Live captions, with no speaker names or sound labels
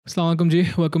Assalamu alaikum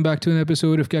ji. Welcome back to an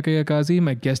episode of Kya Kaya Kazi.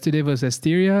 My guest today was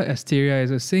Asteria. Asteria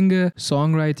is a singer,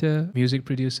 songwriter, music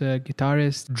producer,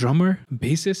 guitarist, drummer,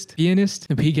 bassist, pianist.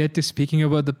 We get to speaking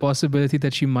about the possibility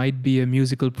that she might be a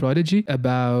musical prodigy,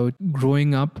 about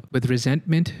growing up with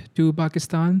resentment to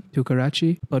Pakistan, to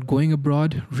Karachi, about going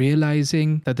abroad,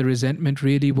 realizing that the resentment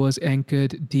really was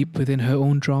anchored deep within her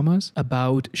own traumas,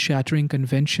 about shattering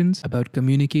conventions, about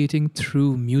communicating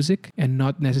through music and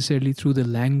not necessarily through the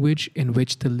language in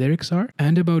which the lyrics are,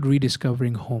 and about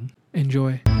rediscovering home.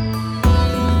 Enjoy.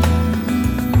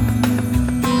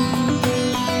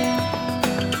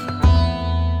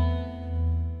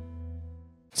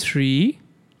 Three,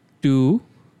 two,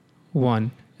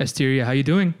 one. Asteria, how you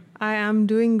doing? I am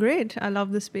doing great. I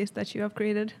love the space that you have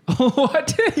created.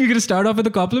 What? You're going to start off with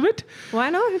a compliment? Why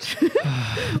not?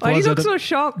 Why do you look so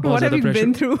shocked? What have you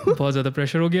been through? बहुत ज़्यादा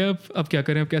pressure हो गया अब क्या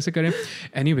करें अब कैसे करें?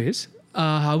 Anyways,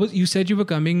 how was you said you were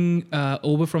coming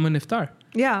over from an iftar?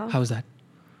 Yeah. How was that?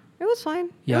 It was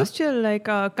fine. Yeah? It was chill, like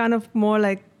kind of more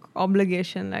like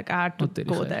obligation. Like I had to Oh,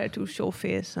 go there to show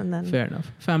face and then Fair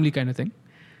enough. Family kind of thing.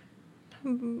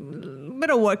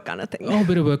 bit of work kind of thing. Oh,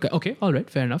 bit of work. Okay, all right,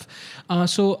 fair enough.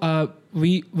 So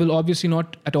we will obviously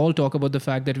not at all talk about the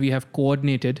fact that we have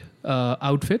coordinated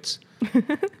outfits.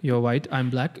 You're white,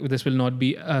 I'm black. This will not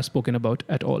be spoken about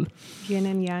at all. Yin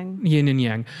and yang. Yin and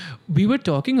yang. We were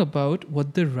talking about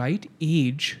what the right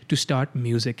age to start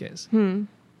music is.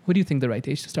 What do you think the right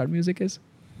age to start music is?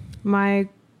 My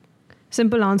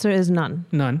simple answer is none.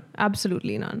 None.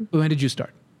 Absolutely none. When did you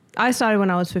start? I started when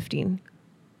I was 15.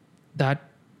 That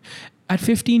at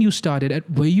 15 you started.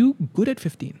 Were you good at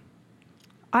 15?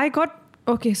 I got,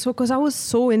 okay, so because I was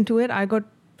so into it, I got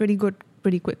pretty good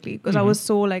pretty quickly because I was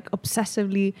so like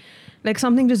obsessively, like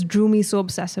something just drew me so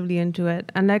obsessively into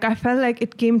it. And like I felt like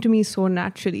it came to me so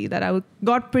naturally that I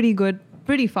got pretty good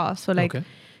pretty fast. So like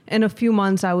in a few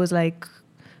months I was like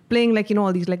playing like, you know,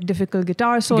 all these like difficult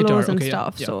guitar solos and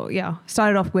stuff. Yeah. So yeah,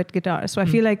 started off with guitar. So I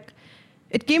feel like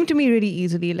it came to me really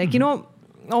easily. Like, you know,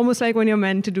 almost like when you're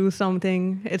meant to do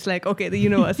something, it's like, okay, the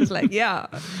universe is like, yeah.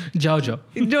 Jao.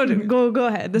 Go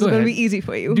ahead. This is going to be easy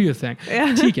for you. Do your thing.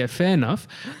 Yeah. ठीक है, fair enough.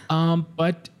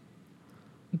 But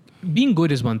being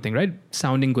good is one thing, right?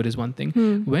 Sounding good is one thing.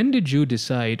 When did you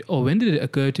decide, or when did it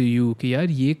occur to you कि यार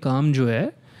ये काम जो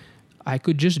है, I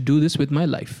could just do this with my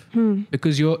life?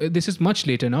 Because this is much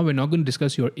later now. We're not going to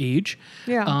discuss your age.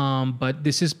 Yeah. But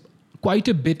this is quite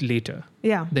a bit later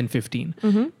than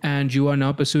 15. And you are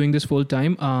now pursuing this full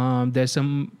time. There's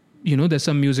some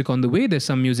music on the way. There's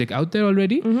some music out there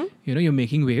already. You know, you're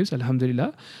making waves,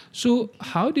 alhamdulillah. So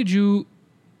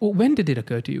when did it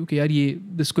occur to you that yaar,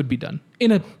 this could be done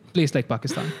in a place like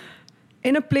Pakistan?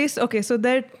 In a place, okay, so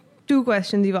there are two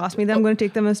questions you've asked me. Then I'm going to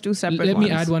take them as two separate Let ones.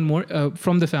 me add one more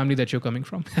from the family that you're coming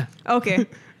from. Okay.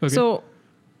 So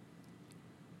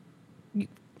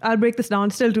I'll break this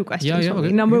down. Still two questions for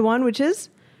me. Number one, which is,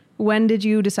 when did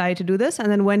you decide to do this?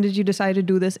 And then when did you decide to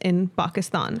do this in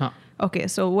Pakistan? Okay,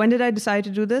 so when did I decide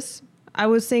to do this? I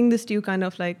was saying this to you kind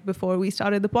of like before we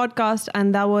started the podcast,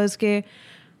 and that was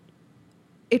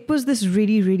it was this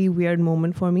really, really weird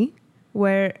moment for me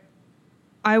where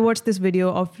I watched this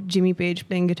video of Jimmy Page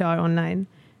playing guitar online,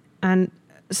 and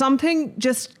something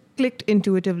just clicked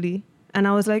intuitively, and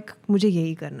I was like, "Mujhe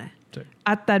yahi karna hai." Sorry.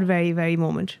 At that very, very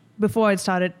moment. Before it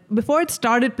started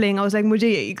playing, I was like,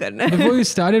 "Mujhe yahi karna hai." Before you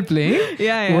started playing,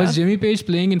 yeah. Was Jimmy Page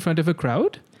playing in front of a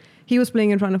crowd? He was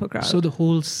playing in front of a crowd. So the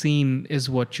whole scene is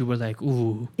what you were like,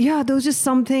 ooh. Yeah, there was just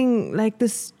something like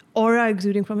this aura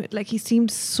exuding from it. Like he seemed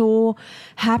so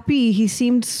happy. He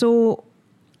seemed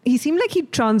like he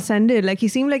transcended. Like he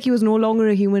seemed like he was no longer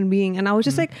a human being. And I was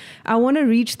just like, I want to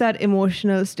reach that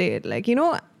emotional state. Like, you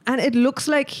know, and it looks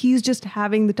like he's just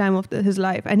having the time of his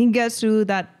life. And he gets to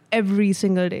that every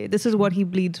single day. This is what he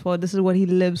bleeds for. This is what he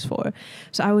lives for.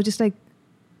 So I was just like,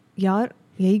 yaar,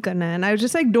 yahi karna hai. And I was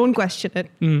just like, don't question it.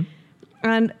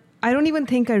 And I don't even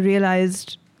think I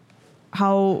realized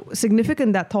how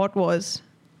significant that thought was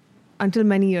until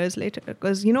many years later.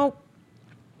 Because, you know,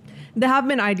 there have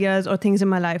been ideas or things in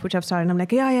my life which I've started and I'm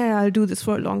like, yeah, I'll do this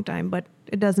for a long time, but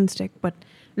it doesn't stick. But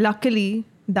luckily,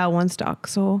 that one stuck.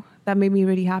 So that made me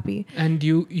really happy. And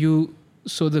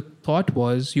so the thought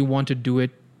was you want to do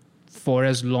it for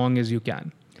as long as you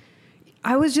can.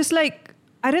 I was just like,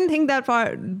 I didn't think that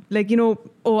far. Like, you know,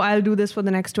 I'll do this for the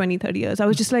next 20, 30 years. I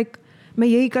was just like, मैं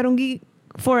यही करूँगी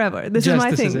forever. This is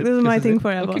my thing. This is my thing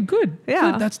forever. Okay, good.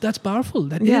 Yeah. Good. That's powerful.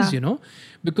 That is, you know,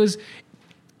 because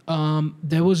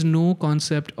there was no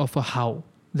concept of a how.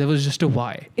 There was just a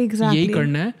why. Exactly. यही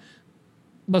करना है.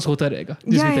 बस होता रहेगा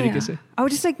जिस भी तरीके से. I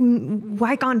was just like,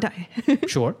 why can't I?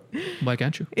 Sure. Why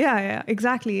can't you? Yeah,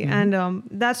 exactly. And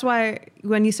that's why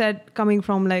when you said coming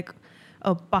from like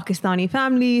a Pakistani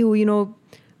family who, you know,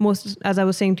 as I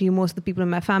was saying to you, most of the people in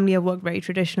my family have worked very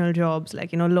traditional jobs,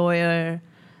 like, you know, lawyer,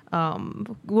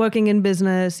 working in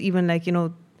business, even like, you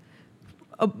know,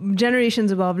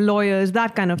 generations above, lawyers,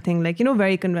 that kind of thing, like, you know,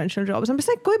 very conventional jobs. I'm just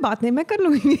like, koi baat nahi, main kar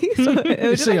lungi. So it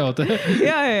was इससे क्या like, होता है?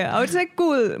 yeah. I was like,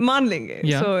 cool, maan lenge.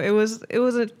 Yeah. So it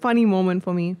was a funny moment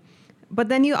for me. But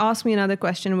then you asked me another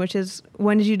question, which is,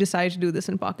 when did you decide to do this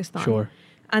in Pakistan? Sure.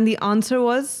 And the answer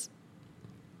was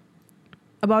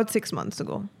about 6 months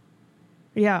ago.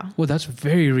 Yeah. Well, that's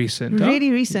very recent. Huh?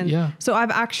 Really recent. Yeah. So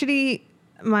I've actually,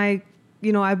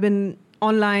 I've been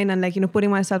online and like, you know, putting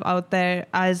myself out there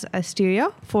as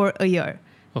Asteria for a year.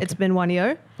 Okay. It's been 1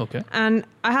 year. Okay. And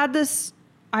I had this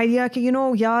idea that, you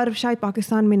know, yaar, shayad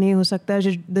Pakistan mein nahi ho sakta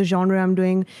hai, the genre I'm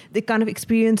doing, the kind of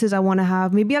experiences I want to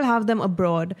have. Maybe I'll have them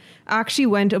abroad. I actually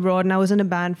went abroad and I was in a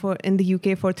band in the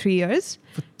UK for 3 years.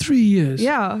 For 3 years?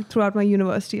 Yeah, throughout my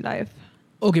university life.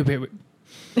 Okay, wait.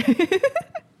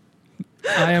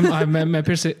 मैं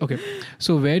फिर से, okay.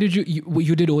 So where did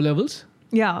you did O-levels?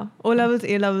 Yeah, O-levels,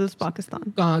 A-levels,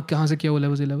 Pakistan. कहाँ से किया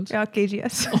O-levels, A-levels? Yeah,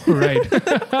 KGS. Oh, right.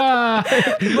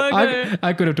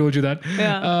 I could have told you that.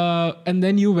 Yeah. And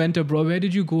then you went abroad. Where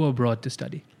did you go abroad to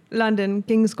study? London,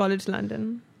 King's College,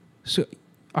 London. So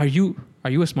are you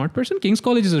a smart person? King's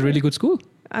College is a really good school.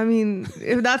 I mean,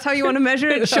 if that's how you want to measure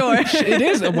it, sure. It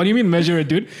is. What do you mean measure it,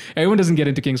 dude? Everyone doesn't get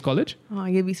into King's College. हाँ,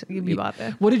 ये भी बात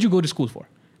है. What did you go to school for?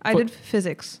 I did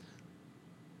physics.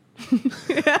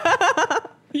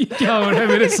 क्या हो रहा है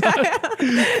मेरे साथ?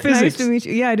 Physics. Nice to meet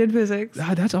you. Yeah, I did physics.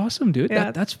 That's awesome, dude.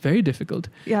 Yeah. That's very difficult.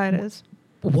 Yeah, it is.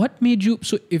 What made you,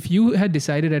 so if you had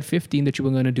decided at 15 that you were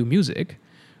going to do music,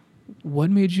 what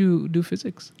made you do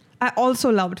physics? I also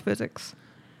loved physics.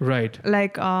 Right.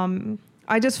 Like,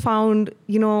 I just found,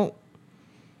 you know,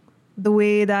 the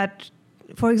way that,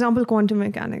 for example, quantum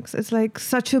mechanics, it's like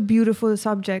such a beautiful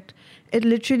subject. It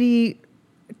literally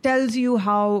tells you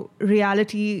how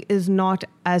reality is not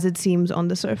as it seems on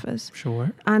the surface.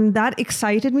 Sure. And that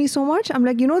excited me so much. I'm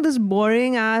like, you know, this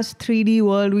boring ass 3D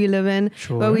world we live in,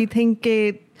 where we think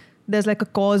there's like a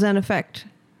cause and effect.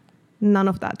 None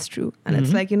of that's true. And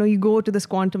it's like, you know, you go to this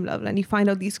quantum level and you find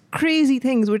out these crazy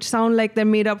things which sound like they're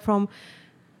made up from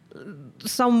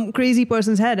some crazy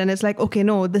person's head, and it's like, okay,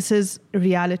 no, this is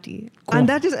reality. And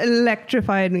that just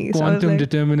electrified me. Quantum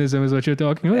determinism is what you're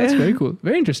talking about. That's very cool.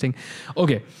 Very interesting.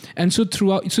 Okay. And so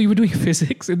so you were doing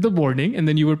physics in the morning and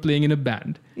then you were playing in a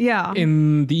band. Yeah.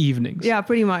 In the evenings. Yeah,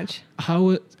 pretty much. How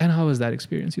was that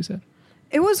experience, you said?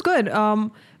 It was good.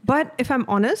 But if I'm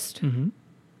honest,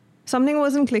 something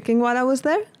wasn't clicking while I was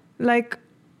there. Like,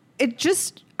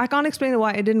 I can't explain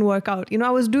why it didn't work out. You know, I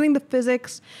was doing the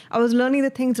physics. I was learning the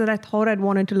things that I thought I'd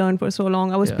wanted to learn for so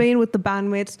long. I was playing with the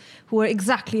bandmates who were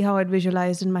exactly how I'd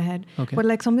visualized in my head. Okay. But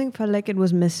like something felt like it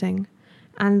was missing.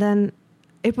 And then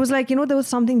it was like, you know, there was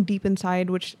something deep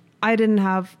inside which I didn't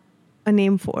have a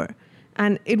name for.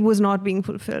 And it was not being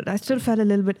fulfilled. I still felt a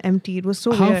little bit empty. It was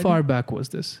so weird. How far back was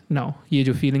this? Now, ये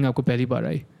जो feeling आपको पहली बार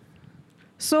आई?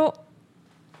 So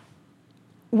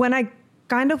when I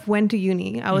kind of went to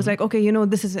uni, I was like, okay, you know,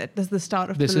 this is it. This is the start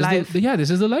of the life. This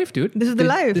is the life, dude. This is the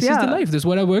life. This is the life. This is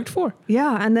what I worked for.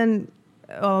 Yeah. And then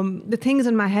the things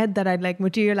in my head that I'd like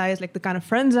materialized, like the kind of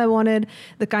friends I wanted,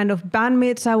 the kind of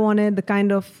bandmates I wanted, the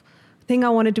kind of thing I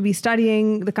wanted to be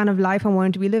studying, the kind of life I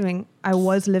wanted to be living, I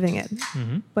was living it.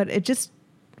 But it just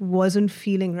wasn't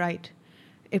feeling right.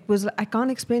 It was, I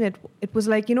can't explain it. It was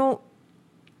like, you know,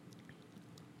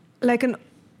 like an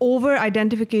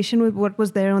over-identification with what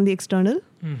was there on the external.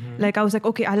 Like I was like,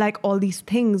 okay, I like all these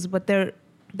things, but there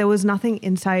was nothing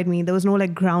inside me. There was no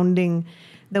like grounding.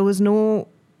 There was no,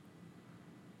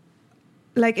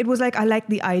 like, it was like, I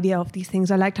liked the idea of these things.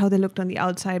 I liked how they looked on the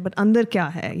outside, but andar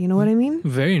kya hai? You know what I mean?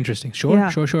 Very interesting. Sure.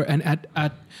 And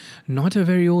at not a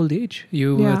very old age,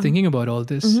 you were thinking about all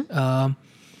this.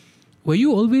 Were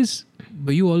you always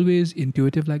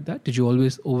intuitive like that? Did you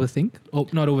always overthink? Oh,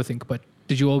 not overthink, but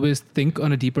did you always think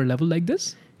on a deeper level like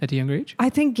this at a younger age? I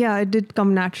think, yeah, it did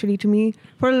come naturally to me.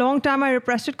 For a long time, I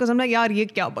repressed it because I'm like, yaar, ye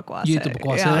kya bakwas hai? ये तो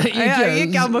बकवास है. ये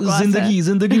क्या बकवास है?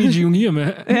 जिंदगी नहीं जीऊंगी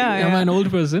मैं. Am I an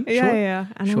old person? Yeah.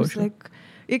 And I was like,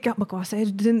 ye kya bakwas hai?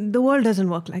 The world doesn't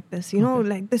work like this. You know,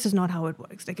 like, this is not how it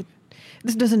works. Like,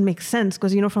 this doesn't make sense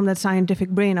because, you know, from that scientific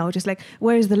brain, I was just like,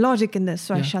 where is the logic in this?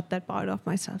 So I shut that part off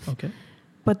myself. Okay.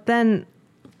 But then,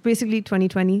 basically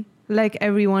 2020, like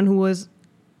everyone who was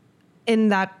in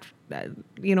that,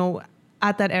 you know,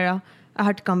 at that era, I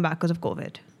had to come back because of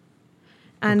COVID.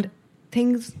 And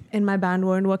things in my band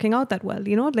weren't working out that well,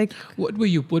 like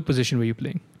What position were you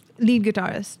playing? lead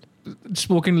guitarist.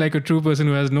 Spoken like a true person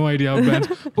who has no idea of bands.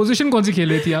 Position कौन सी खेल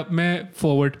रही थी आप? मैं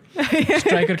forward.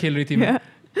 Striker खेल रही थी मैं.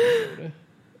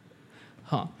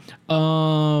 हाँ.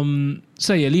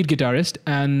 So yeah, lead guitarist,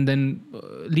 and then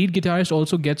lead guitarist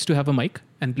also gets to have a mic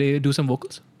and do some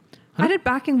vocals. I did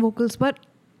backing vocals, but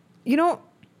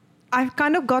I've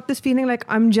kind of got this feeling like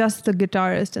I'm just the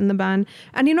guitarist in the band.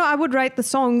 And, I would write the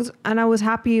songs and I was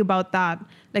happy about that.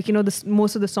 Like,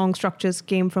 most of the song structures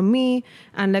came from me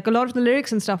and like a lot of the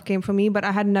lyrics and stuff came from me, but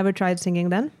I had never tried singing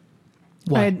then.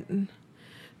 Why?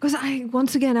 Because I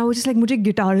was just like, mujhe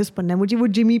guitarist banna hai, mujhe wo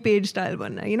Jimmy Page style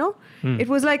banna hai, It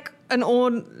was like a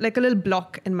little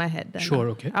block in my head then. Sure,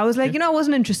 okay. I was like, I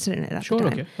wasn't interested in it at the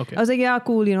time. Okay. I was like, yeah,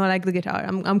 cool, I like the guitar.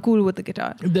 I'm cool with the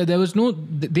guitar. There was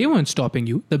they weren't stopping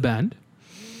you, the band.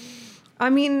 I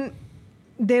mean,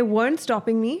 they weren't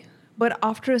stopping me, but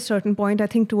after a certain point, I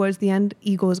think towards the end,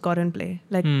 egos got in play.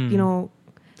 Like,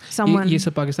 someone... ये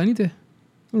सब पाकिस्तानी थे?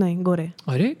 नहीं, गोरे.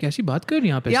 अरे कैसी बात कर रही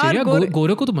हैं आप ऐसे? यार,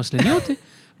 गोरों को तो मसले नहीं होते.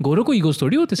 गोरों को ईगोस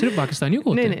थोड़ी होते, सिर्फ पाकिस्तानियों को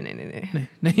होते हैं.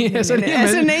 नहीं ऐसा नहीं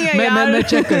है. मैं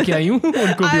चेक करके आई हूँ,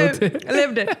 उनको भी होते हैं.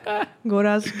 Lived it.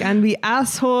 Goras can be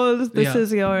assholes. This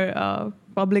is your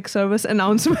public service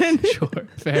announcement. Sure,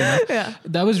 fair enough. Yeah.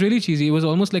 That was really cheesy. It was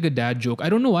almost like a dad joke. I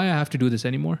don't know why I have to do this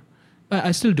anymore.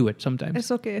 I still do it sometimes.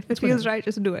 It's okay. If it feels right,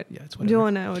 just do it. Yeah, it's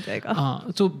whatever. Jo ho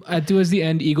jayega. So towards the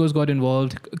end, egos got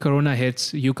involved. Corona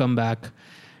hits. You come back.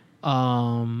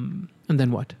 And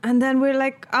then what? And then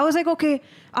I was like, okay,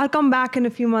 I'll come back in a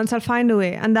few months. I'll find a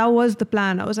way. And that was the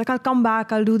plan. I was like, I'll come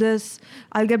back. I'll do this.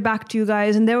 I'll get back to you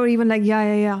guys. And they were even like,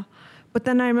 yeah. But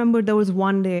then I remember there was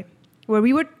one day where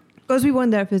because we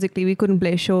weren't there physically, we couldn't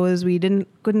play shows. We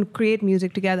couldn't create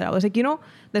music together. I was like,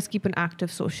 let's keep an active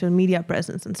social media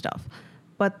presence and stuff.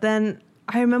 But then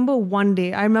I remember one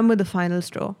day, I remember the final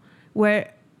straw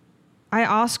where I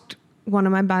asked one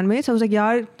of my bandmates, I was like,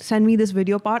 yaar, send me this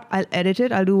video part. I'll edit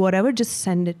it. I'll do whatever. Just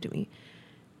send it to me.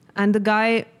 And the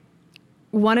guy,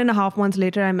 1.5 months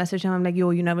later, I messaged him. I'm like, yo,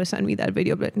 you never sent me that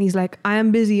video bit. And he's like, I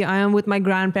am busy. I am with my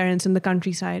grandparents in the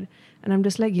countryside. And I'm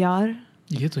just like, yaar,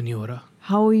 ye to nahi ho raha.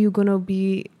 How are you going to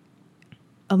be,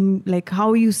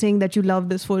 how are you saying that you love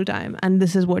this full time and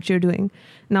this is what you're doing?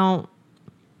 Now,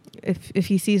 if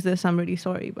he sees this, I'm really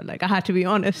sorry, but I had to be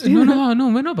honest. No,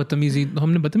 we're not batamizi.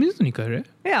 Humne batamizi to nahi kar rahe.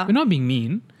 Yeah. We're not being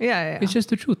mean. Yeah. It's just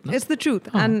the truth. No? It's the truth.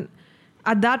 And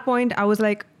at that point, I was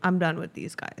like, I'm done with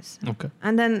these guys. Okay.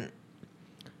 And then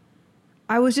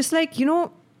I was just like,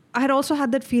 I had also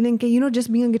had that feeling,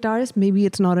 just being a guitarist, maybe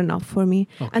it's not enough for me.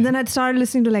 Okay. And then I'd started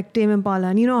listening to Tame Impala,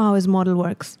 and you know how his model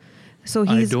works. So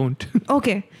I don't.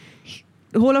 Okay.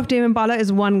 The whole of Tame Impala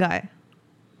is one guy.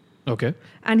 Okay.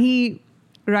 And he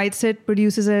writes it,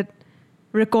 produces it,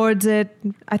 records it.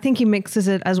 I think he mixes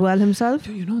it as well himself.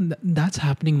 That's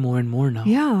happening more and more now.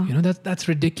 Yeah. That's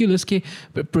ridiculous.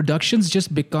 Productions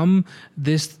just become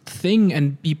this thing,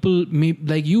 and people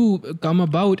like you come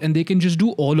about and they can just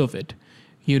do all of it.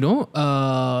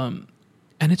 And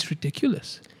it's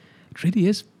ridiculous. It really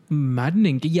is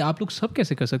maddening कि ये आप लोग सब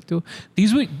कैसे कर सकते हो?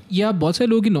 These were बहुत सारे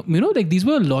लोग these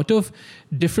were a lot of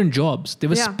different jobs. There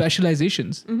were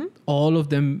specializations. Mm-hmm. All of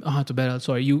them.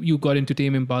 Sorry, you got into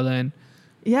Tame Impala and.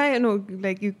 Yeah,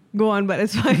 you go on, but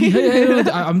it's fine.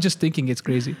 I'm just thinking it's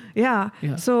crazy. Yeah.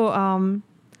 So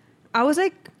I was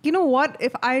like, you know what?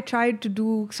 If I tried to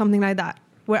do something like that,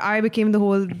 where I became the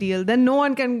whole deal, then no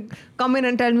one can come in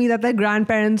and tell me that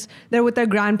they're with their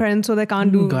grandparents, so they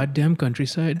can't do... Goddamn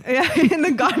countryside. Yeah, in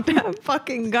the goddamn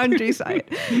fucking countryside.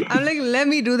 I'm like, let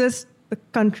me do this, the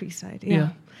countryside. Yeah.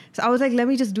 So I was like, let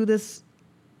me just do this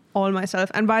all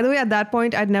myself. And by the way, at that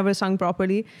point, I'd never sung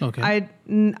properly. Okay. I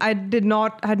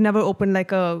had never opened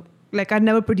I'd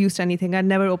never produced anything. I'd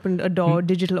never opened a DAW,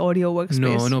 digital audio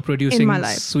workspace. No producing in my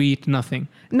life. Suite, nothing.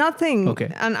 Nothing.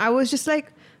 Okay. And I was just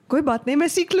like, koi baat nahi, main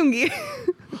seekh lungi.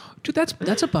 Dude,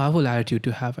 that's a powerful attitude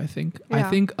to have, I think. Yeah. I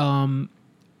think,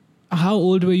 how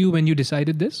old were you when you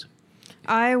decided this?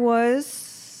 I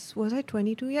was I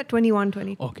 22? Yeah, 21,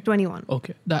 20. Okay. 21.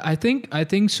 Okay. I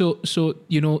think so,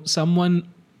 someone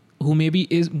who maybe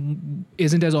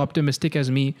isn't as optimistic as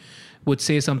me would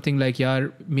say something like,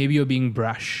 yaar, maybe you're being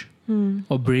brash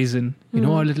or brazen,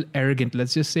 or a little arrogant,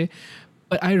 let's just say.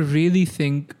 But I really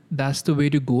think that's the way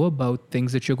to go about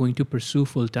things that you're going to pursue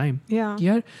full time. Yeah.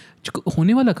 यार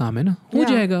होने वाला काम है ना, हो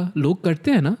जाएगा, लोग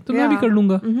करते हैं ना, तो मैं भी कर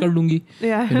लूँगा, कर लूँगी.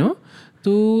 Yeah.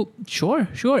 So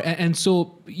sure. And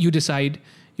so you decide,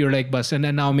 you're like, bus, and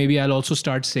then now maybe I'll also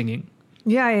start singing.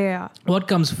 Yeah. What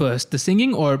comes first, the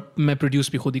singing or मैं produce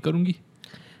भी खुद ही करूँगी?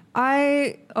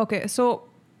 Okay, so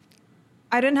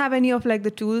I didn't have any of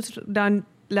the tools done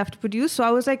left to produce. So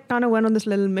I was like, kind of went on this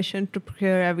little mission to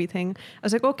procure everything. I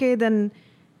was like, okay, then,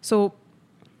 so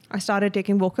I started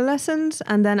taking vocal lessons.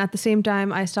 And then at the same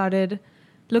time, I started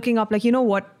looking up, like, you know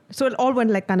what? So it all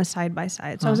went like kind of side by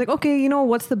side. So I was like, okay, you know,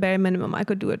 what's the bare minimum I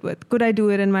could do it with? Could I do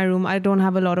it in my room? I don't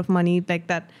have a lot of money like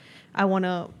that I want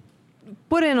to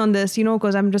put in on this, you know,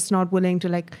 because I'm just not willing to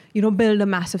like, you know, build a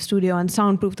massive studio and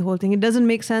soundproof the whole thing. It doesn't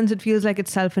make sense. It feels like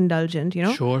it's self-indulgent, you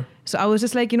know? Sure. So I was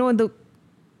just like, you know,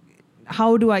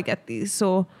 how do I get these?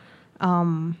 So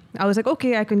I was like,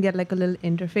 okay, I can get like a little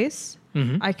interface.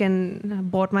 I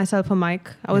bought myself a mic.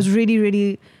 I was really,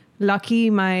 really lucky.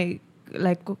 My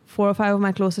like 4 or 5 of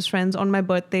my closest friends on my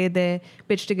birthday, they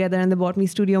pitched together and they bought me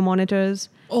studio monitors.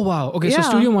 Oh, wow. Okay. So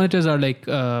studio monitors are like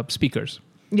speakers.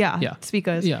 Yeah,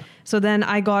 speakers. Yeah. So then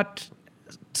I got,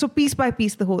 so piece by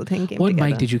piece, the whole thing came What together.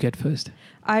 mic did you get first?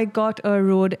 I got a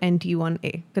Rode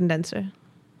NT1A condenser.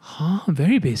 Huh?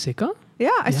 Very basic, huh?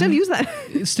 Yeah, I still use that.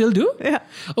 Still do? Yeah.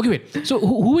 Okay, wait. So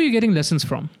who are you getting lessons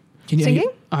from? Singing?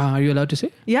 Are you allowed to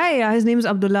say? Yeah. His name is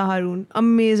Abdullah Haroon.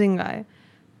 Amazing guy.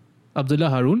 Abdullah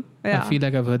Haroon? Yeah. I feel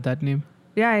like I've heard that name.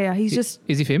 Yeah. He's just...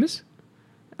 Is he famous?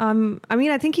 I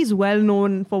mean, I think he's well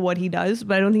known for what he does,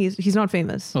 but I don't think he's not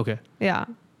famous. Okay. Yeah.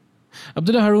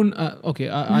 Abdullah Haroon, okay,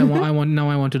 I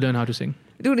want to learn how to sing.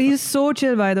 Dude, he's so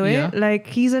chill, by the way. Yeah. Like,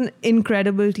 he's an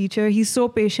incredible teacher. He's so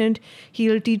patient.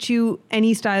 He'll teach you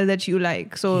any style that you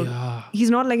like. So he's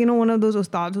not like, you know, one of those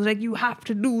ustads who's like, you have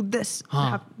to do this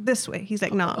this way. He's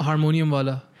like, nah. Harmonium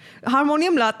wala.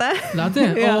 Harmonium lata hai. Late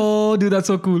hain? Yeah. Oh, dude, that's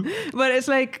so cool. But it's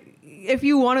like, if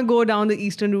you want to go down the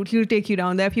eastern route, he'll take you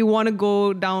down there. If you want to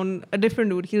go down a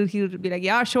different route, he'll be like,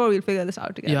 yeah, sure, we'll figure this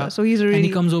out together. Yeah. So he's really... And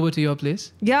he comes over to your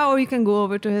place? Yeah, or you can go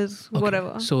over to his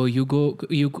whatever. So you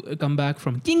come back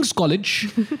from King's College.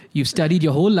 You've studied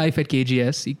your whole life at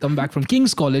KGS. You come back from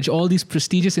King's College, all these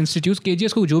prestigious institutes.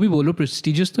 KGS ko jo bhi bolo,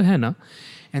 prestigious to hai na.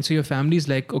 And so your family's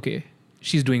like, okay,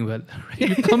 she's doing well.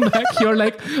 You come back, you're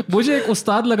like, मुझे एक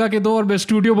उस्ताद लगा के दो और मैं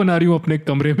studio बना रही हूँ अपने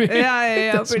कमरे में.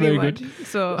 Yeah, That's pretty very much. good.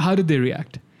 So how did they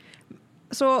react?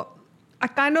 So I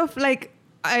kind of like,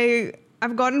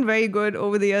 I've gotten very good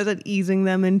over the years at easing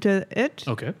them into it.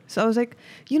 Okay. So I was like,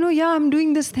 you know, yeah, I'm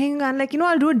doing this thing and like, you know,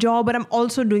 I'll do a job, but I'm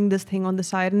also doing this thing on the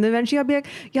side. And then eventually I'll be like,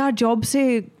 yeah, job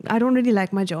say, I don't really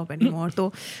like my job anymore.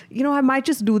 So, you know, I might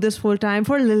just do this full time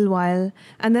for a little while.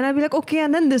 And then I'll be like, okay,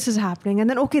 and then this is happening. And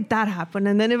then, okay, that happened.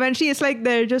 And then eventually it's like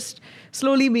they're just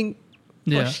slowly being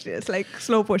pushed. It's like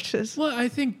slow pushes. Well, I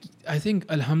think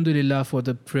alhamdulillah for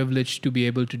the privilege to be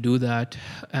able to do that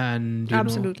and you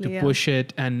know, to push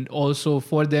it, and also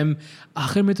for them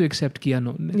aakhir mein to accept kiya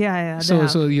no. Yeah.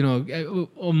 So you know,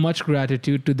 much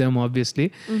gratitude to them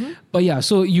obviously. But yeah,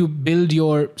 so you build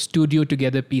your studio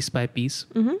together piece by piece.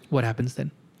 What happens then?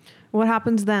 What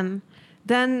happens then?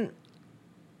 Then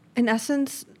in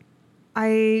essence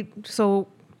I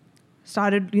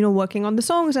started, you know, working on the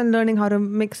songs and learning how to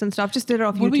mix and stuff. Just did it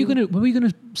off YouTube. What were you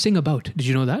gonna sing about? Did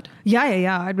you know that?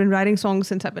 Yeah. I'd been writing songs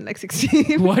since I've been like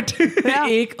 16. What?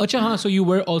 Yeah. So you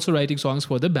were also writing songs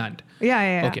for the band.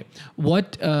 Yeah. Okay.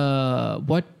 What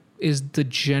is the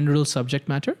general subject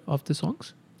matter of the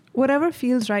songs? Whatever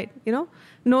feels right, you know?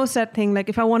 No set thing. Like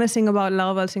if I want to sing about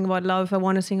love, I'll sing about love. If I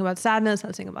want to sing about sadness,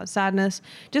 I'll sing about sadness.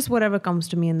 Just whatever comes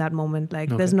to me in that moment.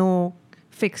 Like there's no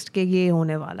fixed ke ye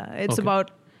hone wala.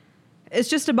 It's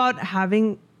just about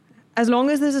having, as long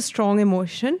as there's a strong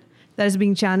emotion that is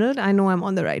being channeled, I know I'm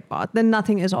on the right path. Then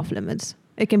nothing is off limits.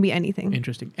 It can be anything.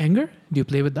 Interesting. Anger? Do you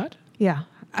play with that? Yeah.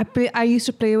 I used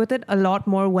to play with it a lot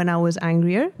more when I was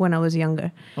angrier, when I was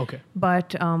younger. Okay.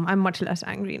 But I'm much less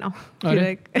angry now.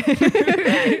 Like,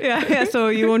 yeah. So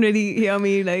you won't really hear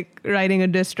me like writing a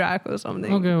diss track or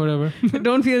something. Okay, whatever.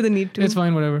 Don't feel the need to. It's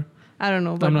fine, whatever. I don't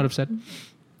know. But I'm not upset.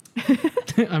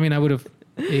 I mean, I would have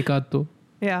ek aad to.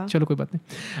 Yeah. Chalo, koi baat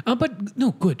nahi. But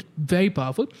no, good. Very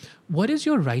powerful. What is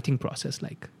your writing process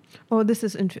like? Oh, this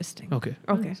is interesting. Okay.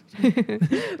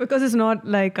 Because it's not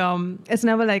like, it's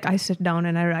never like I sit down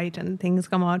and I write and things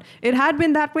come out. It had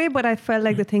been that way, but I felt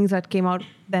like the things that came out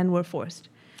then were forced.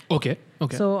 Okay.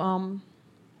 So,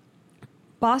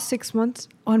 past 6 months,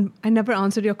 I never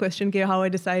answered your question, Kira, how I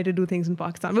decided to do things in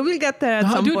Pakistan. But we'll get there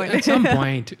at some point. At some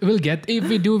point. We'll get, if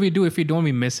we do, we do. If we don't,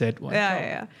 we miss it.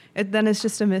 Yeah. Then it's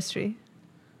just a mystery.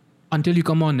 Until you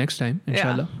come on next time,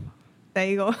 inshallah. Yeah. There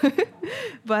you go.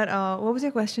 But what was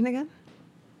your question again?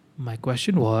 My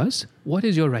question was, what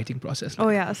is your writing process like? Oh,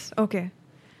 yes. Okay.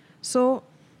 So,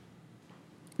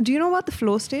 do you know about the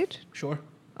flow state? Sure.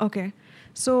 Okay.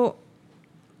 So,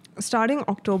 starting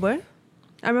October,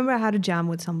 I remember I had a jam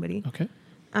with somebody. Okay.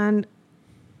 And,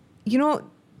 you know,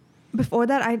 before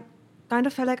that, kind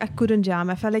of felt like I couldn't jam.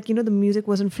 I felt like, the music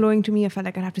wasn't flowing to me. I felt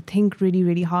like I'd have to think really,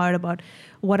 really hard about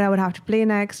what I would have to play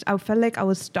next. I felt like I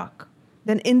was stuck.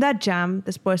 Then in that jam,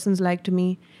 this person's like to me,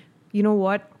 you know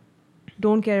what?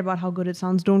 Don't care about how good it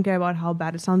sounds. Don't care about how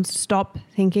bad it sounds. Stop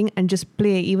thinking and just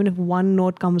play. Even if one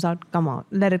note comes out, come out.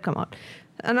 Let it come out.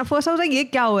 And at first I was like, ye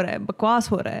kya ho raha hai? Bakwas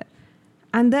ho raha hai.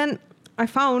 And then I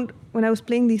found when I was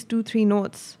playing these 2-3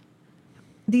 notes,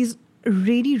 these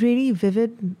really, really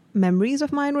vivid memories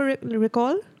of mine were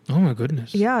recalled. Oh my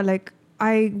goodness. Yeah, like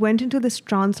I went into this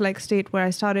trance-like state where I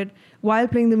started, while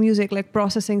playing the music, like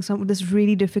processing this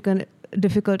really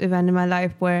difficult event in my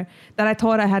life that I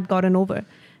thought I had gotten over.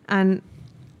 And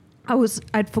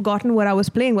I'd forgotten what I was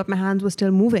playing, but my hands were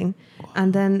still moving. Wow.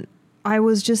 And then I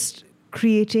was just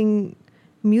creating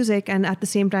music and at the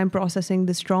same time processing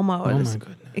this trauma or this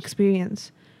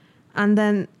experience. And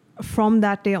then from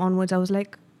that day onwards, I was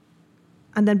like,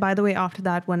 and then by the way, after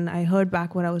that, when I heard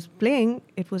back what I was playing,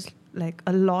 it was like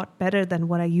a lot better than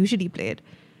what I usually played.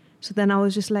 So then I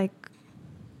was just like,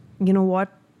 you know what?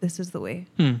 This is the way.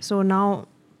 So now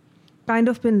kind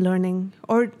of been learning,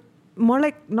 or more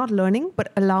like not learning,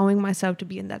 but allowing myself to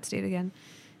be in that state again,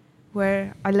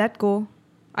 where I let go,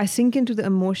 I sink into the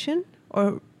emotion,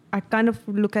 or I kind of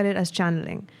look at it as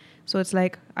channeling. So it's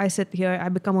like I sit here, I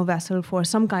become a vessel for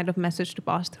some kind of message to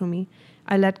pass through me.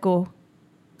 I let go,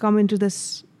 come into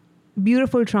this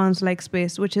beautiful trance-like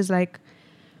space, which is like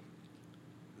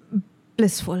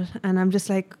blissful. And I'm just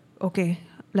like, okay,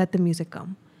 let the music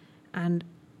come. And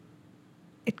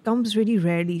it comes really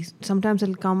rarely. Sometimes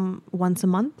it'll come once a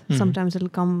month. Mm-hmm. Sometimes it'll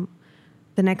come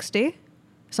the next day.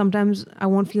 Sometimes I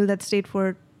won't feel that state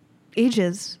for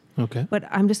ages. Okay. But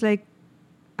I'm just like,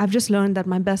 I've just learned that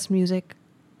my best music,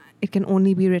 it can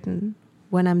only be written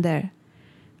when I'm there.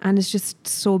 And it's just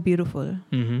so beautiful.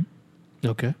 Mm-hmm.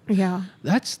 Okay. Yeah.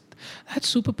 That's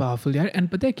super powerful. Yeah.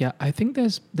 And but I think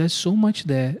there's so much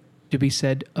there to be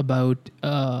said about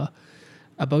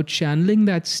channeling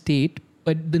that state,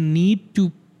 but the need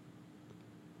to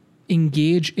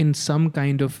engage in some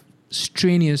kind of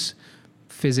strenuous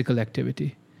physical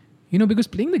activity. Because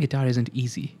playing the guitar isn't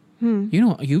easy.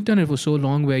 You've done it for so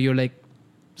long where you're like,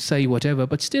 say whatever,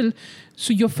 but still,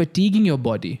 so you're fatiguing your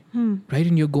body, right?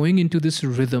 And you're going into this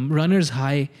rhythm, runner's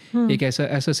high, ek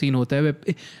aisa scene hota hai, where,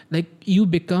 like you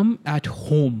become at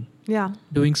home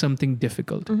doing something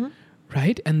difficult,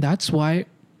 right? And that's why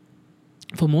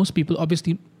for most people,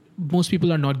 obviously, most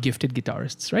people are not gifted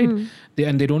guitarists, right?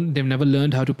 They've never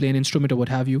learned how to play an instrument or what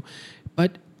have you.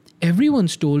 But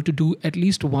everyone's told to do at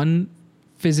least one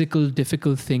physical,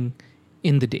 difficult thing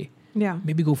in the day. Yeah.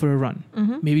 Maybe go for a run.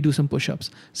 Maybe do some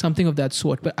push-ups, something of that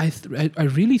sort. But I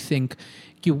really think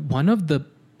one of the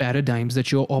paradigms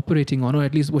that you're operating on, or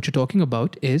at least what you're talking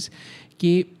about, is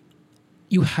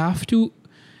you have to,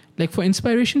 like for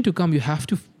inspiration to come, you have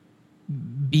to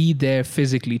be there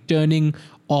physically, turning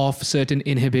off certain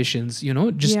inhibitions,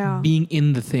 just being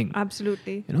in the thing.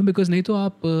 Absolutely. Because नहीं तो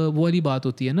आप वो वाली बात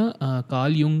होती है ना,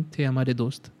 Karl Jung थे हमारे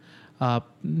दोस्त.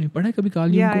 आपने पढ़ा है कभी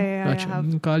कार्ल युंग को?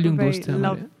 अच्छा, कार्ल युंग दोस्त थे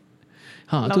हमारे.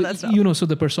 So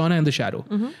the persona and the shadow,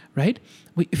 right?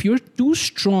 If you're too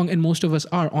strong, and most of us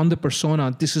are on the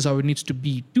persona, this is how it needs to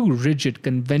be, too rigid,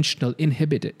 conventional,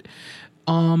 inhibited.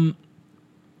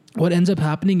 What ends up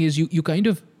happening is you kind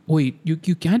of,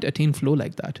 you can't attain flow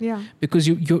like that. Yeah. Because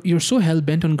you're so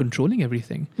hell-bent on controlling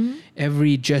everything.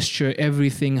 Every gesture,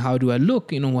 everything, how do I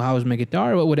look, how's my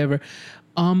guitar or whatever.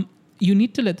 You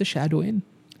need to let the shadow in.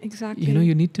 Exactly.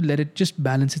 You need to let it just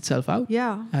balance itself out.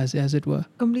 Yeah. As it were.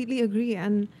 Completely agree.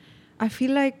 And I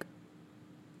feel like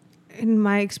in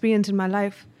my experience in my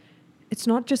life, it's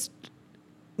not just,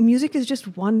 music is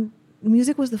just one,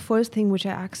 music was the first thing which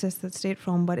I accessed that state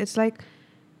from, but it's like,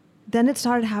 then it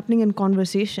started happening in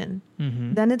conversation.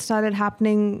 Then it started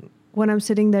happening when I'm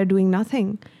sitting there doing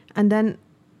nothing. And then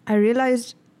I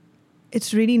realized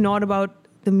it's really not about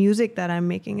the music that I'm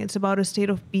making. It's about a state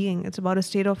of being. It's about a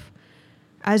state of,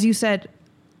 as you said,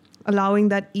 allowing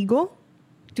that ego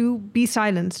to be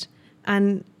silenced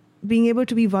and being able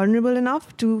to be vulnerable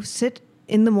enough to sit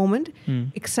in the moment,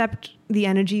 accept the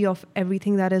energy of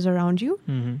everything that is around you,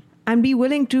 and be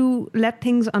willing to let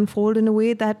things unfold in a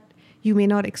way that you may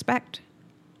not expect.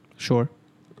 Sure.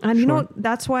 And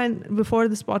that's why before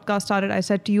this podcast started, I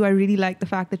said to you, I really like the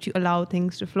fact that you allow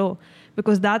things to flow,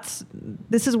 because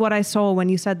this is what I saw when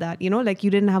you said that, like you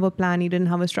didn't have a plan, you didn't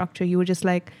have a structure. You were just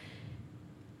like,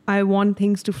 I want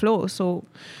things to flow. So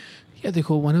yeah,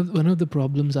 dekho, one of the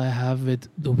problems I have with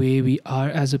the way we are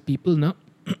as a people now,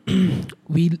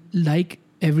 we like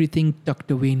everything tucked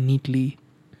away neatly,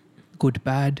 good,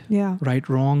 bad, right,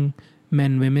 wrong,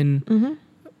 men, women,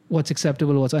 what's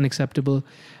acceptable, what's unacceptable.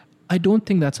 I don't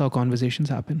think that's how conversations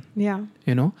happen. Yeah.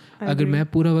 You know, I अगर agree. मैं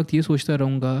पूरा वक्त ये सोचता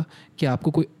रहूँगा कि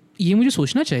आपको कोई ये मुझे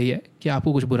सोचना चाहिए कि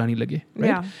आपको कुछ बुरा नहीं लगे,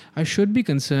 right? Yeah. I should be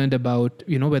concerned about,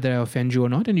 you know, whether I offend you or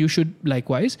not, and you should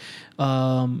likewise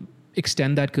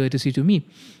extend that courtesy to me.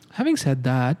 Having said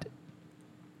that,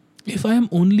 if I am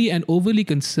only and overly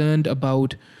concerned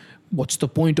about what's the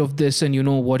point of this and, you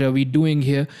know, what are we doing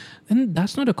here, then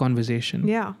that's not a conversation.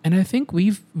 Yeah. And I think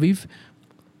we've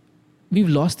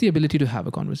lost the ability to have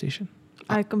a conversation.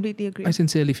 I completely agree. I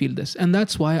sincerely feel this. And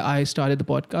that's why I started the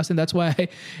podcast. And that's why I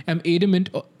am adamant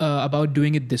about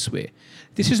doing it this way.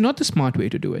 This is not the smart way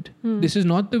to do it. This is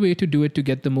not the way to do it to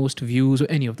get the most views or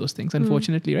any of those things,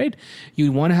 unfortunately, right?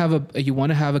 You want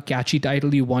to have a catchy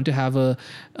title. You want to have a,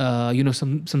 you know,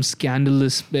 some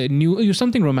scandalous, new,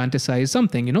 something romanticized,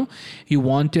 something, you know. You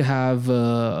want to have,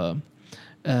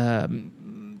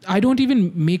 I don't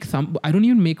even make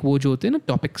wo jo hote hain na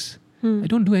topics. I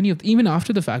don't do any of even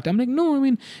after the fact. I'm like, no, I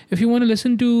mean, if you want to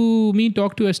listen to me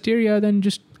talk to Asteria, then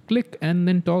just click and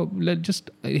then talk. Just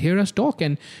hear us talk,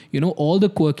 and you know, all the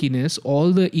quirkiness,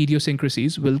 all the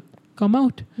idiosyncrasies will come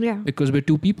out. Yeah. Because we're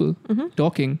two people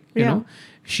talking. You know,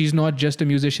 she's not just a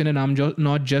musician, and I'm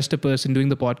not just a person doing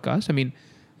the podcast. I mean,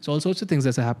 it's all sorts of things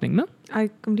that's happening, no? I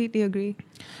completely agree.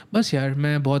 बस यार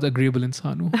मैं बहुत agreeable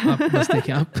इंसान हूँ. आप बस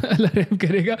देखें आप अल्लाह रहम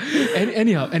करेगा.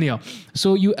 Anyhow,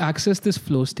 so you access this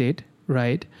flow state,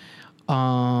 right?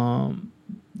 And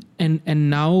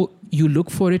now you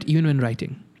look for it even when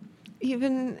writing.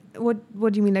 Even what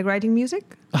do you mean, like writing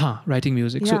music? Writing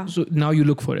music. Yeah. So now you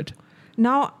look for it.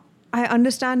 Now I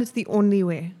understand it's the only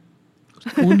way.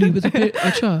 Only तो फिर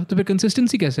अच्छा तो फिर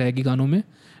consistency कैसे आएगी गानों में?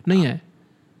 नहीं है.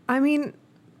 I mean,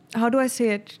 how do I say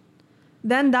it?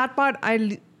 Then that part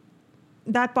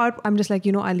I'm just like,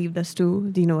 you know, I leave this to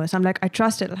the universe. I'm like, I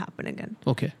trust it'll happen again.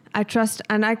 Okay. I trust,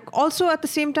 and I also at the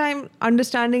same time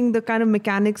understanding the kind of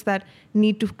mechanics that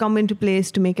need to come into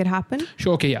place to make it happen.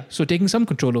 Sure. Okay. Yeah. So taking some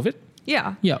control of it.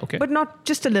 Yeah. Yeah. Okay. But not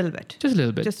just a little bit. Just a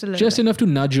little bit. Just a little Just bit. enough to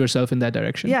nudge yourself in that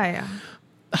direction. Yeah.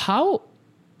 How?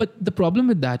 But the problem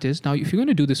with that is now if you're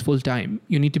going to do this full time,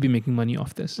 you need to be making money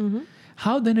off this.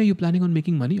 How then are you planning on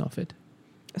making money off it?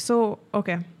 So,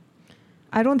 okay.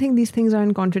 I don't think these things are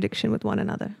in contradiction with one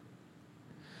another.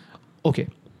 Okay.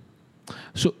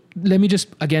 So let me just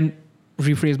again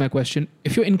rephrase my question.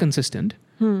 If you're inconsistent,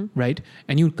 right,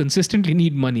 and you consistently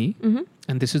need money,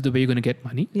 and this is the way you're going to get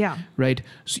money, Yeah. right?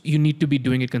 So you need to be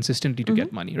doing it consistently to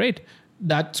get money, right?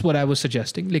 That's what I was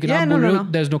suggesting. Like, Yeah, no.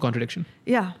 There's no contradiction.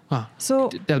 Yeah. So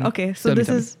tell me. Okay, so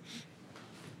Tell me.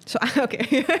 So,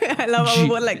 okay. I love how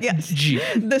we're like, yes,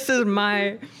 this is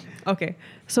my, okay.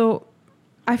 So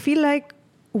I feel like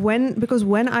because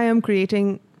when I am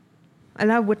creating,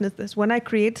 and I've witnessed this, when I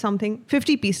create something,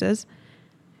 50 pieces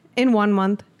in 1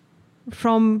 month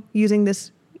from using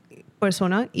this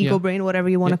persona, ego brain, whatever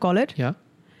you want to call it, Yeah.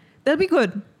 they'll be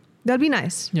good. They'll be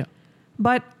nice. Yeah.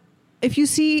 But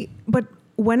but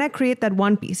when I create that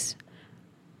one piece,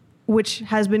 which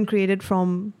has been created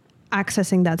from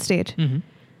accessing that state,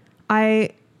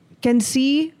 I can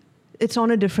see it's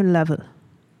on a different level.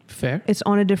 Fair. It's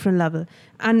on a different level.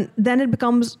 And then it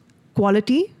becomes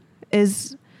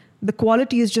the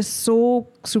quality is just so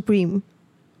supreme.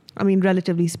 I mean,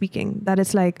 relatively speaking, that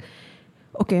it's like,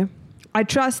 okay, I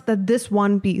trust that this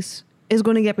one piece is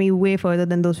going to get me way further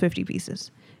than those 50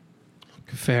 pieces.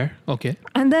 Fair. Okay.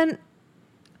 And then,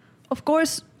 of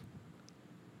course,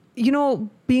 you know,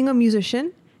 being a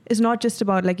musician is not just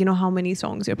about like, you know, how many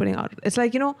songs you're putting out. It's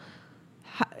like, you know,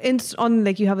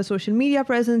 like you have a social media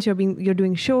presence, you're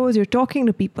doing shows, you're talking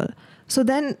to people. So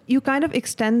then you kind of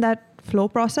extend that flow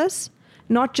process,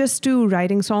 not just to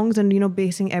writing songs and, you know,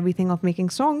 basing everything off making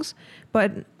songs,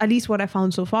 but at least what I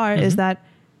found so far is that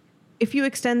if you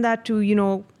extend that to, you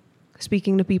know,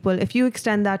 speaking to people, if you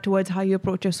extend that towards how you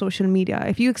approach your social media,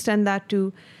 if you extend that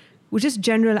to just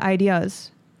general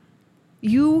ideas,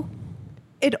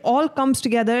 it all comes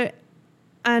together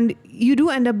and you do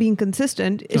end up being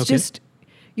consistent. It's just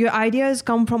your ideas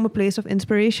come from a place of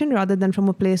inspiration rather than from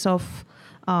a place of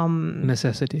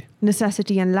necessity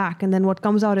and lack. And then what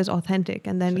comes out is authentic.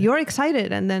 And then you're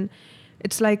excited. And then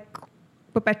it's like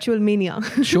perpetual mania.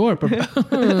 Sure.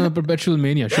 Perpetual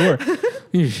mania. Sure.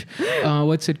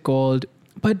 What's it called?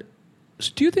 But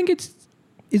do you think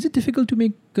is it difficult to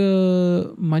make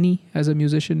money as a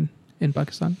musician in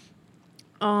Pakistan?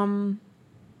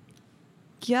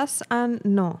 Yes and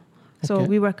no. So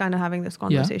we were kind of having this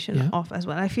conversation off as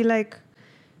well. I feel like,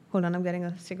 hold on, I'm getting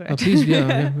a cigarette. Please,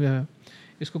 yeah.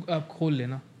 इसको आप खोल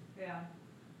लेना. Yeah.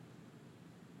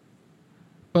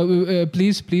 But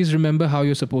please remember how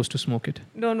you're supposed to smoke it.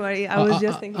 Don't worry. I was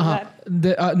just thinking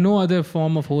that. No other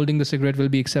form of holding the cigarette will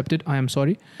be accepted. I am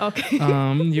sorry. Okay.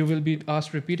 You will be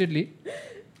asked repeatedly.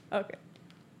 Okay.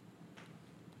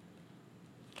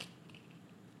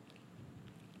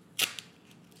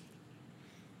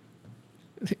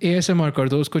 ASMR कर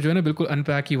दो उसको जो है ना बिल्कुल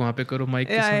unpack ही वहाँ पे करो mic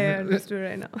के सामने. Yeah, let's do it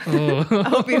right now. Oh. I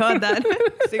hope you heard that.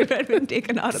 Cigarette been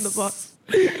taken out of the box.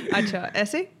 अच्छा,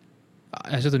 ऐसे?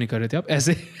 ऐसे तो नहीं कर रहे थे आप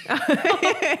ऐसे.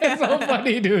 It's so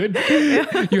funny, dude.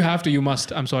 You have to. You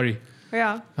must. I'm sorry.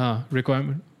 Yeah.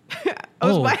 Requirement. I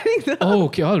was biting the. Oh,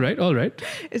 okay. All right.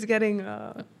 It's getting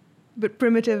a bit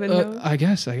primitive in here. I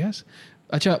guess.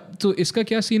 अच्छा तो इसका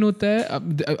क्या सीन होता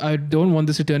है? I don't want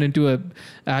this to turn into a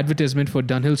advertisement for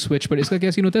Dunhill Switch, but इसका क्या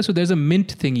scene होता है? So there's a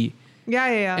mint thingy.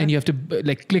 Yeah. And you have to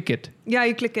like click it. Yeah,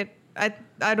 you click it.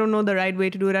 I don't know the right way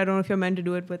to do it. I don't know if you're meant to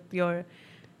do it with your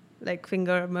like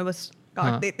finger. मैं बस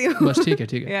काट देती हूँ. बस ठीक है.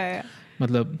 Yeah.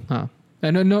 मतलब हाँ.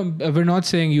 And no, we're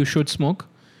not saying you should smoke,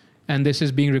 and this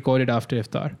is being recorded after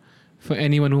iftar. For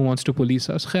anyone who wants to police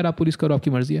us. खैर आप पुलिस करो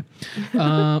आपकी मर्जी है.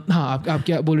 हाँ आप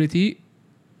क्या बोल रही थी?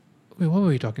 Wait, what were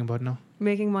we talking about now?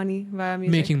 Making money via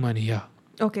music. Making money, yeah.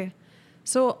 Okay.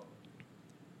 So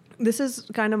this is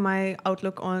kind of my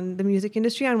outlook on the music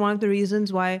industry, and one of the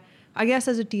reasons why I guess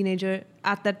as a teenager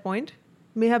at that point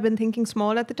may have been thinking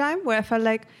small at the time, where I felt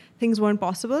like things weren't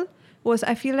possible, was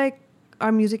I feel like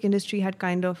our music industry had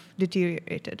kind of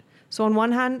deteriorated. So on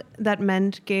one hand, that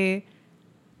meant the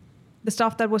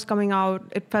stuff that was coming out,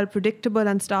 it felt predictable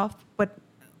and stuff, but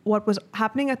what was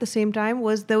happening at the same time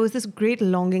was there was this great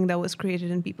longing that was created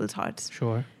in people's hearts.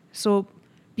 Sure. So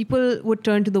people would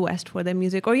turn to the West for their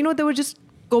music, or they would just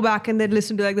go back and they'd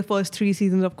listen to like the first 3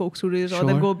 seasons of Coke Studios, or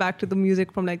they'd go back to the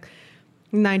music from like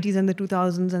 90s and the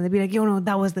 2000s, and they'd be like,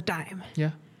 that was the time.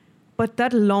 Yeah. But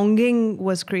that longing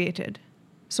was created.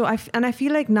 So I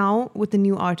feel like now with the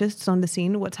new artists on the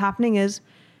scene, what's happening is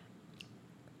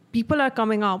people are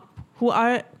coming up who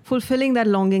are fulfilling that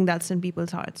longing that's in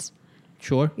people's hearts.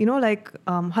 Sure. Like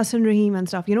Hassan Rahim and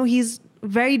stuff. He's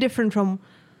very different from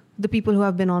the people who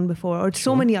have been on before, or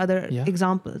so many other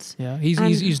examples. Yeah,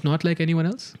 he's not like anyone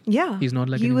else. Yeah. He's not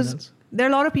like anyone else. There are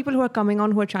a lot of people who are coming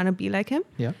on who are trying to be like him.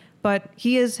 Yeah. But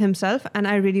he is himself, and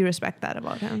I really respect that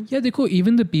about him. Yeah, dekho,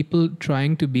 even the people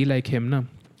trying to be like him, na,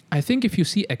 I think if you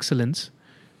see excellence,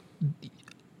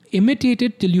 imitate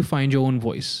it till you find your own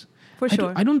voice. For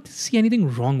sure. I don't see anything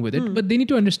wrong with it, but they need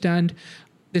to understand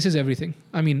this is everything.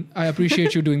 I mean, I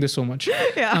appreciate you doing this so much.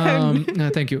 Yeah.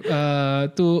 Thank you.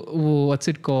 So what's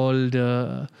it called?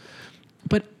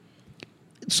 But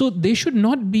so they should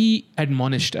not be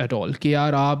admonished at all कि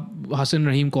यार आप हसन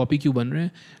रहीम copy क्यों बन रहे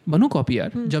हैं? बनो copy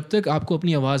यार. जब तक आपको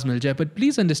अपनी आवाज़ मिल जाए. But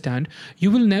please understand,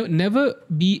 you will never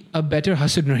be a better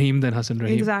Hassan Rahim than Hassan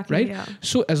Rahim. Exactly. Right? Yeah.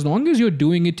 So as long as you're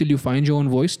doing it till you find your own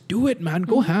voice, do it, man.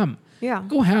 Go ham. Yeah.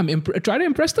 Go ham. Try to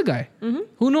impress the guy.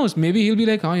 Who knows? Maybe he'll be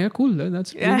like, oh yeah, cool.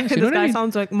 That's Yeah, nice. this guy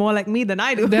sounds like more like me than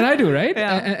I do. Than I do, right?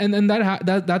 Yeah. And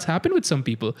that's happened with some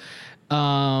people.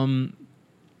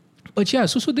 But yeah,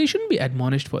 so they shouldn't be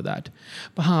admonished for that.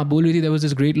 But bol rahi thi, there was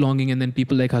this great longing, and then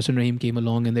people like Hassan Rahim came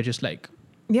along, and they're just like,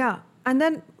 yeah. And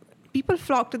then people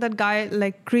flock to that guy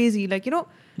like crazy. Like,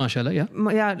 mashallah, yeah.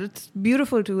 Yeah, it's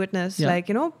beautiful to witness. Yeah. Like,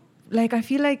 like I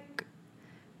feel like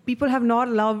people have not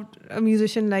loved a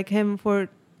musician like him for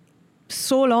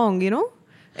so long,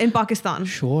 in Pakistan.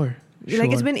 Sure.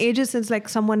 Like it's been ages since like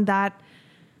someone that,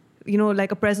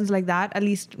 like a presence like that, at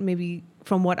least maybe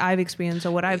from what I've experienced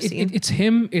or what I've seen. It's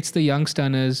him, it's the young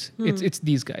stunners, it's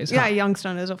these guys. Yeah, young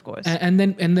stunners, of course. And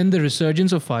then the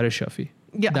resurgence of Faris Shafi.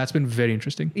 Yeah. That's been very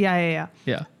interesting. Yeah.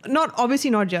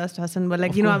 Obviously not just Hassan, but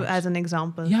like, as an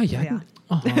example. Yeah.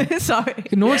 Uh-huh. Sorry.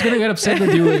 No one's going to get upset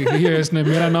with you. Yes,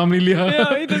 mera naam nahi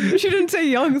liya. Yeah, she didn't say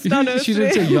young stunners. She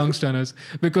didn't say young stunners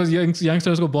because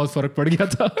youngsters ko bahut farak pad gaya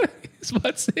tha. Is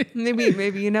baat se.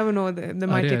 Maybe you never know. They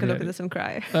might take a look at this and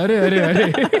cry. Arre.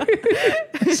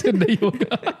 ऐसे नहीं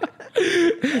होगा.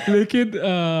 लेकिन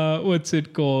what's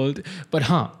it called? But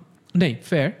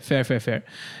fair.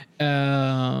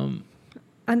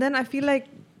 And then I feel like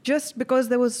just because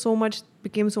there was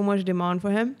became so much demand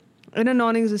for him in a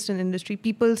non-existent industry,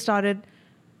 people started,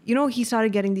 he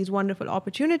started getting these wonderful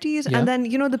opportunities. Yeah. And then,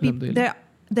 the people,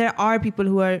 there are people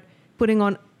who are putting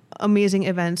on amazing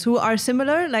events who are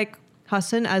similar, like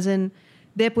Hassan, as in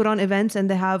they put on events and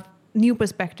they have new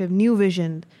perspective, new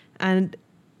vision. And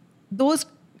those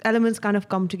elements kind of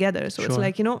come together. So It's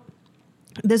like,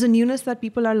 there's a newness that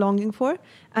people are longing for.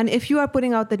 And if you are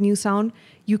putting out that new sound,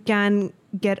 you can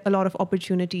get a lot of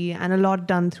opportunity and a lot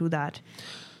done through that.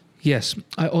 Yes.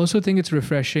 I also think it's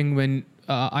refreshing when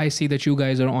I see that you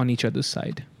guys are on each other's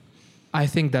side. I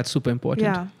think that's super important.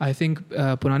 Yeah. I think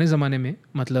पुराने ज़माने में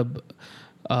मतलब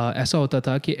ऐसा होता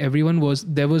था कि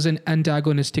there was an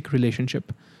antagonistic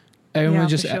relationship. Everyone Yeah,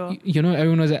 was just, for sure.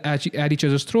 everyone was at each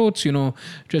other's throats,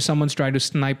 just someone's trying to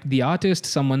snipe the artist,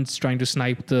 someone's trying to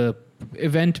snipe the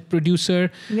event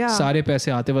producer. Yeah. सारे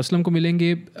पैसे आतिफ असलम को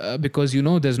मिलेंगे because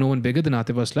there's no one bigger than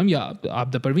Atif Aslam या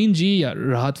Abda Parveen ji या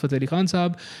Rahat Fateh Ali Khan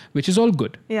साहब, which is all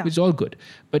good. Yeah. Which is all good.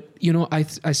 But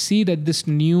I see that this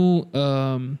new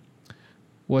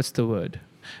what's the word?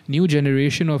 New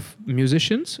generation of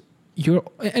musicians.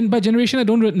 And by generation I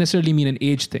don't necessarily mean an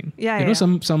age thing. Yeah.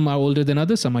 Some are older than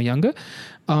others, some are younger.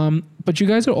 But you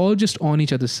guys are all just on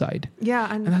each other's side.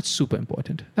 Yeah, and that's super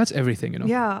important. That's everything,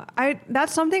 Yeah,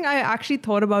 that's something I actually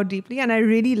thought about deeply, and I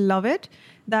really love it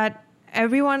that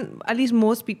everyone, at least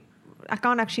most people, I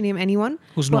can't actually name anyone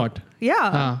who's not.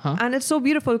 Yeah, and it's so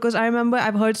beautiful because I remember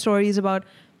I've heard stories about,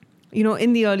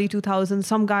 in the early 2000s,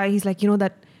 some guy, he's like,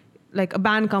 that like a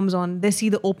band comes on, they see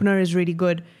the opener is really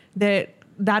good,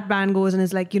 that band goes and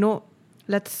is like,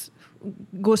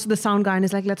 goes to the sound guy and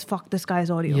is like, let's fuck this guy's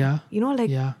audio. Yeah.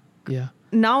 Yeah.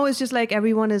 Now it's just like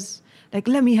everyone is like,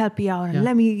 let me help you out and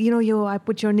let me, I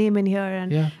put your name in here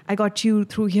and I got you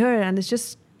through here, and it's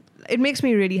just, it makes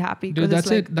me really happy. Dude,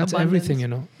 that's it. That's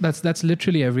everything, That's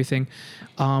literally everything.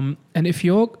 And if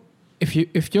you're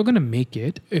gonna make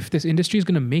it, if this industry is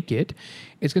gonna make it,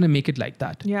 it's gonna make it like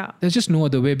that. Yeah. There's just no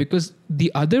other way, because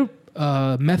the other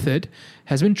method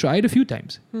has been tried a few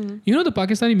times. The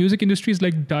Pakistani music industry is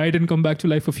like died and come back to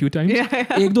life a few times.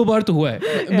 एक दो बार तो हुआ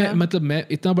है. मतलब मैं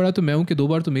इतना बड़ा तो मैं हूँ कि 2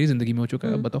 बार तो मेरी जिंदगी में हो चुका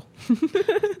है. अब बताओ.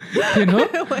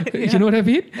 You know what I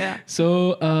mean? Yeah. So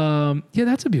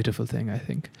that's a beautiful thing, I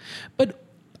think. But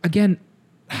again,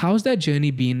 how's that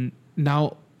journey been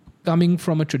now, coming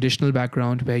from a traditional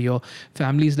background where your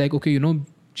family is like, okay,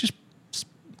 just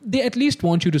they at least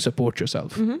want you to support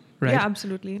yourself, right? Yeah,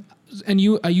 absolutely. And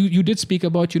you did speak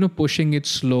about pushing it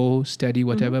slow, steady,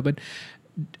 whatever. But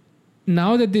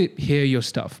now that they hear your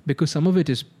stuff, because some of it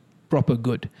is proper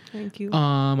good. Thank you.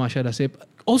 Mashallah se.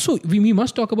 Also, we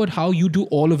must talk about how you do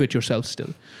all of it yourself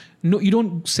still. No, you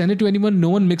don't send it to anyone. No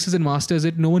one mixes and masters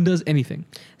it. No one does anything.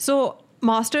 So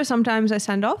master sometimes I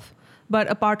send off, but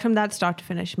apart from that, start to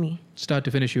finish me. Start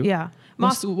to finish you. Yeah.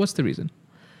 What's the reason?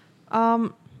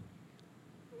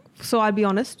 So I'll be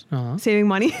honest, saving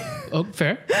money. Oh,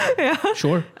 fair. Yeah.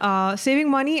 Sure. Saving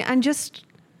money and just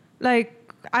like,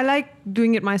 I like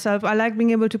doing it myself. I like being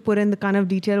able to put in the kind of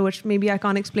detail which maybe I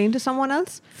can't explain to someone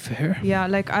else. Fair. Yeah.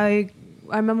 Like I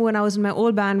remember when I was in my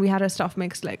old band, we had our stuff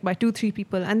mixed like by 2-3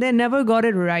 people and they never got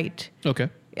it right. Okay.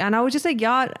 And I was just like,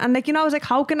 yeah. And like, I was like,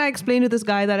 how can I explain to this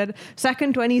guy that at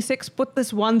second 26, put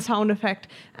this one sound effect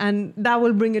and that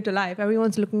will bring it to life.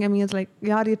 Everyone's looking at me as like,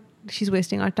 yeah, she's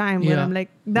wasting our time. But I'm like,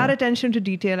 that attention to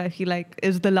detail, I feel like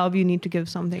is the love you need to give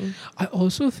something. I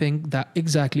also think that,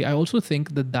 exactly. I also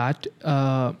think that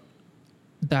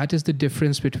is the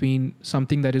difference between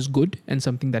something that is good and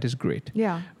something that is great.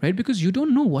 Yeah. Right? Because you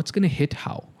don't know what's going to hit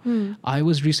how. I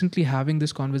was recently having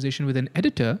this conversation with an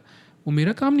editor. वो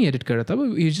मेरा काम नहीं edit कर रहा था,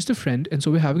 but he's just a friend, and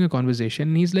so we're having a conversation.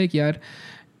 And he's like, यार,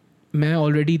 मैं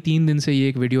already 3 दिन से ये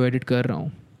एक video edit कर रहा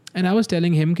हूँ. And I was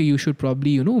telling him कि you should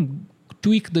probably,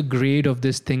 tweak the grade of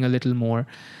this thing a little more.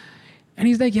 And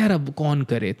he's like, yaar, ab kaun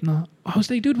kare itna? I was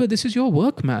like, dude, but this is your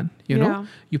work, man. You know,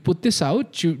 you put this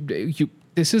out,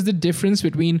 this is the difference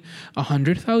between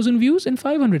 100,000 views and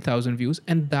 500,000 views.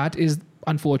 And that is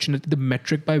unfortunately the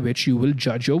metric by which you will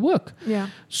judge your work. Yeah.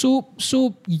 So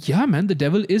yeah, man, the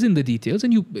devil is in the details,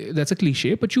 and that's a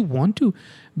cliche, but you want to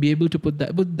be able to put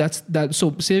that, but that's that.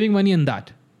 So saving money in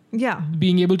that. Yeah.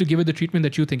 Being able to give it the treatment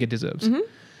that you think it deserves.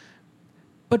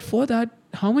 But for that,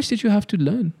 how much did you have to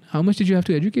learn? How much did you have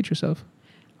to educate yourself?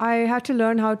 I had to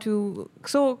learn how to,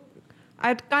 so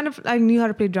I knew how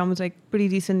to play drums like pretty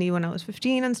decently when I was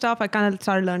 15 and stuff. I kind of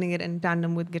started learning it in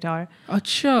tandem with guitar.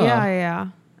 Acha. Yeah.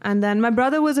 And then my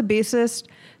brother was a bassist.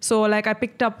 So like I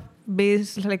picked up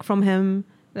bass like from him,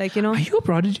 like, Are you a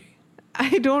prodigy?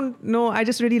 I don't know. I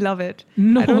just really love it.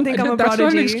 No, I don't think I'm a that's prodigy.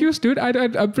 Not an excuse, dude.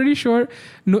 I'm pretty sure.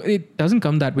 No, it doesn't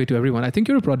come that way to everyone. I think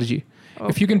you're a prodigy. Okay.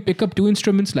 If you can pick up 2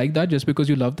 instruments like that just because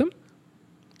you love them,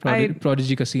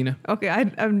 prodigy ka scene hai. Okay, I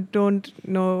don't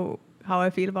know how I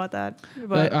feel about that.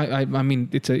 But I mean,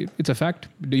 it's a fact.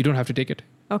 You don't have to take it.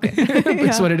 Okay.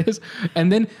 It's what it is.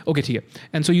 And then, okay, theek hai.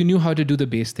 And so you knew how to do the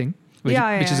bass thing,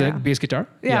 which is a bass guitar.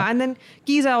 Yeah, and then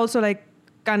keys I also like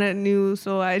kind of knew,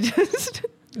 so I just...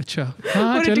 अच्छा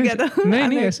put it together.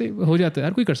 नहीं ऐसे हो जाता है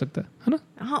यार, कोई कर सकता है ना?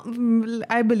 हाँ,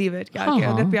 I believe it. कि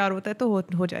अगर प्यार होता है तो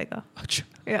हो जाएगा. अच्छा.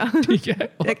 Yeah. ठीक है.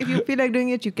 Like if you feel like doing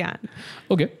it, you can.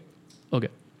 Okay.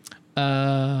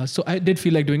 So I did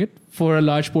feel like doing it for a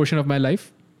large portion of my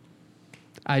life.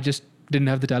 I just didn't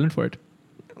have the talent for it.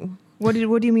 What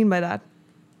do you mean by that?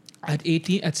 At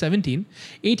 18,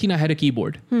 I had a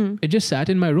keyboard. It just sat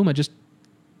in my room. I just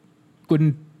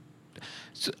couldn't.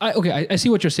 So I see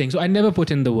what you're saying. So I never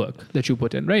put in the work that you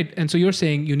put in, right? And so you're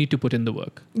saying you need to put in the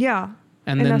work. Yeah.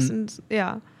 And in then, essence,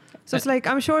 yeah. So it's like,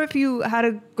 I'm sure if you had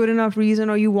a good enough reason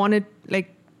or you wanted,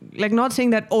 like not saying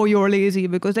that, oh, you're lazy,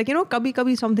 because like,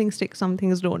 kabhi some things stick, some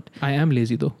things don't. I am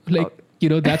lazy though. Like,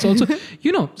 that's also,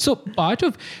 so part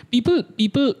of people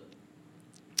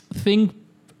think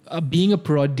being a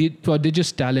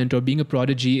prodigious talent or being a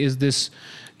prodigy is this,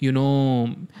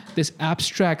 this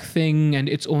abstract thing, and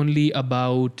it's only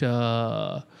about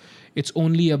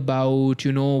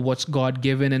what's God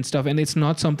given and stuff, and it's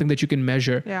not something that you can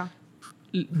measure. Yeah.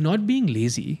 Not being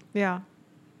lazy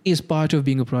is part of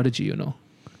being a prodigy.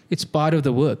 It's part of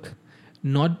the work.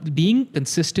 Not being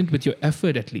consistent with your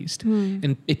effort, at least,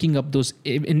 and picking up those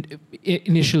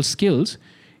initial skills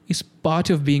is part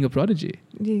of being a prodigy.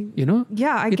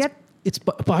 Yeah, I get. It's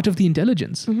part of the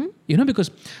intelligence,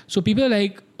 because so people are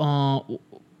like,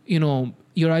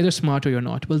 you're either smart or you're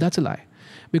not. Well, that's a lie,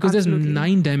 because Absolutely. there's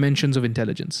 9 dimensions of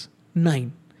intelligence.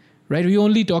 9, right? We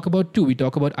only talk about 2. We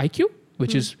talk about IQ,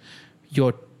 which is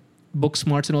your book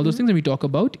smarts and all those things, and we talk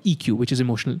about EQ, which is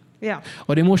emotional. Yeah.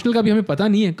 और emotional का भी हमें पता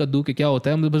नहीं है कद्दू के क्या होता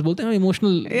है, हम बस बोलते हैं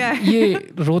emotional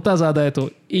ये रोता ज़्यादा है तो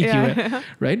EQ है,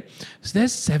 right? So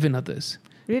there's 7 others.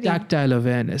 Really? Tactile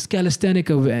awareness, calisthenic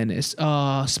awareness,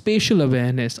 spatial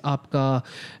awareness, आपका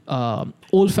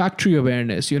olfactory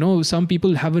awareness. Some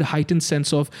people have a heightened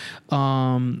sense of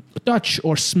touch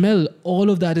or smell. All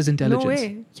of that is intelligence. No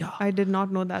way. Yeah. I did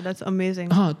not know that. That's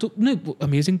amazing.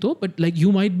 Amazing though, but like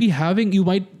you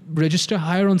might register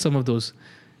higher on some of those.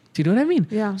 Do you know what I mean?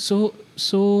 Yeah. So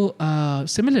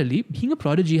similarly, being a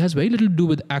prodigy has very little to do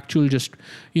with actual just,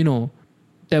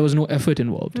 there was no effort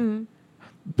involved.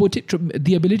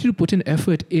 The ability to put in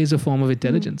effort is a form of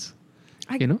intelligence.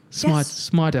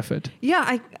 Smart effort.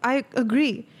 Yeah, I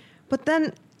agree. But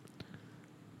then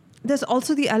there's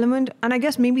also the element, and I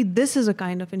guess maybe this is a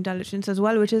kind of intelligence as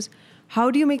well, which is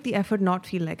how do you make the effort not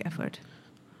feel like effort?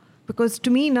 Because to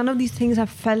me, none of these things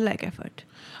have felt like effort.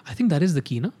 I think that is the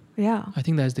key, no? Yeah. I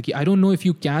think that is the key. I don't know if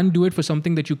you can do it for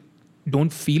something that you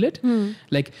don't feel it.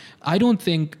 Like, I don't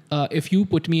think if you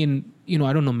put me in,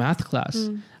 math class,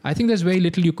 I think there's very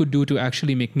little you could do to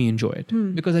actually make me enjoy it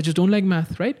because I just don't like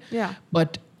math, right? Yeah.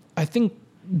 But I think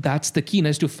that's the key,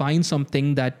 is to find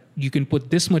something that you can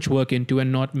put this much work into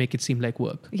and not make it seem like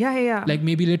work. Yeah. Like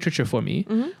maybe literature for me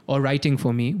or writing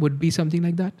for me would be something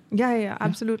like that. Yeah,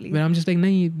 absolutely. Where I'm just like,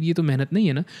 nahi, ye to mehnat nahi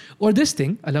hai na. Or this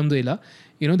thing, alhamdulillah,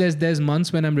 there's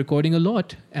months when I'm recording a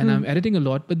lot and I'm editing a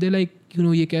lot, but they're like,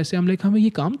 ye kaise? I'm like,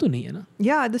 ye kaam to nahi hai na.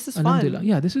 Yeah, this is Alhamdulillah. fun.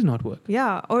 Yeah, this is not work.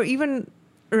 Yeah, or even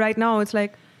right now, it's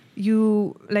like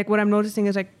what I'm noticing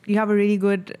is like you have a really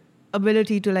good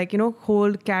ability to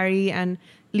hold, carry, and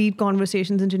lead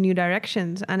conversations into new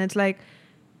directions. And it's like,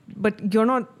 but you're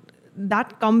not,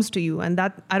 that comes to you. And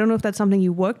that, I don't know if that's something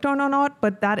you worked on or not,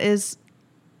 but that is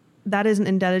an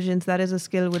intelligence, that is a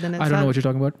skill within itself. I don't know what you're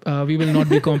talking about. We will not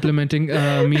be complimenting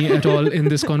me at all in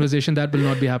this conversation. That will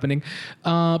not be happening.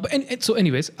 So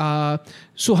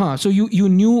you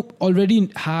knew,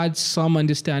 already had some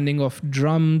understanding of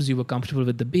drums. You were comfortable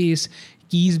with the bass.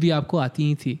 Keys भी आपको आती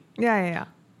ही थी. Yeah.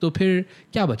 तो फिर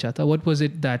क्या बचा था? What was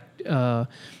it that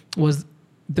was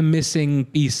the missing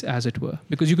piece, as it were?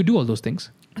 Because you could do all those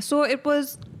things. So it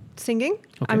was singing.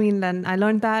 Okay. I mean, then I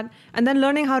learned that. And then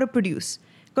learning how to produce.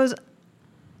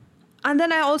 And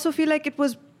then I also feel like it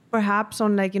was perhaps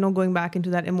on going back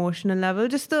into that emotional level,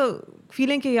 just the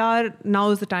feeling that yaar, now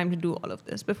is the time to do all of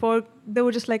this. Before, they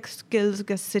were just like skills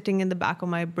just sitting in the back of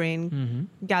my brain,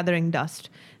 gathering dust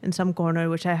in some corner,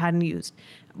 which I hadn't used.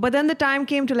 But then the time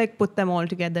came to put them all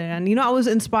together. And, I was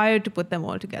inspired to put them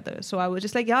all together. So I was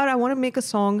just like, yaar, I want to make a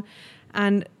song.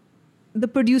 And the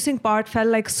producing part felt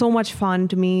like so much fun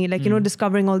to me.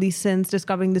 Discovering all these synths,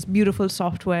 discovering this beautiful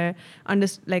software, and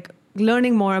just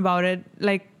learning more about it.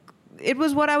 It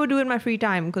was what I would do in my free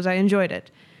time because I enjoyed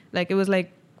it. It was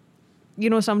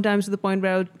sometimes to the point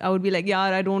where I would be like, yeah,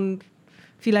 I don't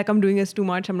feel like I'm doing this too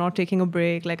much. I'm not taking a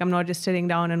break. I'm not just sitting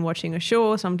down and watching a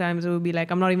show. Sometimes it would be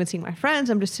I'm not even seeing my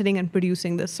friends. I'm just sitting and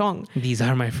producing this song. These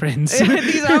are my friends.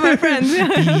 These are my friends.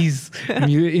 These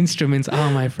instruments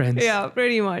are my friends. Yeah,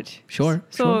 pretty much. Sure.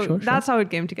 That's how it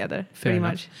came together. Fair pretty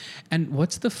enough. much. And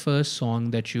what's the first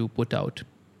song that you put out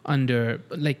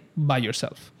by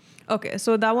yourself? Okay,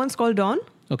 so that one's called Dawn.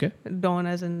 Okay. Dawn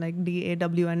as in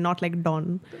DAW and not like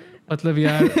Dawn. मतलब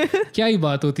यार क्या ही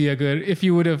बात होती है अगर if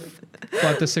you would have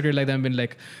got the cigarette like that and been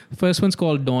like, first one's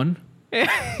called Dawn,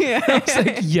 I was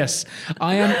like, yes,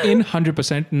 I am in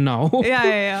 100% now.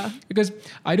 Yeah. Because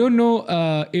I don't know.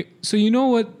 So you know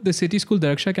what the city school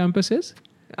Daraksha campus is?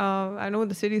 I know what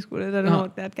the city school is. I don't know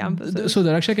what that campus is. So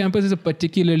Daraksha campus is a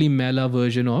particularly mela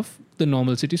version of the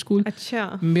normal city school.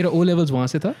 अच्छा. मेरा O levels वहाँ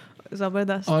से था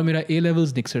जबरदस्त. और मेरा A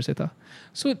levels Nixer से था.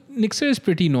 So Nixer is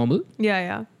pretty normal.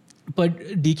 Yeah. But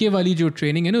DK वाली जो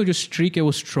training है ना, जो streak है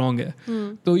वो strong है.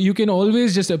 So you can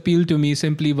always just appeal to me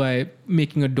simply by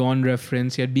making a Dawn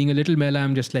reference. Yet being a little mela,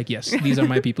 I'm just like, yes, these are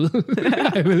my people.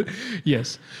 I will,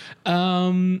 yes.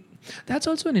 That's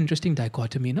also an interesting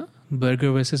dichotomy, no?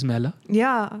 Burger versus mela.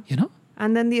 Yeah. You know?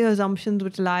 And then the assumptions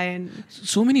which lie in.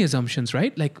 So many assumptions,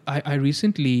 right? Like I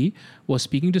recently was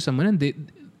speaking to someone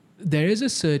and there's a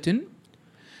certain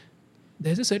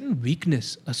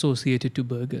weakness associated to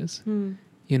burgers.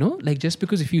 You know, like just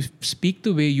because if you speak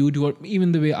the way you do or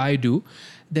even the way I do,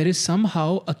 there is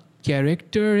somehow a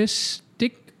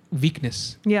characteristic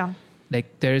weakness. Yeah.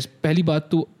 Like there is pehli baat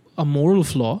to a moral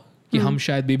flaw कि हम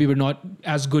शायद maybe we're not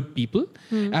as good people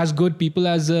as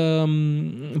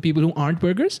people who aren't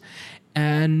burgers,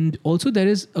 and also there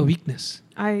is a weakness.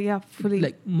 Fully.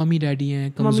 Like mummy daddy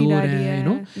hain, kamzor hain, you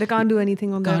know, they can't do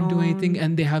anything on their own. Can't do anything,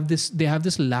 and they have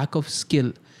this lack of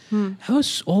skill. That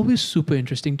was always super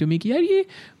interesting to me. कि यार ये,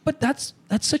 but that's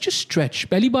such a stretch.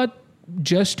 पहली बात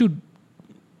just to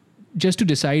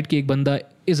decide कि एक बंदा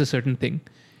is a certain thing.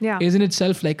 Yeah. Is in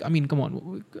itself like, I mean, come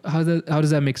on, how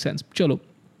does that make sense? Chalo.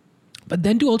 But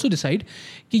then to also decide,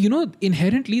 you know,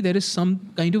 inherently there is some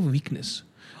kind of weakness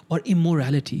or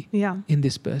immorality in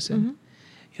this person.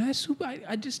 You know,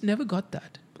 I just never got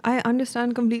that. I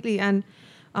understand completely. And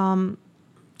I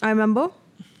remember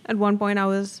at one point I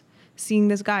was seeing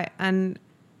this guy and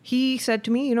he said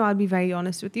to me, you know, I'll be very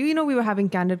honest with you. You know, we were having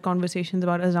candid conversations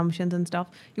about assumptions and stuff.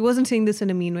 He wasn't saying this in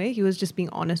a mean way. He was just being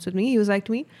honest with me. He was like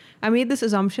to me, I made this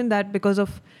assumption that because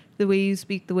of the way you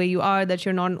speak, the way you are, that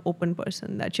you're not an open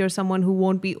person, that you're someone who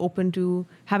won't be open to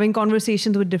having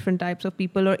conversations with different types of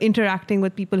people or interacting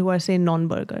with people who are, say,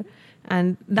 non-burger.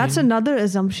 And that's another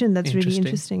assumption that's really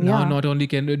interesting. Now, not only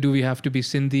do we have to be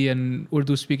Sindhi and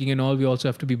Urdu speaking and all, we also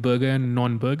have to be burger and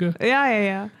non-burger.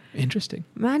 Yeah. Interesting.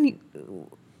 Man,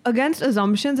 against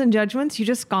assumptions and judgments, you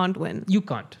just can't win. You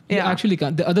can't. You actually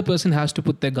can't. The other person has to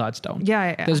put their guards down.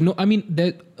 Yeah. There's no, I mean,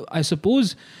 I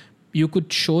suppose you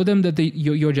could show them that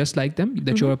you're just like them,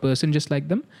 that you're a person just like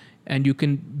them, and you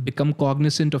can become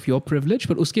cognizant of your privilege.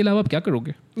 But uske alawa aap kya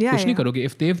karoge? Kuch nahi karoge.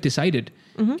 If they've decided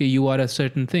that you are a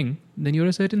certain thing, then you're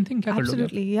a certain thing. Kya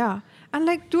Absolutely, yeah. And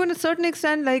like to a certain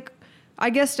extent, like I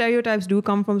guess stereotypes do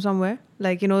come from somewhere.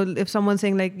 Like, you know, if someone's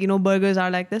saying like, you know, burgers are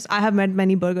like this, I have met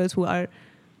many burgers who are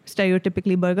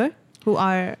stereotypically burger, who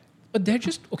are... But they're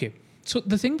just, okay. So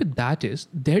the thing with that is,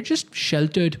 they're just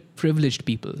sheltered, privileged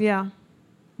people. Yeah.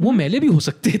 वो मेले भी हो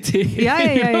सकते थे. Yeah.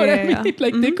 I mean?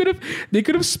 Like they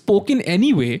could have spoken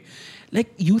anyway.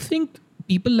 Like you think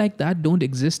people like that don't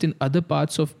exist in other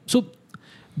parts of... So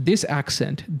this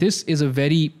accent, this is a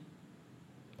very,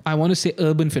 I want to say,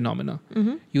 urban phenomena.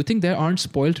 You think there aren't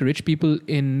spoiled rich people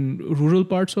in rural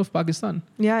parts of Pakistan?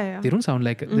 Yeah. They don't sound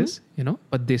like this, you know,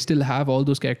 but they still have all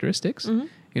those characteristics,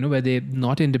 you know, where they're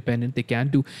not independent. They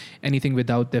can't do anything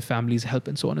without their family's help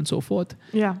and so on and so forth.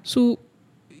 Yeah. So,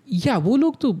 yeah, वो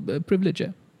लोग तो privilege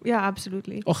है. Yeah,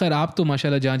 absolutely. और खैर आप तो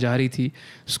माशाल्लाह जहाँ जा रही थी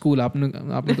स्कूल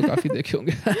आपने तो काफी देखे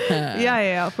होंगे.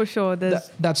 Yeah, for sure.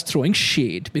 That's throwing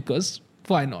shade because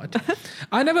why not?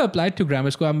 I never applied to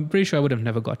grammar school. I'm pretty sure I would have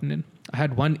never gotten in. I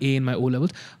had 1 A in my O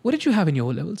levels. What did you have in your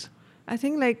O levels? I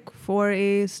think like 4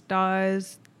 A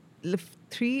stars,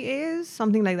 3 A's,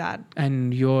 something like that.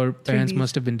 And your parents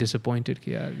must have been disappointed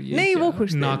कि यार ये नहीं, वो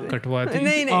खुश थे. नाक कटवा दी.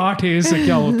 नहीं. 8 A's से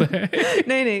क्या होता है?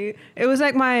 नहीं. It was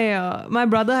like my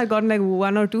brother had gotten like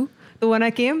 1 or 2. So when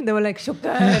I came, they were like,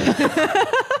 shukar.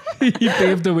 He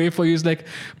paved the way for you. He's like,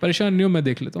 परेशान नहीं हो मैं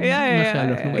देख लेता हूँ.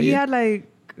 Yeah. He had like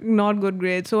not good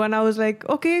grades. So when I was like,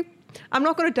 okay, I'm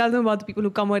not going to tell them about the people who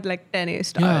come with like 10 A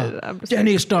stars. Yeah, 10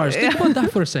 A stars. Think about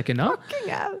that for a second, huh? Fucking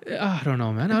hell. I don't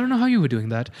know, man. I don't know how you were doing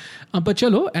that. But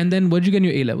chalo, and then what did you get in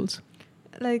your A levels?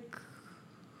 Like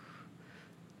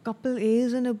couple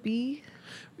A's and a B.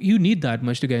 You need that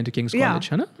much to get into King's College,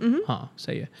 huh? Haan,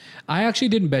 sahi hai. I actually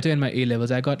did better in my A levels.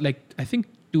 I got like, I think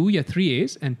 2 or 3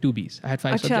 A's and 2 B's. I had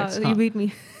 5 subjects. You beat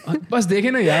me. बस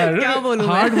देखे ना यार,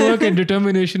 hard work and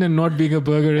determination and not being a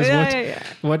burger is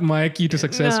what my key to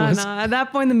success was. At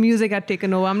that point the music had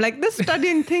taken over. I'm like, this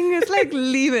studying thing is like,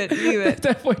 leave it. At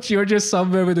that point you're just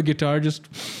somewhere with a guitar, just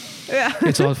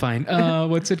it's all fine.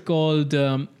 What's it called?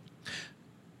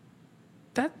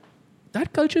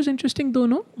 That culture is interesting though,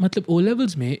 no? Matlab O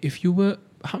levels mein, if you were,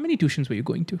 how many tuitions were you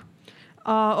going to?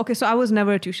 Okay, so I was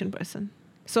never a tuition person.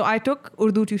 So I took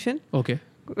Urdu tuition. Okay.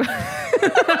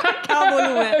 क्या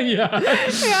बोलूं मैं?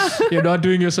 Yeah. You're not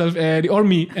doing yourself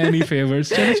any favors.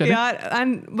 Chale. Yeah,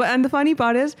 and the funny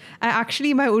part is,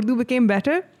 my Urdu became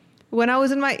better when I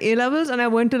was in my A levels and I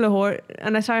went to Lahore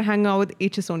and I started hanging out with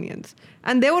HSonians.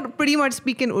 And they would pretty much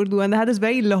speak in Urdu and they had this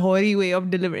very Lahori way of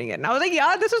delivering it. And I was like,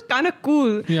 yeah, this is kind of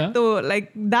cool. Yeah. So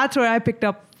like that's where I picked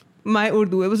up my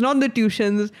Urdu. It was not the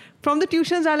tuitions. From the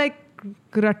tuitions, I like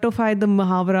gratified the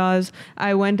muhavras.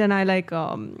 I went and I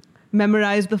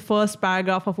memorized the first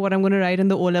paragraph of what I'm going to write in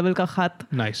the O-level ka khat.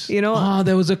 Nice. You know?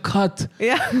 There was a khat.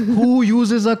 Yeah. Who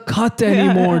uses a khat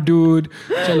anymore, dude?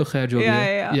 Chalo khair jo bhi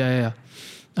hai. Yeah.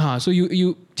 So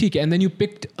you theek hai, and then you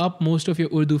picked up most of your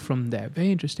Urdu from there.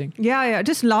 Very interesting. Yeah.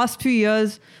 Just last few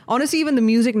years. Honestly, even the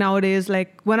music nowadays,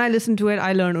 like when I listen to it,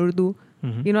 I learn Urdu.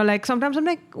 Mm-hmm. You know, like sometimes I'm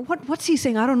like, what's he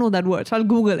saying? I don't know that word. So I'll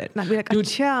Google it. And I'll be like, dude,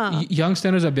 Achha.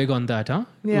 Youngsters are big on that, huh?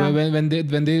 Yeah. When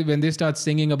they start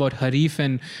singing about Harif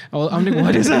and I'm like,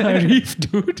 what is a Harif,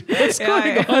 dude? What's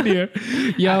going on here?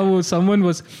 Yeah, well, someone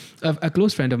was a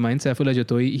close friend of mine, Saifullah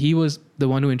Jatoi. He was the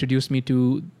one who introduced me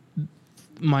to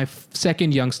my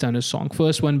second Youngsters song.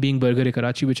 First one being Burger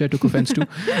Karachi, which I took offense to.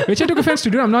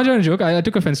 Dude. I'm not trying to joke. I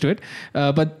took offense to it.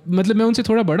 But matlab main unse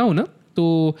thoda bada hu na.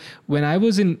 So when I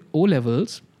was in A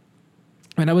levels,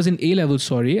 I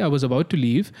was about to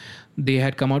leave. They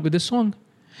had come out with this song.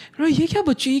 ये क्या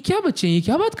बच्चे ये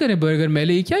क्या बात करें burger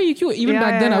मेले ये क्यों even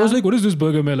back then I was like, what is this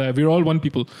burger Mela? We're all one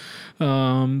people.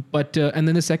 But and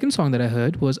then the second song that I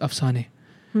heard was Afsane.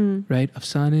 Right?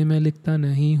 Afsane मैं लिखता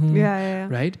नहीं हूँ. Yeah.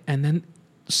 Right? And then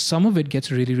some of it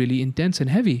gets really, really intense and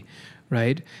heavy.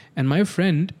 Right? And my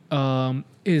friend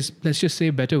is, let's just say,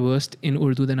 better versed in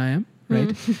Urdu than I am.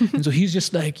 Right? And so he's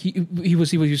just like, he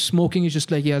was smoking. He's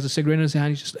just like, he has a cigarette in his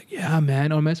hand. He's just like, yeah,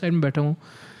 man. और मैं side में बैठा हूँ.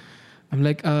 I'm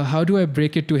like, how do I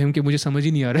break it to him कि मुझे समझ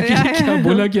ही नहीं आ रहा कि क्या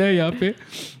बोला क्या है यहाँ पे?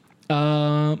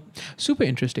 Super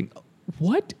interesting.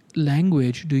 What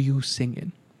language do you sing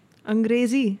in?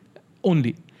 Angrezi.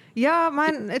 Only. Yeah,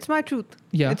 man, it's my truth.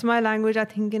 Yeah. It's my language. I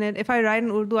think in it. If I write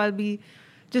in Urdu, I'll be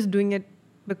just doing it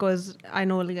because I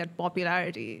know it'll get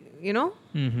popularity, you know?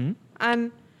 Mm-hmm.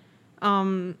 And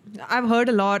I've heard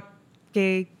a lot,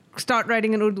 okay, start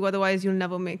writing in Urdu, otherwise you'll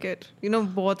never make it. You know,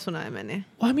 बहुत सुना है मैंने.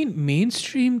 I mean,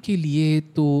 mainstream के लिए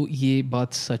तो ये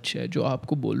बात सच है जो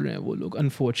आपको बोल रहे हैं वो लोग,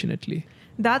 unfortunately.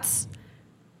 That's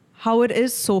how it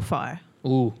is so far.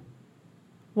 Oh.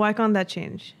 Why can't that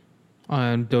change?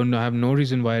 I don't know. I have no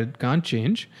reason why it can't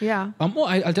change. Yeah.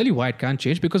 I'll tell you why it can't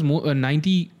change, because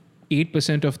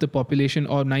 98% of the population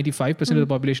or 95% of the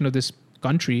population of this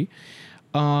country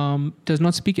does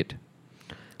not speak it.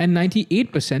 And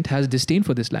 98% has disdain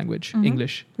for this language,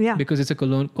 English. Yeah. Because it's a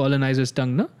colonizer's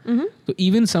tongue, no? Mm-hmm. So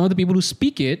even some of the people who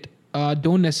speak it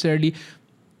don't necessarily,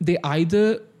 they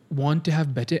either want to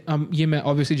have better, ये मैं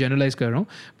obviously generalize कर रहा हूँ,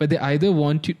 but they either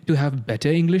want to have better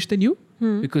English than you,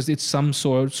 because it's some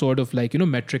sort of like, you know,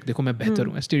 metric, देखो मैं बेहतर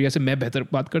हूँ, Asteria से मैं बेहतर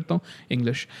बात करता हूँ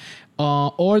English.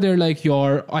 Or they're like,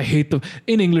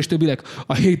 in English they'll be like,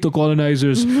 I hate the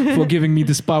colonizers for giving me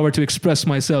this power to express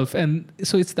myself. And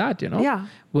so it's that, you know? Yeah.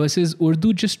 Versus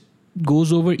Urdu just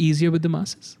goes over easier with the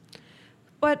masses.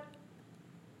 But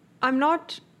I'm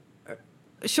not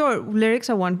sure, lyrics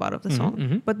are one part of the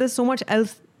song, but there's so much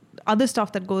else, other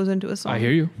stuff that goes into a song. I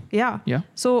hear you. Yeah. Yeah.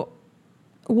 So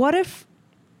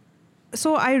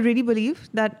I really believe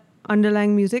that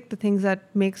underlying music, the things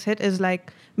that makes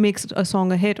a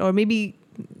song a hit,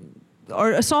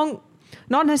 or a song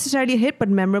not necessarily a hit but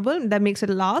memorable, that makes it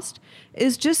last,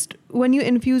 is just when you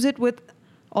infuse it with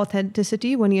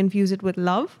authenticity, when you infuse it with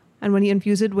love, and when you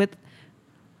infuse it with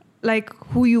like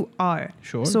who you are.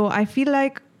 Sure. So I feel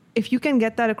like if you can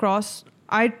get that across,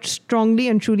 I strongly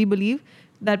and truly believe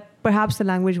that perhaps the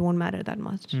language won't matter that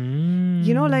much.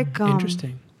 You know, like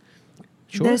interesting.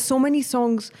 Sure. There's so many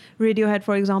songs, Radiohead,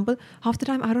 for example. Half the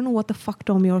time, I don't know what the fuck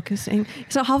Tom York is saying.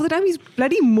 So half the time, he's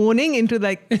bloody moaning into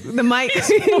like the mic. Bhai,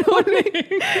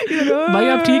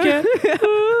 aap theek hai?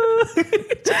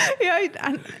 Yeah,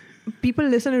 and people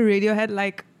listen to Radiohead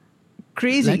like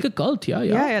crazy. Like a cult, yeah.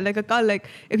 Yeah, like a cult. Like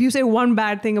if you say one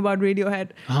bad thing about Radiohead,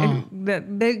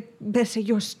 they say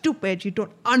you're stupid. You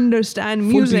don't understand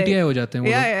music. Full PTI ho jate hain.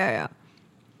 Yeah.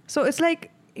 So it's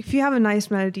like if you have a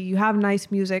nice melody, you have nice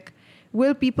music.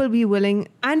 Will people be willing?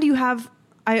 And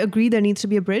I agree there needs to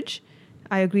be a bridge.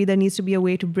 I agree there needs to be a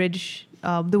way to bridge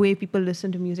the way people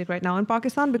listen to music right now in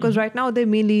Pakistan, because right now they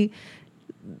mainly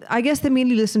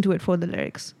listen to it for the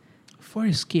lyrics. For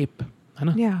escape.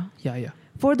 Yeah. Yeah.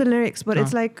 For the lyrics. But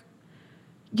it's like,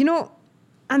 you know,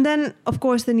 and then of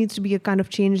course there needs to be a kind of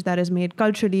change that is made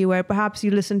culturally where perhaps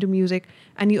you listen to music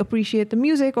and you appreciate the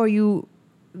music, or you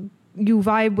you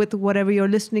vibe with whatever you're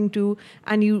listening to,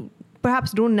 and you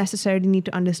perhaps don't necessarily need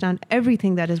to understand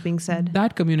everything that is being said.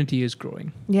 That community is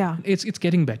growing. Yeah. It's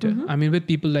getting better. I mean, with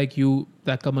people like you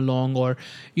that come along, or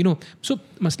so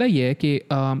masla ye hai ki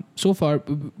so far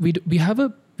we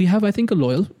have I think a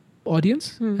loyal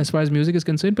audience as far as music is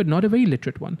concerned, but not a very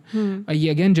literate one. Ye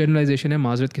again generalization hai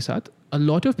maazrat ke saath. A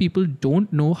lot of people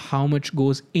don't know how much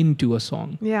goes into a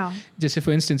song. Yeah. Just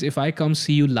for instance, if I come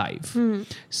see you live,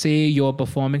 say you're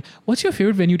performing, what's your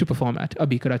favorite venue to perform at?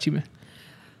 Abhi Karachi mein.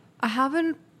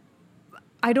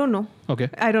 I don't know. Okay.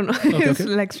 I don't know. Okay, It's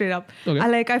okay. like straight up.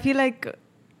 Okay. I feel like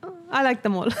I like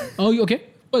them all. Oh, okay.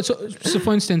 Well, so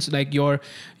for instance, like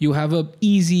you have a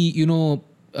easy,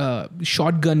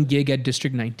 shotgun gig at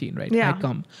District 19, right? Yeah. I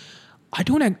come. I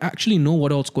don't actually know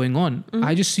what else going on.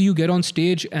 I just see you get on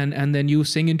stage and then you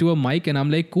sing into a mic and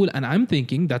I'm like, cool. And I'm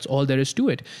thinking that's all there is to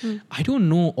it. I don't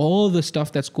know all the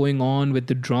stuff that's going on with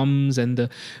the drums and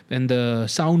the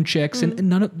sound checks and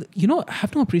none of, I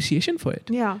have no appreciation for it.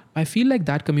 Yeah. I feel like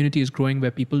that community is growing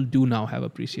where people do now have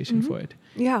appreciation for it.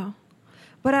 Yeah.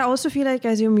 But I also feel like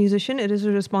as a musician, it is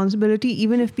a responsibility.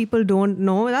 Even if people don't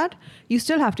know that, you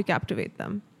still have to captivate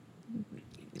them.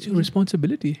 It's your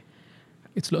responsibility.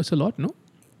 It's a lot, no?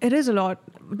 It is a lot.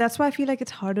 That's why I feel like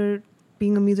it's harder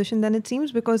being a musician than it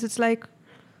seems, because it's like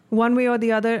one way or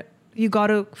the other, you got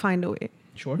to find a way.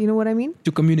 Sure. You know what I mean?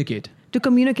 To communicate. To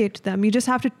communicate to them. You just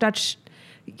have to touch.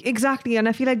 Exactly. And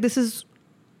I feel like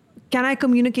can I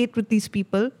communicate with these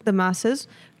people, the masses?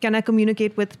 Can I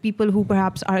communicate with people who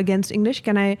perhaps are against English?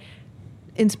 Can I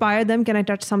inspire them? Can I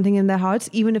touch something in their hearts,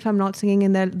 even if I'm not singing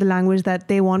in the language that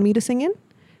they want me to sing in?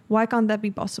 Why can't that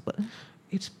be possible?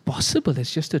 It's possible.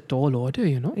 It's just a tall order,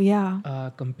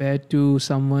 Yeah. Compared to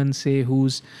someone, say,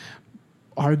 who's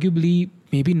arguably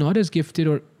maybe not as gifted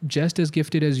or just as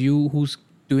gifted as you, who's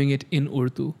doing it in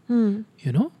Urdu.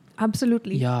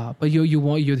 Absolutely. Yeah, but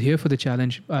you're here for the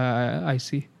challenge. I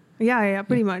see. Yeah,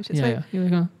 pretty much. It's like, You're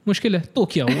like, मुश्किल है तो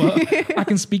क्या हुआ? I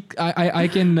can speak. I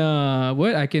can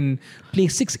I can play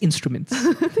 6 instruments.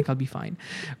 I think I'll be fine.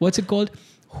 What's it called?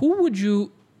 Who would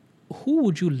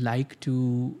you like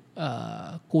to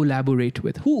collaborate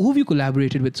with? Who have you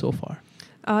collaborated with so far?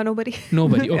 Nobody.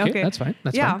 Nobody. Okay, that's fine.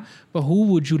 That's Yeah. fine. But who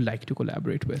would you like to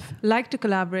collaborate with? Like to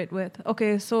collaborate with.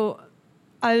 Okay, so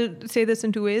I'll say this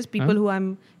in 2 ways. People who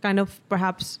I'm kind of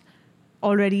perhaps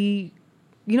already,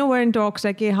 we're in talks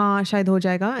like, haan, shayad ho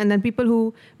jayega. And then people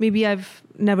who maybe I've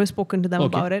never spoken to them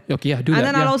about it. Okay, yeah, do that. And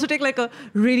then I'll also take like a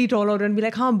really tall order and be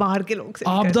like, haan, bahar ke log se.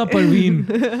 Aabda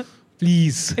Parveen.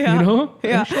 Please,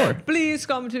 Yeah. Sure. Please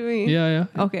come to me. Yeah.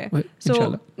 Okay. Well, So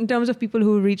inshallah. in terms of people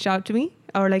who reached out to me,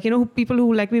 or like, people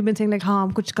who like we've been saying like, haan,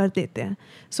 hum kuch kar dete hain.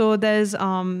 So there's,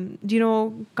 do you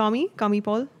know Kami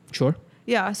Paul? Sure.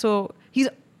 Yeah. So he's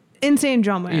insane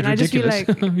drummer. He's and I just feel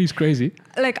ridiculous. like, He's crazy.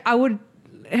 like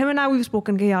him and I, we've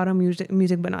spoken ke yaar hum music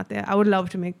banate hain. I would love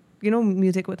to make,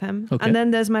 music with him. Okay. And then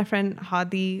there's my friend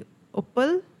Hadi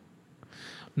Uppal.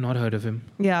 Not heard of him.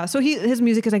 Yeah. So his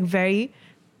music is like very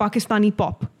Pakistani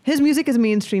pop. His music is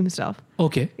mainstream stuff.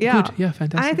 Okay. Yeah. Good. Yeah,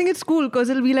 fantastic. And I think it's cool because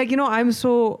it'll be like, I'm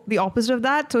so the opposite of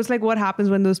that. So it's like what happens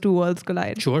when those two worlds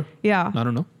collide. Sure. Yeah. I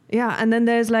don't know. Yeah. And then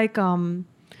there's like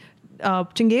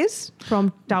Chingiz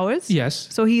from Towers. Yes.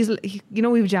 So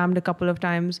we've jammed a couple of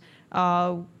times.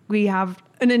 We have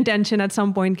an intention at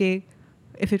some point,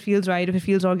 if it feels right, if it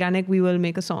feels organic, we will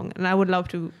make a song. And I would love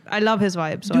to. I love his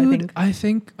vibe. So Dude, I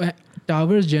think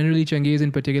Towers generally, Chingiz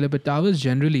in particular, but Towers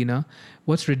generally,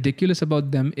 what's ridiculous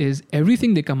about them is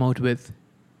everything they come out with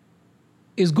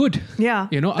is good. Yeah.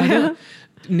 I don't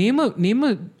name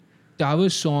a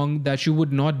Towers song that you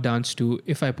would not dance to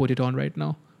if I put it on right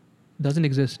now. Doesn't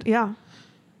exist. Yeah.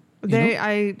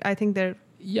 I think they're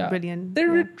brilliant.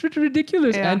 They're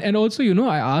ridiculous. Yeah. And also,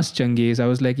 I asked Chingiz, I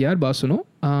was like, yaar, baat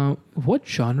suno, what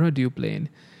genre do you play in?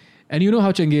 And you know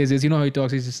how Chingiz is, how he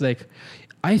talks, he's just like,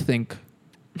 I think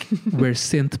we're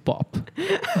synth pop.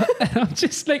 And I'm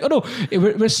just like, oh no,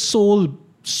 we're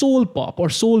soul pop or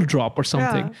soul drop or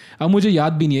something. Yeah. अब मुझे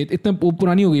याद भी नहीं है, इतना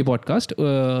पुरानी हो गई podcast.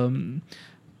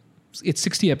 It's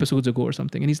 60 episodes ago or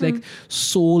something. And he's like,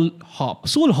 soul hop.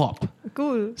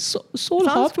 Cool. Soul Sounds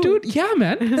hop, cool. dude. Yeah,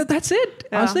 man. That's it.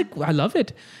 I was Yeah. like, I love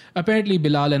it. Apparently,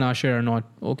 Bilal and Asher are not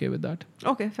okay with that.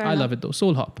 Okay, fair I enough. love it though.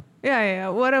 Soul hop. Yeah.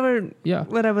 Whatever. Yeah.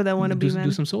 Whatever they want to be, man.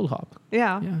 Do some soul hop.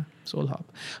 Yeah. Yeah, soul hop.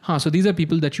 So these are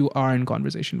people that you are in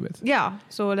conversation with. Yeah.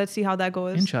 So let's see how that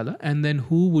goes. Inshallah. And then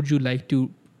who would you like to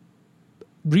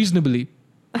reasonably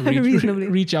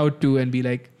reach out to and be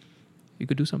like, you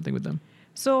could do something with them?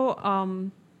 So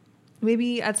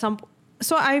maybe at some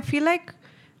so I feel like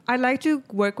I like to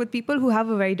work with people who have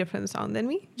a very different sound than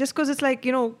me, just because it's like,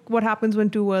 what happens when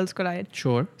two worlds collide.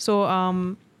 Sure. So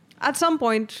at some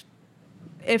point,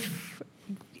 if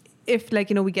like,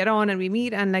 you know, we get on and we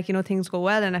meet and like, you know, things go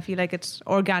well and I feel like it's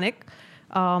organic,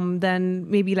 then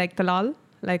maybe like Talal.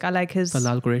 Like I like his...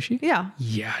 Talal Qureshi? Yeah.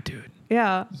 Yeah, dude.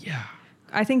 Yeah. Yeah.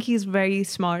 I think he's very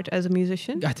smart as a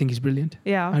musician. I think he's brilliant.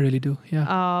 Yeah. I really do.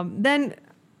 Yeah. Then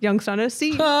Young Stunners.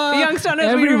 See, Young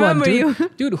Stunners, we Everyone, remember dude. you.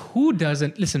 Dude, who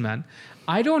doesn't? Listen, man,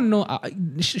 I don't know.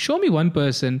 Show me one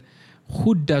person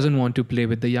who doesn't want to play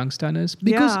with the Young Stunners.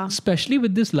 Because especially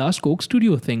with this last Coke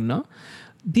Studio thing, no?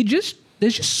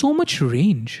 There's just so much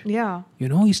range. Yeah. You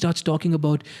know, he starts talking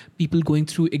about people going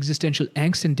through existential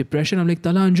angst and depression. I'm like,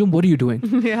 Tala Anjum, what are you doing?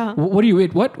 Yeah.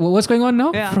 What's going on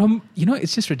now? Yeah. From, you know,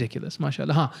 it's just ridiculous.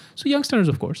 MashaAllah. Huh. So Young Stunners,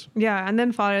 of course. Yeah. And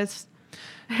then Faris.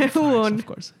 Faris, Who won't? of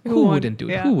course. Who wouldn't do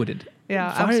it? Yeah. Who wouldn't?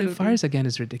 Yeah, absolutely. Faris again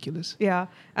is ridiculous. Yeah.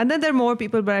 And then there are more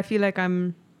people, but I feel like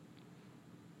I'm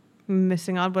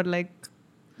missing out. But like,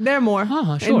 there are more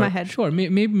Sure, in my head. Sure.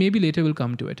 Maybe later we'll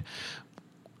come to it.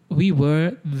 We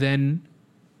were then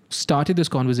started this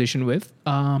conversation with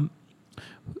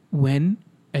when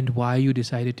and why you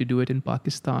decided to do it in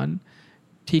Pakistan.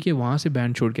 ठीक है, वहाँ से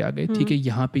band छोड़ के आ गए. ठीक है,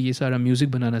 यहाँ पे ये सारा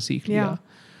म्यूजिक बनाना सीख लिया.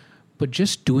 But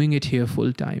just doing it here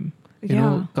full time. You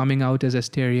know, coming out as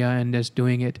Asteria and just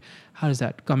doing it. How is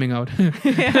that coming out? Yeah,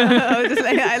 I was just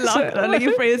like, I laughed. Like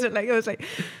you phrased it like it was like,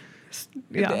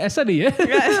 yeah. ऐसा नहीं है.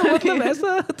 मतलब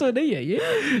ऐसा तो नहीं है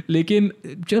ये. लेकिन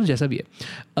चलो जैसा भी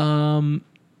है.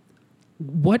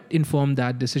 What informed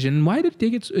that decision? Why did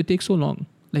it take so long?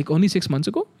 Like only 6 months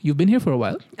ago? You've been here for a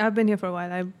while? I've been here for a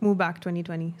while. I moved back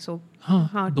 2020. So,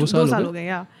 2 साल हो गए?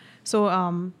 Yeah. So,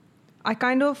 I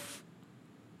kind of...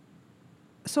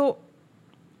 So,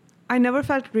 I never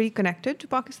felt really connected to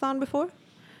Pakistan before.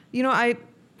 You know, I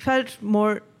felt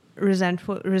more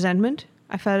resentment.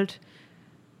 I felt...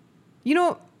 You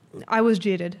know, I was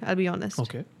jaded, I'll be honest.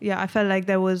 Okay. Yeah, I felt like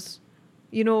there was,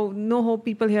 you know, no hope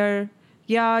people here.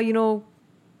 Yeah, you know,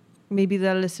 maybe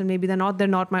they'll listen, maybe they're not. They're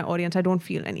not my audience. I don't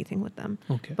feel anything with them.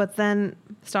 Okay. But then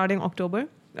starting October,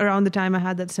 around the time I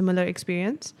had that similar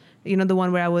experience, you know, the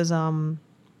one where I was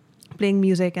playing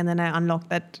music and then I unlocked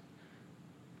that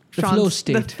flow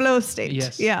state. The flow state.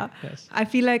 Yes. Yeah. Yes. I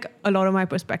feel like a lot of my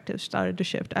perspectives started to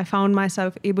shift. I found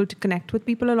myself able to connect with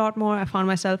people a lot more. I found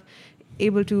myself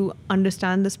able to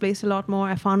understand this place a lot more.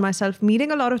 I found myself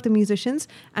meeting a lot of the musicians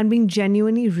and being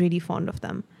genuinely really fond of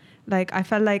them. Like, I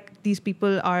felt like these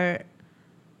people are,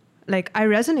 like, I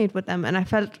resonate with them and I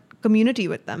felt community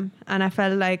with them. And I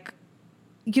felt like,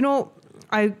 you know,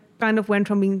 I kind of went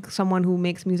from being someone who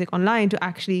makes music online to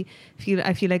actually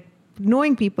I feel like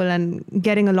knowing people and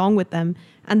getting along with them.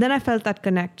 And then I felt that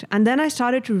connect. And then I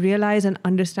started to realize and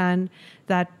understand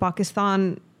that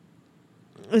Pakistan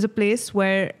is a place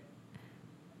where,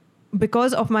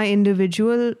 because of my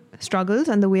individual struggles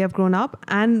and the way I've grown up,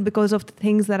 and because of the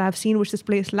things that I've seen which this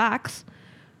place lacks,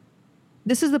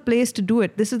 this is the place to do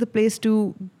it. This is the place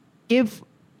to give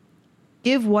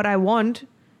what I want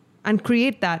and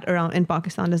create that around in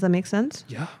Pakistan. Does that make sense?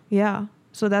 Yeah. Yeah.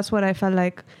 So that's what I felt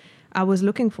like I was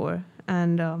looking for.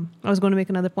 And I was going to make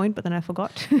another point, but then I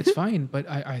forgot. It's fine. But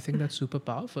I think that's super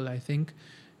powerful. I think,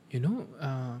 you know,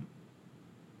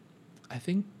 I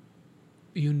think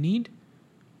you need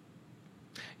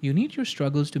your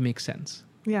struggles to make sense.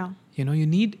 Yeah. You know, you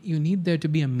need there to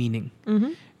be a meaning.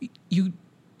 Mm-hmm. You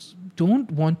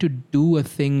don't want to do a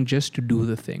thing just to do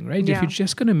the thing, right? Yeah. If you're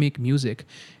just going to make music,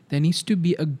 there needs to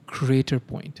be a greater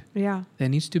point. Yeah. There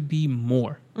needs to be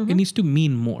more. Mm-hmm. It needs to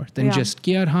mean more than Yeah. just,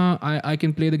 I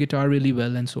can play the guitar really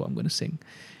well and so I'm going to sing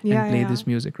and play this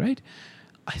music, right?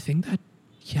 I think that,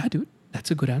 yeah, dude, that's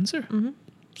a good answer. Mm-hmm.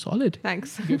 Solid.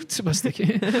 Thanks.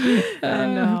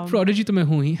 And prodigy to main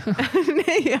hu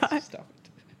hi. Yeah. Stop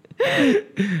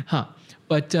it.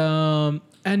 But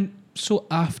and so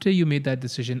after you made that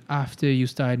decision, after you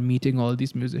started meeting all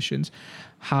these musicians,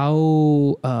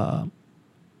 how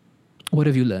what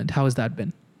have you learned? How has that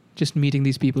been? Just meeting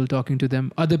these people, talking to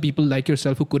them, other people like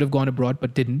yourself who could have gone abroad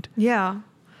but didn't. Yeah.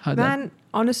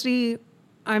 Honestly,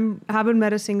 I haven't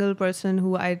met a single person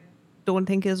who I don't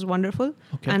think is wonderful.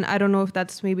 Okay. And I don't know if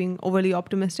that's me being overly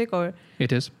optimistic or...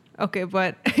 It is. Okay,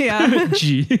 but yeah.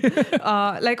 Gee.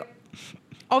 Like,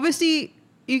 obviously,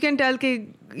 you can tell,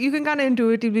 you can kind of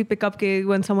intuitively pick up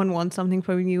when someone wants something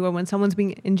from you or when someone's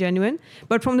being ingenuine.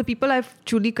 But from the people I've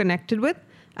truly connected with,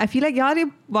 I feel like, yaar, ye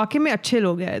waqai mein achhe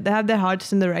log hai. They have their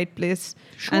hearts in the right place.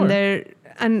 Sure.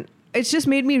 And it's just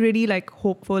made me really like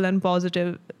hopeful and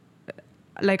positive.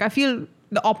 Like, I feel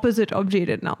the opposite of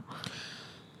jaded now.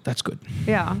 That's good.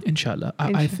 Yeah. Inshallah.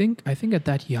 I think at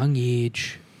that young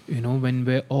age, you know, when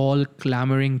we're all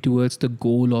clamoring towards the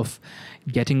goal of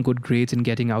getting good grades and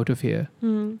getting out of here,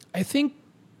 I think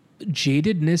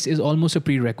jadedness is almost a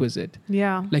prerequisite.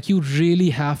 Yeah. Like you really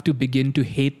have to begin to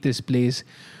hate this place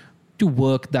to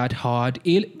work that hard.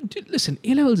 Listen,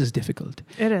 A-levels is difficult.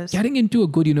 It is. Getting into a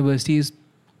good university is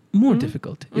more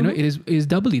difficult. You know, it is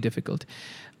doubly difficult.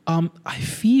 I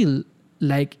feel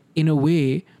like in a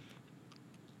way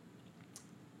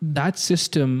that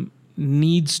system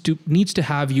needs to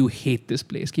have you hate this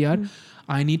place. Ki yaar,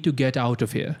 I need to get out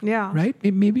of here. Yeah. Right?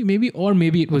 Maybe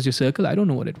it was your circle. I don't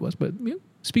know what it was, but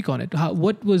speak on it.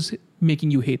 What was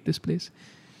making you hate this place?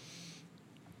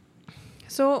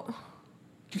 So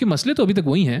क्योंकि मसले तो अभी तक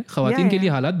वही हैं, ख़वातीन के लिए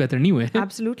हालात बेहतर नहीं हुए हैं.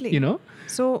 Absolutely. You know?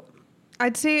 So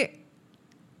I'd say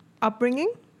upbringing.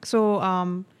 So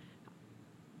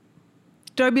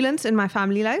turbulence in my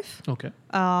family life. Okay.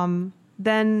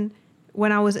 Then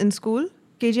when I was in school,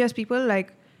 KGS people,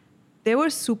 like, they were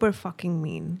super fucking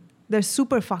mean. They're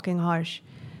super fucking harsh.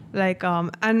 Like,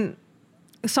 and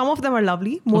some of them are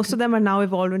lovely. Most of them are now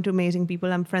evolved into amazing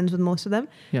people. I'm friends with most of them.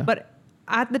 Yeah. But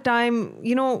at the time,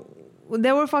 you know,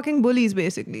 they were fucking bullies,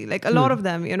 basically. Like, a lot of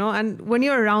them, you know. And when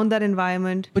you're around that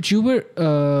environment... But you were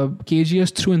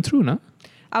KGS through and through, na?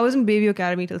 I was in Bayview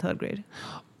Academy till 3rd grade.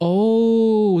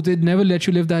 Oh, they'd never let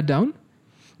you live that down?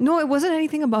 No, it wasn't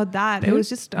anything about that. It was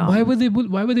just... why were they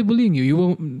bullying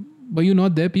you? Were you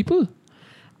not their people?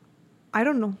 I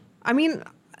don't know. I mean,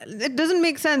 it doesn't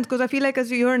make sense because I feel like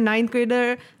as you're a 9th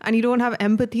grader and you don't have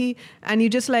empathy and you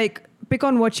just like pick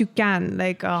on what you can.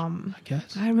 Like, I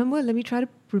guess. I remember, let me try to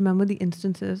remember the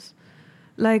instances.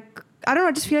 Like, I don't know,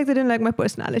 I just feel like they didn't like my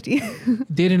personality.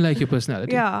 They didn't like your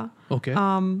personality? Yeah. Okay.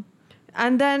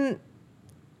 And then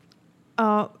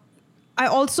I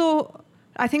also,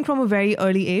 I think from a very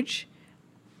early age,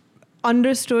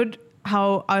 understood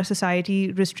how our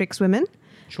society restricts women.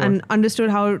 Sure. And understood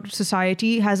how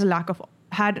society has a lack of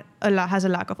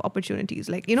opportunities.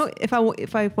 Like, you know, if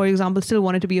I for example still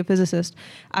wanted to be a physicist,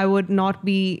 I would not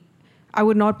be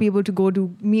able to go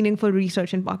do meaningful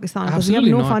research in Pakistan because we have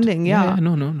no funding. Yeah.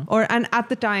 No. And at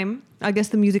the time, I guess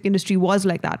the music industry was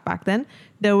like that back then.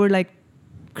 There were like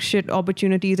shit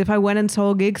opportunities. If I went and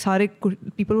saw a gig,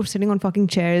 people were sitting on fucking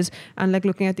chairs and like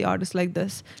looking at the artist like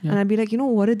this. Yeah. And I'd be like, you know,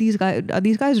 what are these guys? Are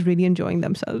these guys really enjoying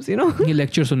themselves? You know? Ye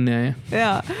lecture sunne aaye.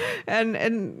 Yeah.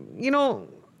 And you know,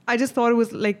 I just thought it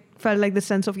was like, felt like the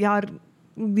sense of, yeah,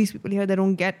 these people here, they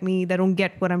don't get me. They don't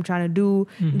get what I'm trying to do.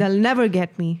 They'll never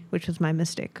get me, which was my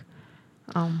mistake.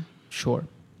 Sure.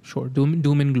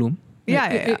 Doom and gloom.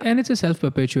 Yeah. And it's a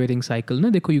self-perpetuating cycle.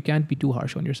 No, dekho, you can't be too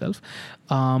harsh on yourself.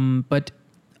 But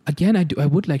again, I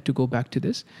would like to go back to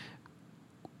this.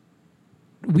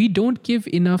 We don't give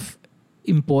enough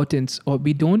importance or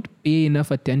we don't pay enough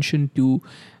attention to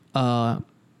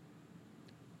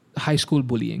high school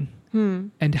bullying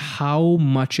and how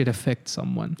much it affects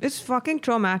someone. It's fucking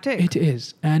traumatic. It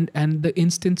is. And the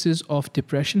instances of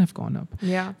depression have gone up.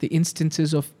 Yeah. The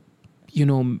instances of, you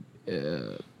know,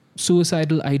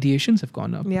 suicidal ideations have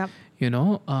gone up. Yeah. You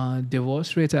know,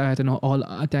 divorce rates are at an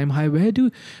all-time high. Where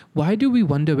do we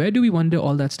wonder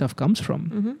all that stuff comes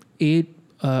from?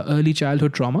 Early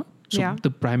childhood trauma. So the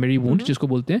primary wound, jisko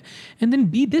bolte hain. And then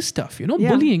B, this stuff, you know,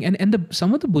 bullying. And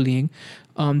some of the bullying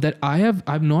that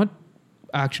I've not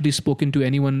actually spoken to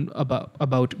anyone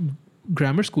about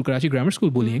grammar school, Karachi grammar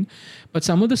school bullying, but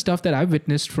some of the stuff that I've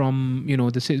witnessed from, you know,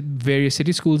 the various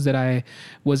city schools that I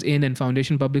was in and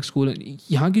Foundation Public School,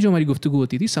 yahan ki jo hamari guftagu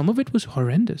hoti thi, some of it was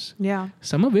horrendous. Yeah.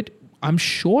 Some of it, I'm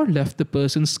sure, left the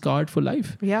person scarred for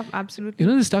life. Yeah, absolutely.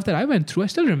 You know, the stuff that I went through, I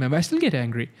still remember. I still get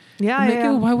angry. Yeah, I'm like,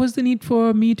 yo, why was the need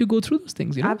for me to go through those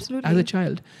things, you know, absolutely, as a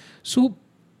child? So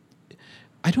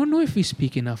I don't know if we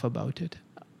speak enough about it.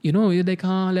 You know, you're like,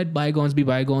 let bygones be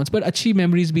bygones. But achhi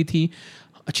memories bhi thi.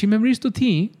 Achhi memories to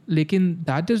thi, lekin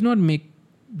that does not make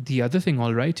the other thing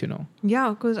all right, you know. Yeah,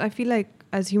 because I feel like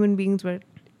as human beings, we're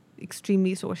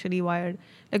extremely socially wired.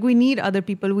 Like, we need other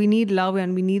people. We need love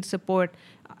and we need support.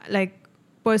 Like,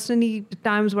 personally, the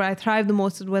times where I thrive the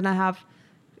most is when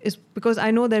is because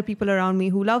I know there are people around me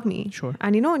who love me. Sure.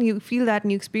 And you know, and you feel that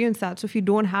and you experience that. So if you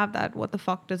don't have that, what the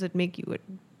fuck does it make you? It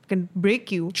can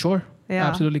break you. Sure. Yeah.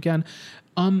 Absolutely can.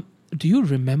 Do you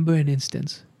remember an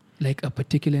instance, like a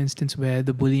particular instance where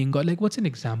the bullying got, like, what's an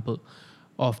example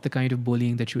of the kind of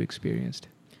bullying that you experienced?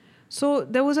 So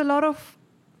there was a lot of,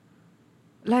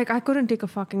 like, I couldn't take a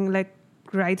fucking, like,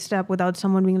 right step without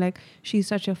someone being like, she's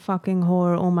such a fucking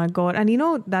whore, oh my God. And you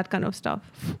know, that kind of stuff.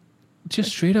 Just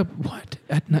straight up, what?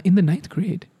 In the 9th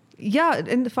grade? Yeah,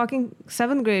 in the fucking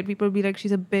 7th grade, people would be like,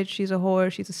 she's a bitch, she's a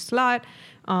whore, she's a slut.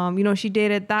 You know, she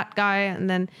dated that guy. And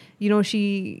then, you know,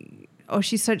 she's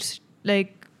such,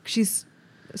 like, she's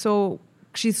so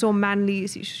manly,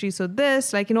 she's so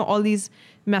this. Like, you know, all these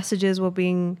messages were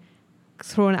being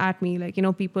thrown at me. Like,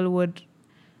 people would,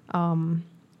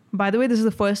 by the way, this is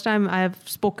the first time I have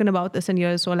spoken about this in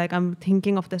years. So like, I'm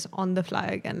thinking of this on the fly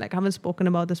again. Like, I haven't spoken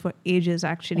about this for ages,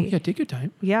 actually. Oh, yeah, take your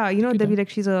time. Yeah, they'd be like,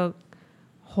 she's a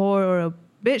whore or a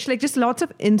bitch. Like, just lots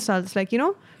of insults, like,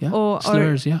 Yeah. or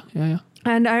Slurs, yeah.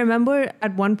 And I remember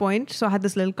at one point, so I had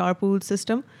this little carpool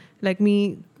system. Like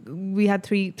we had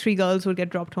three girls would get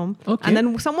dropped home. Okay. And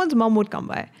then someone's mom would come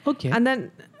by. Okay. And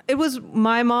then it was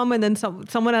my mom and then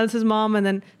someone else's mom and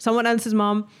then someone else's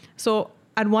mom. So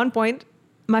at one point,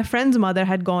 my friend's mother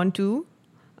had gone to,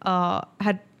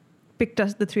 had picked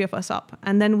us, the three of us up.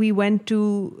 And then we went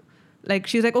to, like,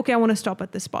 she was like, okay, I want to stop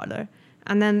at this parlor.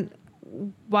 And then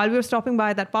while we were stopping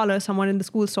by that parlor, someone in the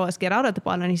school saw us get out at the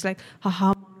parlor. And he's like,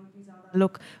 haha,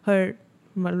 look, her,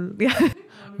 well, yeah.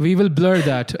 We will blur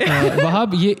that.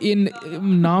 Wahab, ये इन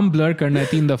नाम blur करना है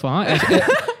 3 दफा.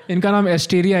 इनका नाम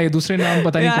एस्टेरिया है, दूसरे नाम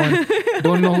पता नहीं कौन.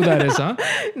 Don't know who that is, huh?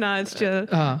 Nah, it's chill.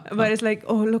 But it's like,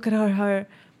 oh, look at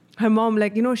her mom.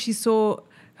 Like,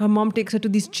 her mom takes her to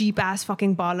these cheap ass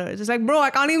fucking parlors. It's like, bro, I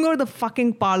can't even go to the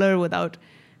fucking parlor without.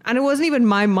 And it wasn't even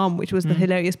my mom, which was the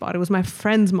hilarious part. It was my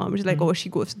friend's mom. She's like, oh, she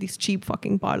goes to these cheap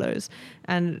fucking parlors.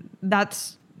 And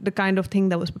that's the kind of thing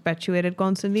that was perpetuated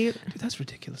constantly. Dude, that's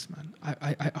ridiculous, man.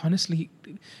 I honestly,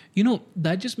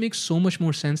 that just makes so much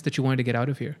more sense that you wanted to get out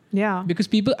of here. Yeah. Because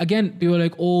people are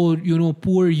like, oh,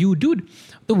 poor you. Dude,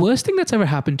 the worst thing that's ever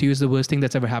happened to you is the worst thing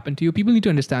that's ever happened to you. People need to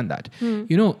understand that.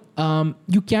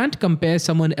 You can't compare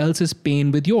someone else's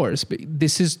pain with yours.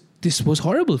 This was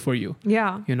horrible for you.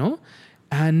 Yeah.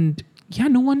 And yeah,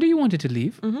 no wonder you wanted to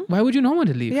leave. Why would you not want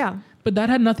to leave? Yeah. But that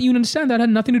had nothing, you understand, that had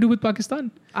nothing to do with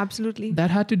Pakistan. Absolutely. That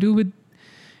had to do with,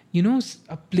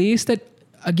 a place that,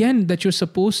 again, that's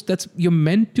you're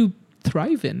meant to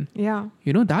thrive in. Yeah.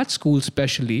 That school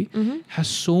especially has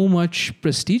so much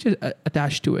prestige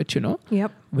attached to it,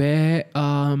 Yep. Where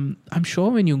I'm sure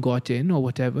when you got in or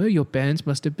whatever, your parents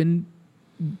must have been,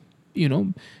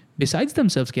 besides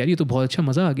themselves, kya, ye to bahut acha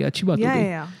maza aa gaya, achhi baat ho gayi.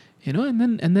 Yeah.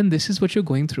 And then this is what you're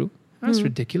going through. That's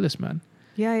ridiculous, man.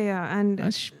 Yeah. And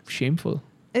that's shameful.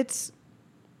 It's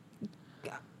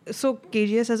so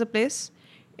KGS as a place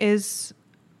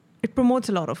it promotes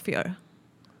a lot of fear.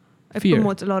 It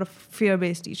promotes a lot of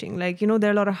fear-based teaching. Like, there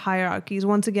are a lot of hierarchies.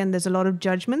 Once again, there's a lot of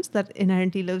judgments that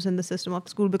inherently lives in the system of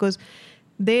school because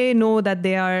they know that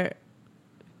they are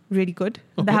really good.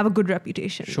 Okay. They have a good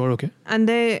reputation. Sure, okay. And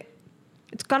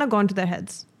it's kind of gone to their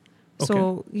heads. Okay.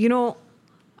 So,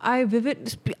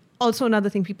 also another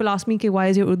thing, people ask me, why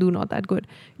is your Urdu not that good?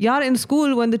 Yaar, in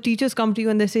school, when the teachers come to you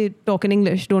and they say, talk in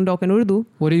English, don't talk in Urdu.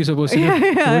 What are you supposed to do?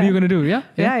 What are you going to do? Yeah?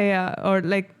 Yeah. Or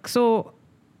like, so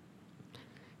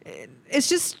it's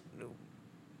just,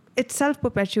 it's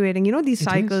self-perpetuating, these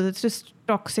cycles. It's just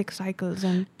toxic cycles.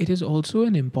 And it is also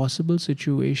an impossible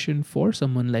situation for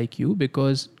someone like you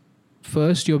because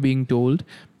first you're being told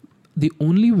the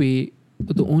only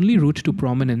route to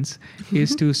prominence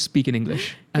is to speak in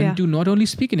English and to not only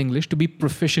speak in English, to be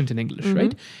proficient in English,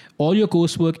 right? All your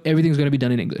coursework, everything's going to be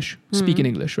done in English. Speak in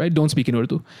English, right? Don't speak in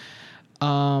Urdu.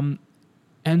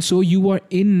 And so you are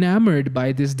enamored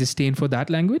by this disdain for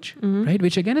that language, right?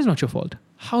 Which again is not your fault.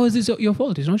 How is this your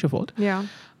fault? It's not your fault. Yeah.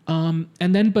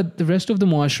 But the rest of the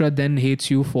muashra then hates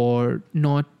you for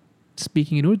not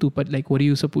speaking in Urdu, but like, where are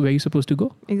you supposed to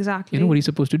go? Exactly. What are you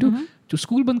supposed to do? To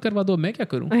school band karwa do, main kya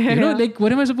karu? Like,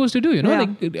 what am I supposed to do? Like,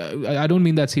 I don't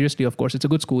mean that seriously, of course. It's a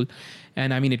good school.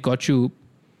 And I mean, it got you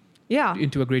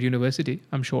into a great university,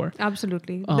 I'm sure.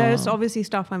 Absolutely. There's obviously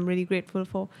stuff I'm really grateful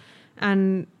for.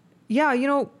 And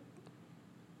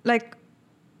like,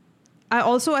 I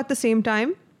also at the same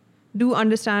time do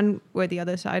understand where the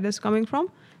other side is coming from.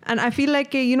 And I feel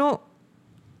like,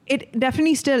 it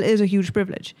definitely still is a huge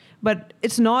privilege, but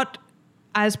it's not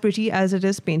as pretty as it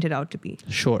is painted out to be.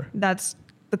 Sure. That's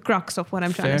the crux of what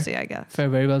I'm trying to say, I guess. Fair,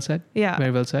 very well said. Yeah.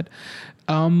 Very well said.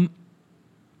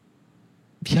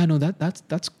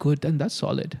 That's good and that's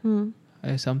solid.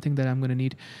 Something that I'm going to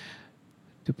need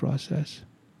to process.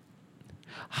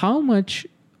 How much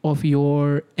of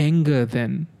your anger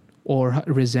then or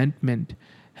resentment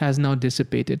has now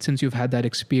dissipated since you've had that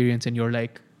experience and you're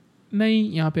like,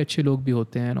 nahi, yahan pe achhe log bhi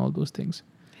hote hain and all those things?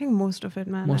 I think most of it,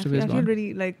 man. Most of it is I gone. feel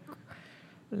really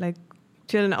like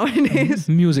chill nowadays.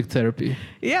 Music therapy.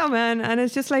 Yeah, man. And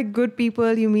it's just like good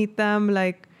people, you meet them,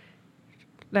 like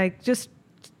just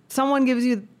someone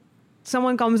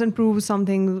comes and proves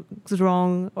something's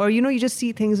wrong, or you just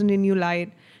see things in a new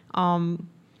light.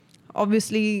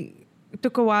 Obviously it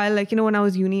took a while, like when I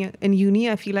was in uni,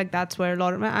 I feel like that's where a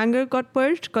lot of my anger got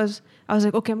purged, because I was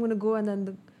like, okay, I'm going to go and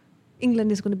then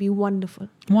England is going to be wonderful.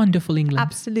 Wonderful England.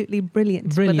 Absolutely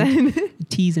brilliant. Brilliant.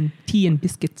 Tea and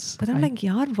biscuits. But I'm like,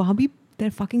 yaar, wahan bhi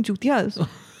they're fucking chutiyas.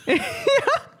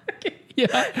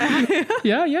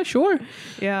 Yeah, sure.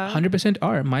 Yeah. 100%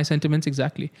 are. My sentiments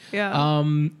exactly. Yeah.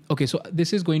 Okay, so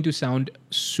this is going to sound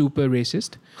super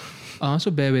racist.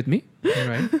 So bear with me. All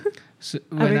right. So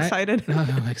I'm excited.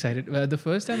 I'm excited. Well, the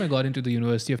first time I got into the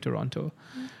University of Toronto,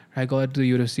 I got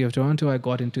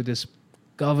into this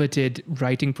coveted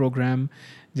writing program,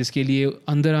 जिसके लिए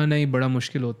अंदर आना ही बड़ा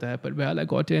मुश्किल होता है. But well, I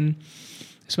got in.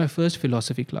 It's my first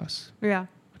philosophy class. Yeah.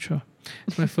 Sure.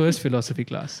 It's my first philosophy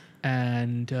class.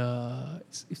 And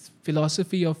it's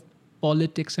philosophy of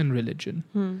politics and religion.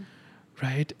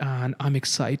 Right? And I'm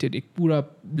excited. एक पूरा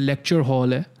lecture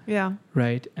hall है. Yeah.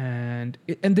 Right? And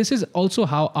this is also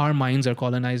how our minds are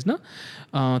colonized. Na?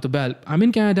 So, well, I'm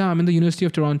in Canada. I'm in the University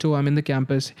of Toronto. I'm in the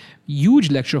campus. Huge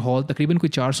lecture hall. तकरीबन कोई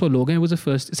 400 लोग हैं. It was a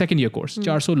second year course.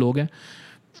 400 लोग हैं.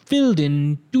 Filled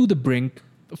in to the brink.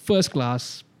 First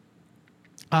class.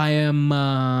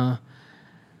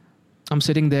 I'm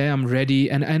sitting there, I'm ready,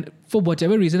 and for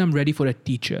whatever reason, I'm ready for a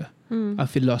teacher, a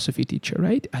philosophy teacher,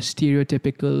 right? A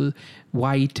stereotypical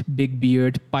white, big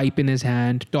beard, pipe in his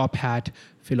hand, top hat,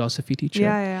 philosophy teacher.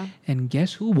 Yeah. And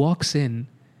guess who walks in?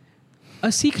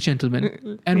 A Sikh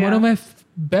gentleman, and one of my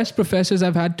best professors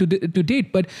I've had to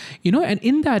date. But and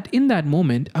in that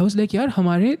moment, I was like, "Yaar,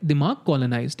 हमारे दिमाग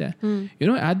colonized hai."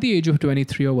 At the age of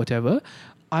 23 or whatever,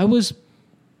 I was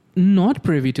not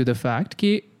privy to the fact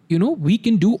that we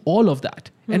can do all of that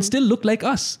and still look like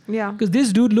us. Yeah. Because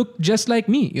this dude looked just like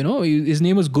me. His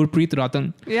name was Gurpreet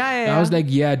Ratan. Yeah. And I was like,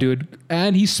 yeah, dude.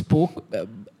 And he spoke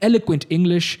eloquent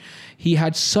English. He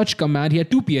had such command. He had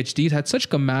 2 PhDs, had such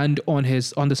command on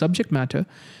the subject matter.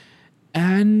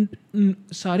 And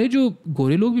सारे जो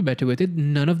गोरे लोग भी बैठे हुए थे,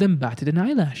 none of them batted an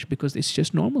eyelash because it's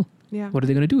just normal. Yeah. What are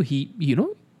they going to do?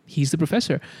 He's the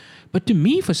professor. But to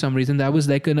me, for some reason, that was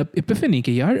like an epiphany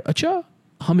कि यार अच्छा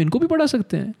हम इनको भी पढ़ा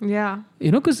सकते हैं. Yeah.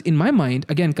 Because in my mind,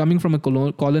 again, coming from a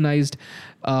colonized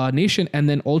nation and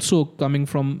then also coming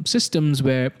from systems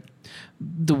where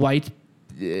the white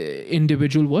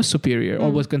individual was superior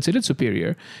or was considered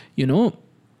superior, it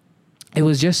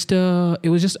was just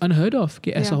unheard of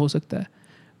कि ऐसा हो सकता है.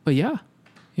 But yeah,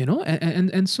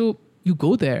 and so you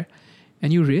go there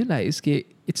and you realize that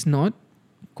it's not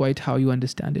quite how you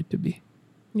understand it to be.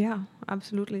 Yeah,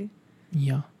 absolutely.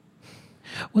 Yeah.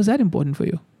 Was that important for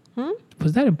you?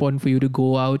 Was that important for you to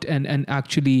go out and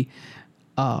actually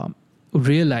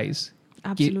realize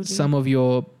Absolutely. some of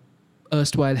your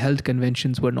erstwhile held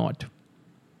conventions were not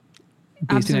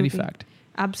based in any fact?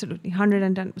 Absolutely.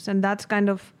 110%. That's kind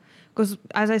of, because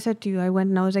as I said to you, I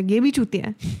went and I was like, ye bhi chuti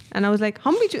hai. And I was like,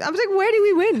 hum bhi chuti. I was like, where did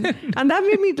we win? And that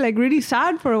made me like really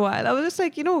sad for a while. I was just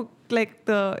like, like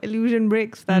the illusion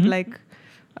breaks that like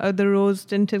the rose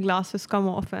tinted glasses come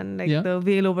off and like the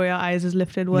veil over your eyes is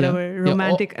lifted, whatever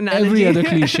romantic analogy. Every other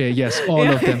cliche, yes, all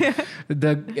of them.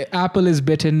 The apple is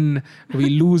bitten, we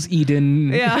lose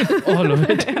Eden, all of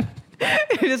it.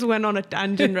 It just went on a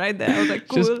tangent right there. I was like,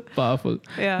 cool. Just powerful.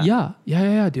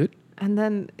 Yeah, dude. And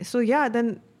then,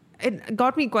 then it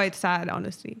got me quite sad,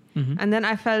 honestly. And then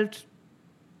I felt,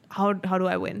 how do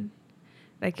I win?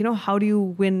 Like, how do you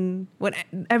win when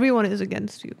everyone is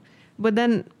against you? But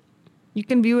then you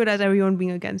can view it as everyone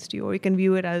being against you, or you can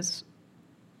view it as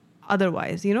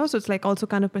otherwise, So it's like also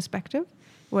kind of perspective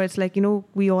where it's like,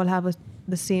 we all have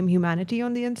the same humanity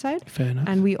on the inside. Fair enough.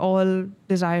 And we all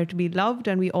desire to be loved,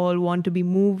 and we all want to be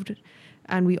moved,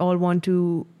 and we all want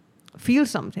to feel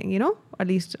something, at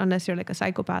least unless you're like a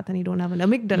psychopath and you don't have an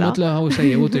amygdala. मतलब हाँ वो सही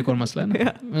है, वो तो एक और मसला है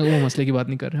ना. वो मसले की बात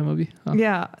नहीं कर रहे हम अभी.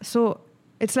 Yeah. So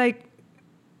it's like,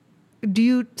 do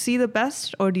you see the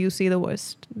best or do you see the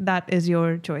worst? That is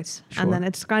your choice. Sure. And then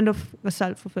it's kind of a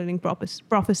self-fulfilling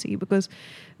prophecy because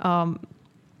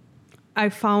I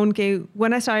found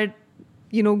when I started,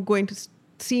 going to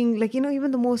seeing like, even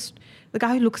the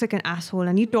guy who looks like an asshole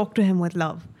and you talk to him with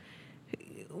love,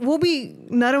 wo bhi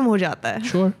naram ho jata hai.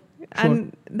 Sure.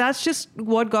 And that's just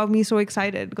what got me so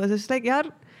excited because it's like,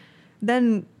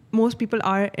 then most people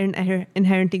are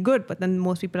inherently good, but then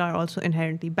most people are also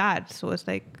inherently bad. So it's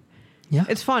like,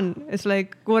 it's fun. It's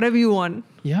like whatever you want.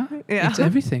 Yeah. It's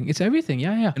everything.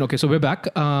 Yeah. Okay, so we're back.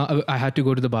 I had to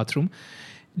go to the bathroom.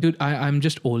 Dude, I'm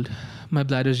just old. My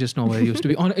bladder's just not where it used to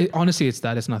be. Honestly, it's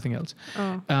that. It's nothing else.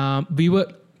 How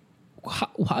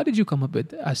did you come up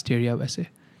with Asteria, वैसे?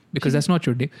 Because that's not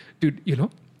your name. Dude,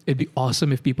 it'd be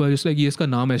awesome if people are just like, ये इसका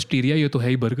नाम Asteria, ये तो है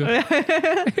ही burger.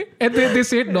 And they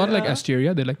say it not like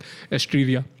Asteria, they're like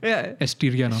Asteria. Yeah.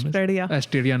 Asteria नाम है. Asteria.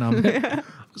 Asteria नाम है.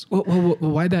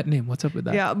 Why that name? What's up with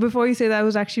that? Yeah, before you say that, it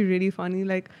was actually really funny.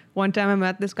 Like one time I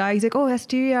met this guy. He's like, "Oh,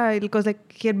 Asteria," because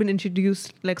like he had been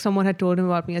introduced. Like someone had told him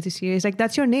about me as Asteria. He's like,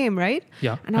 "That's your name, right?"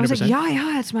 Yeah. And I was like, 100%.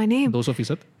 "Yeah, it's my name."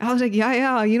 200%. I was like,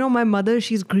 "Yeah. You know, my mother,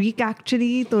 she's Greek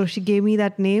actually, so she gave me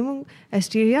that name,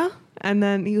 Asteria." And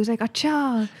then he was like,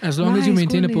 "Acha." As long as you nice,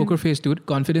 maintain a cool name." poker face, dude,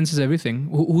 confidence is everything.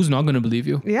 Who's not going to believe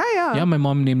you? Yeah. Yeah, my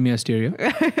mom named me Asteria.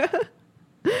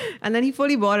 And then he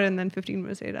fully bought it, and then 15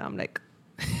 minutes later, I'm like,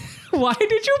 Why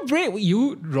did you break?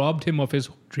 You robbed him of his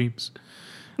dreams.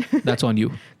 That's on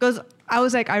you. because I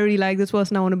was like, I really like this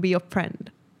person. I want to be a friend.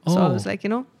 So I Oh. was like, you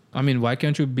know, I mean, why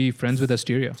can't you be friends with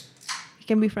Asteria? he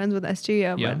can be friends with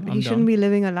Asteria, Yeah, but I'm he shouldn't down. be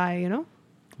living a lie, you know?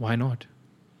 Why not?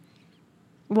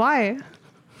 Why?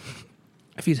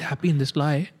 If he's happy in this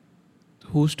lie,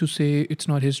 who's to say it's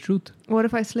not his truth? What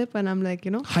if I slip and I'm like,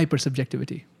 you know,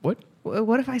 Hypersubjectivity. What?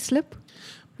 what if I slip?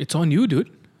 It's on you, dude.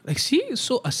 Like, see,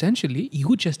 so essentially,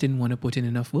 you just didn't want to put in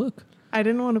enough work. I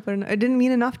didn't want to put it didn't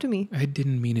mean enough to me. It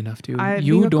didn't mean enough to you. Being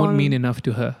You a don't mean enough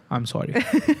to her. I'm sorry.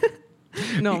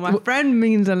 No, my friend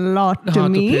means a lot to हाँ,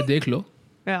 तो me. फिर देख लो.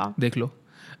 Yeah. देख लो.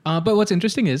 But what's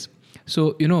interesting is,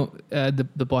 so, you know,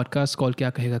 the podcast called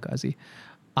Kya Kahega Kazi.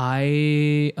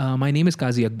 My name is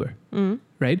Kazi Akbar,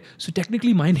 right? So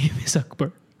technically my name is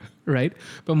Akbar, right?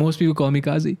 But most people call me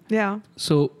Kazi. Yeah.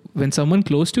 So when someone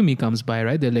close to me comes by,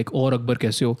 right, they're like, "Oh, Akbar,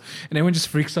 kaise ho?" And everyone just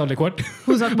freaks out, like, "What?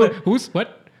 Who's Akbar? Who's what?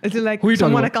 Is it like Who are you talking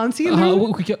someone I about? can't see in the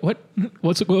room? What?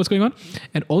 What's going on?"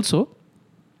 And also,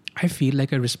 I feel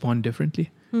like I respond differently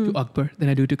to Akbar than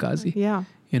I do to Kazi. Yeah.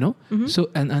 You know? So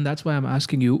and that's why I'm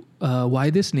asking you, why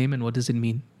this name and what does it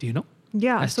mean? Do you know?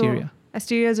 Yeah. Asteria. So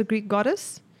Asteria is a Greek goddess.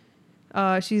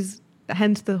 She's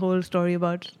hence the whole story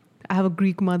about I have a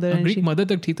Greek mother. A and Greek she, mother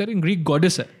tak theek tha, in Greek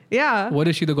goddess hai. Yeah. What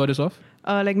is she the goddess of?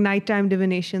 Like nighttime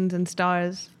divinations and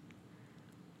stars.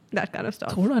 That kind of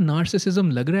stuff. थोड़ा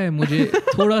narcissism लग रहा है मुझे,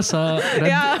 थोड़ा सा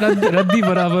Yeah. रद्दी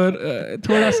बराबर,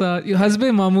 थोड़ा सा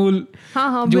हस्बे मामूल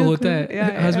हाँ, जो बिल्कुल. होता है.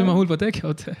 Yeah. हस्बे मामूल पता है क्या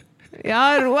होता है?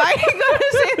 यार, why you gotta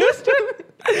say this to me?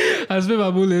 Husband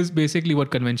Babul is basically what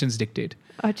conventions dictate.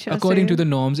 Acha, According to say. the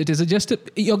norms, it is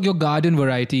your garden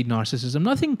variety narcissism.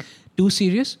 Nothing too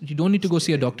serious. You don't need to go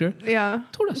see a doctor. Yeah.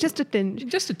 Thoda sa. Just a tinge.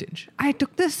 Just a tinge. I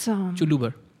took this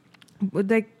Chulubar.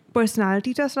 like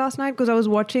personality test last night because I was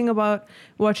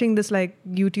watching this like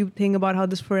YouTube thing about how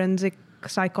this forensic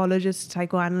psychologist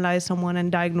psychoanalyzed someone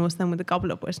and diagnosed them with a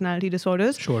couple of personality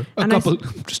disorders. Sure. A And I couple.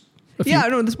 Just a few. Yeah,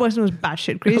 no, this person was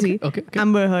batshit crazy. Okay.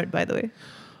 Amber Heard, by the way.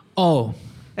 Oh,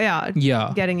 Yeah.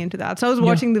 Yeah. Getting into that. So I was Yeah.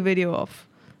 watching the video of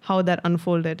how that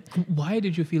unfolded. why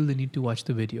did you feel the need to watch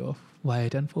the video of why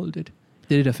it unfolded?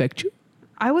 Did it affect you?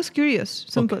 I was curious.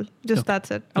 Simple. Just Okay.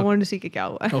 that's it. I Okay. wanted to see kya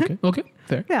hua. Okay.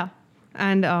 Fair. Yeah.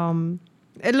 And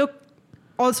it looked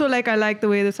also like I liked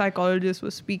the way the psychologist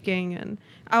was speaking. And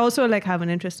I also like have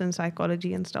an interest in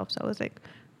psychology and stuff. So I was like,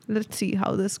 let's see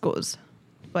how this goes.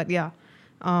 But yeah.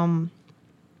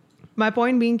 My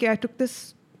point being, I took this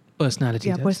Personality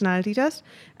test. personality test.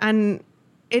 And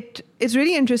it's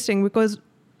really interesting because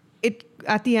it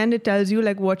at the end it tells you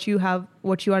like what you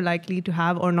are likely to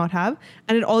have or not have.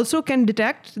 And it also can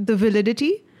detect the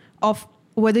validity of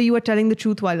whether you are telling the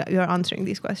truth while you're answering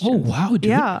these questions. Oh, wow, dude.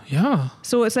 Yeah.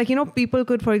 So it's like, people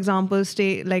could, for example,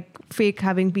 stay like fake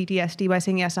having PTSD by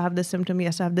saying, yes, I have this symptom.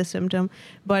 Yes, I have this symptom.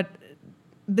 But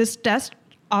this test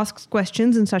asks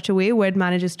questions in such a way where it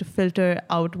manages to filter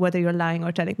out whether you're lying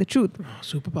or telling the truth. Oh,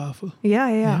 super powerful.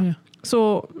 Yeah.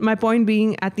 So my point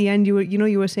being, at the end, you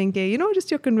were saying, okay, just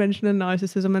your conventional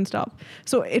narcissism and stuff.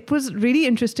 So it was really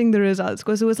interesting, the results,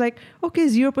 because it was like, okay,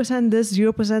 0% this,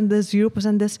 0% this,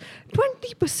 0% this,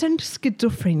 20%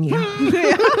 schizophrenia.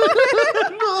 Yeah.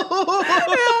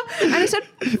 And it said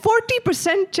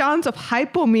 40% chance of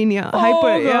hypomania.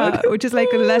 God. Which is like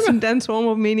a less intense form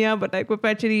of mania, but like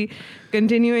perpetually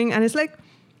continuing. And it's like,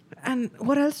 and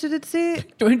what else did it say?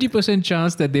 20%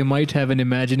 chance that they might have an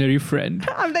imaginary friend.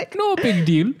 I'm like, No big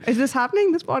deal. is this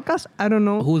happening, this podcast? I don't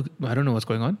know. I don't know what's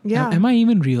going on. Yeah. Am I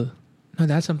even real? No,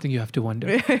 that's something you have to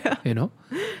wonder.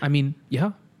 I mean,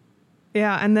 yeah.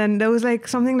 Yeah, and then there was like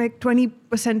something like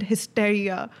 20%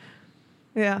 hysteria.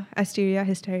 Yeah, Asteria,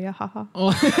 hysteria, haha.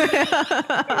 Oh,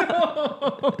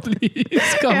 no,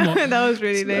 please, come on. That was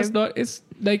really That's lame. not, it's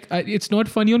like, it's not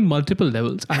funny on multiple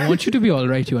levels. I want you to be all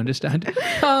right, you understand?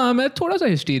 मैं थोड़ा सा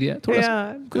hysteria, थोड़ा सा,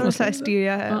 Yeah, कोई थोड़ा सा मसला नहीं।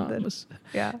 hysteria है हाँ, अंदर. बस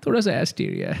Yeah. थोड़ा सा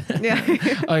hysteria. Yeah.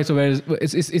 Okay, so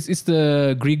it's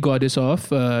the Greek goddess of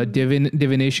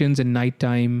divinations and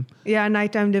nighttime. Yeah,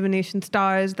 nighttime divination,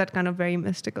 stars, that kind of very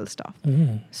mystical stuff.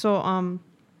 So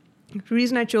the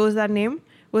reason I chose that name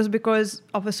was because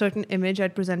of a certain image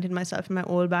I'd presented myself in my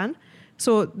old band.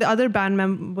 So the other band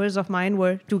members of mine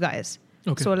were two guys.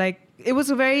 Okay. So like it was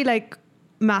a very like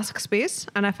mask space,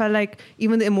 and I felt like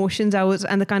even the emotions I was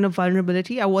and the kind of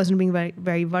vulnerability, I wasn't being very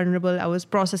very vulnerable. I was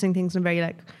processing things in very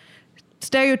like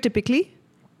stereotypically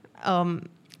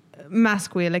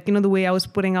mask way. Like, you know, the way I was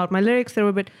putting out my lyrics, they were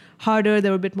a bit harder, they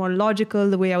were a bit more logical.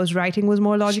 The way I was writing was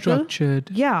more logical.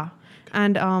 Structured. Yeah.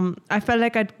 And I felt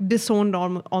like I'd disowned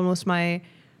almost my,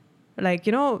 like,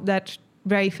 you know, that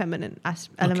very feminine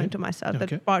element to myself,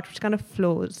 that part which kind of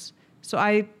flows. So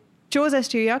I chose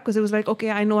Asteria because it was like,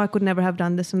 okay, I know I could never have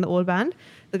done this in the old band.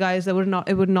 The guys, it would not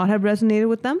have resonated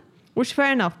with them, which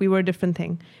fair enough, we were a different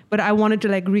thing. But I wanted to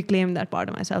like reclaim that part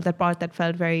of myself, that part that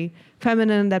felt very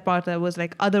feminine, that part that was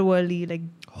like otherworldly, like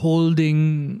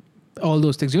holding all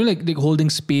those things, you know, like holding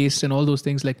space and all those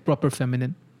things, like proper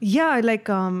feminine. Yeah, like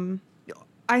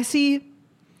I see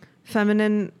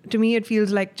feminine, to me it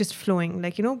feels like just flowing,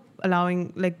 like, you know,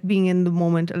 allowing, like being in the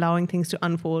moment, allowing things to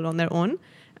unfold on their own.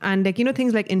 And like, you know,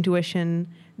 things like intuition,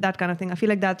 that kind of thing, I feel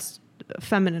like that's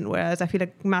feminine, whereas I feel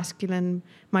like masculine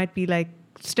might be like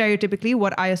stereotypically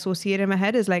what I associate in my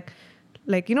head is like,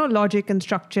 you know, logic and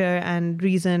structure and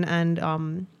reason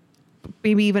and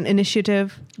maybe even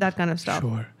initiative, that kind of stuff.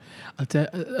 Sure.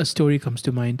 A story comes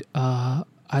to mind.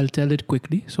 I'll tell it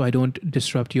quickly so I don't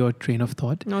disrupt your train of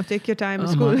thought. No, take your time.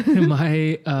 It's cool.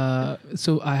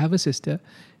 So I have a sister.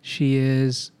 She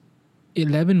is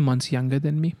 11 months younger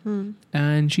than me.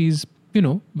 And she's, you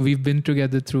know, we've been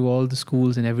together through all the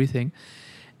schools and everything.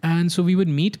 And so we would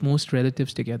meet most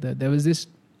relatives together. There was this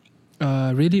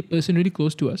person really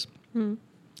close to us.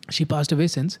 She passed away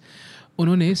since.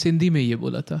 उन्होंने सिंधी में ये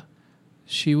बोला था.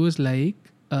 She was like,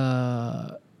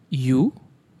 you,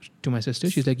 to my sister,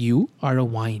 she's like, you are a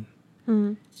wine.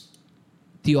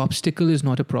 The obstacle is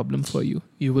not a problem for you.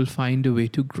 You will find a way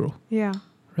to grow. Yeah.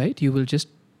 Right? You will just,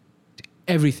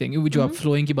 everything. जो आप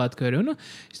flowing की बात कर रहे हो ना,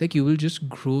 it's like you will just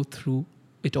grow through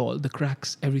it all, the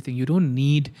cracks, everything. You don't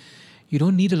need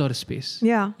a lot of space.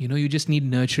 Yeah. You know, you just need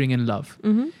nurturing and love.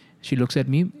 She looks at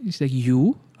me, she's like,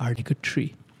 you are like a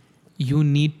tree. You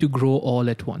need to grow all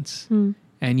at once.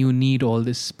 And you need all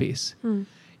this space.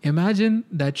 Imagine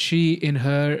that she, in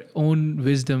her own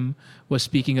wisdom, was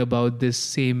speaking about this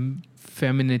same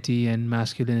femininity and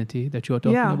masculinity that you're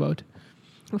talking about.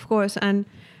 Of course. And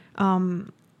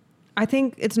I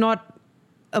think it's not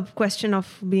a question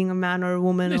of being a man or a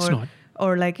woman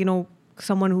or like, you know,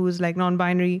 someone who's like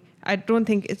non-binary. I don't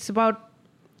think it's about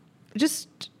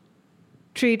just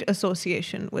trait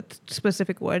association with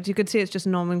specific words. You could say it's just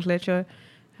nomenclature.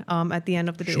 At the end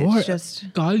of the day, it's just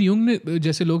Karl Jung ने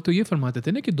जैसे लोग तो ये फरमाते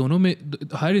थे ना कि दोनों में,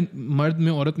 हर मर्द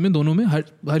में औरत में, दोनों में,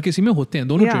 हर किसी में होते हैं,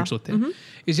 दोनों traits होते हैं.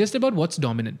 It's just about what's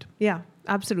dominant. Yeah,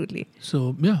 absolutely.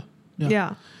 So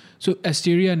yeah. So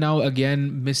Asteria now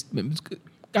again,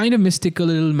 kind of mystical,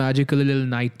 a little magical, a little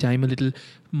nighttime, a little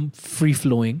free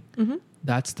flowing.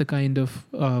 That's the kind of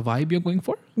vibe you're going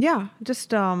for. Yeah,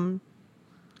 just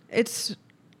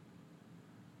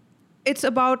it's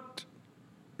about,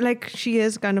 like, she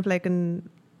is kind of like an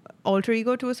alter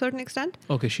ego to a certain extent.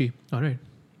 Okay, all right.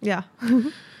 Yeah.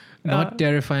 Not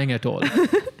terrifying at all.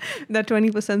 That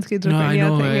 20%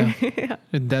 schizophrenia thing.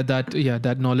 Yeah.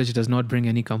 That knowledge does not bring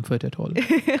any comfort at all.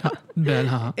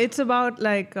 Well, it's about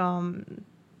like,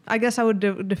 I guess I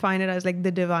would define it as like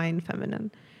the divine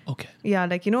feminine. Okay. Yeah,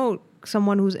 like, you know,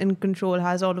 someone who's in control,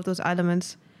 has all of those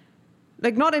elements.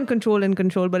 Like not in control,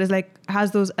 but is like,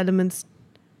 has those elements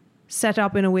set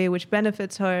up in a way which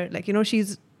benefits her. Like, you know,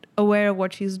 she's aware of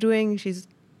what she's doing. She's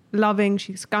loving,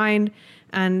 she's kind,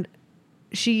 and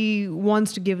she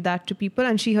wants to give that to people,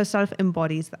 and she herself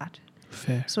embodies that.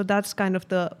 Fair. So that's kind of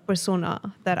the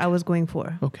persona that I was going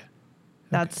for. Okay.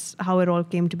 That's how it all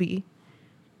came to be.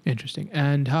 Interesting.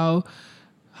 And how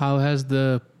has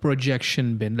the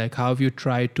projection been? Like, how have you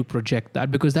tried to project that?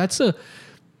 Because that's a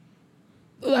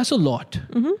lot.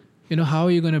 You know, how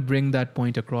are you going to bring that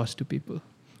point across to people?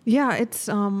 Yeah, it's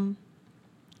so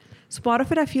part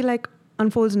of it I feel like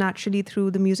unfolds naturally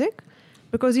through the music,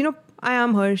 because, you know, I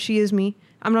am her, she is me.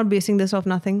 I'm not basing this off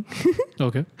nothing.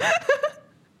 Okay.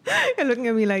 You're looking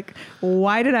at me like,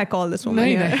 why did I call this woman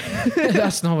here?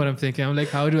 That's not what I'm thinking. I'm like,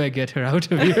 how do I get her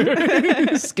out of here?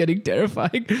 It's getting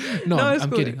terrifying. No, I'm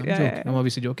cool. Kidding. I'm joking. Yeah. I'm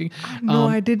obviously joking. No,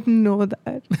 I didn't know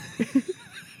that.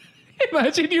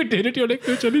 Imagine you did it. You're like,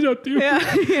 no, chali jati hu.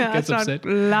 Yeah. Gets upset.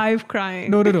 Live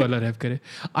crying. No. Allah reham kare.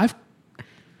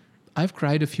 I've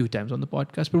cried a few times on the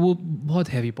podcast, but वो बहुत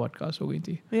heavy podcast हो गई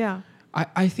थी. Yeah.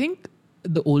 I think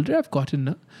the older I've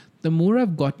gotten, the more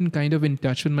I've gotten kind of in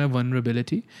touch with my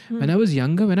vulnerability. When I was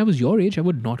younger, when I was your age, I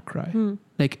would not cry.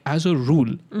 Like, as a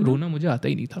rule, रोना मुझे आता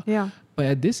ही नहीं था. Yeah. But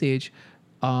at this age,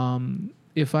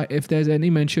 if there's any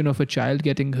mention of a child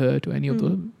getting hurt or any of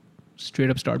the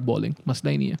straight up start bawling.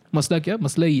 Masla hi nahi hai. Masla kya?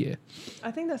 Masla hi hai.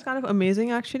 I think that's kind of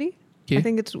amazing, actually. Okay. I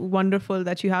think it's wonderful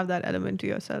that you have that element to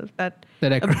yourself. That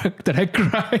I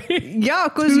cry. Yeah,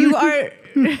 because you are.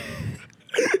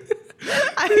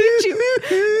 I hate you.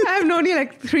 I have known you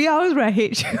like 3 hours, but I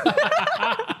hate you.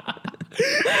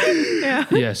 Yeah.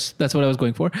 Yes, that's what I was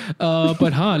going for.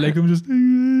 But like I'm just,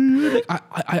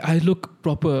 I look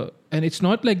proper, and it's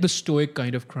not like the stoic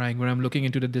kind of crying where I'm looking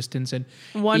into the distance and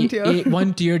One tear.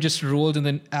 one tear just rolls and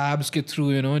then abs get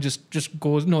through, just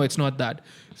goes. No, it's not that.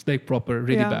 It's like proper,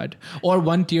 really Yeah. bad. Or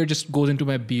one tear just goes into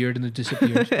my beard and it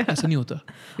disappears. Aisa nahi hota.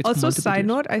 It's Also, multiple side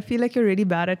tears. note, I feel like you're really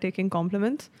bad at taking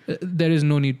compliments. There is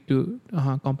no need to.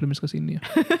 Compliments ka scene nahi hai.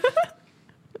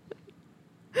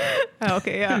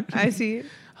 Okay, yeah, I see.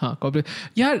 हाँ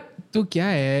compliment यार तो क्या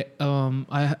है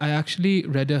I actually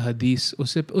red a हदीस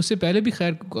उससे पहले भी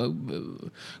खैर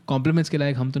कॉम्प्लीमेंट्स के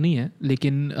लायक हम तो नहीं हैं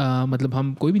लेकिन मतलब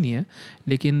हम कोई भी नहीं है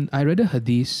लेकिन आई रेड अ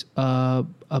हदीस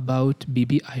about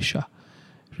Bibi Ayesha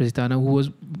Riztana, who was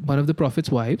one of the Prophet's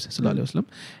wives, sallallahu alaihi wasallam,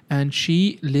 and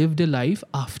she lived a life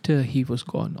after he was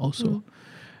gone also,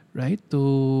 right?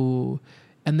 So,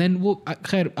 and then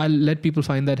khair, I'll let people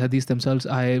find that hadith themselves.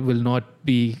 I will not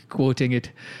be quoting it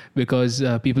because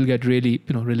people get really,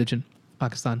 religion,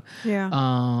 Pakistan.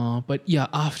 Yeah. But yeah,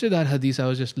 after that hadith, I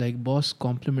was just like, boss,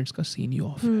 compliments ka scene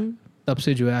you off. तब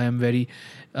से जो है I am very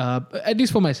at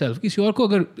least for myself किसी और को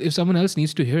अगर if someone else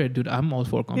needs to hear it dude I'm all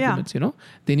for compliments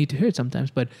they need to hear it sometimes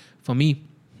but for me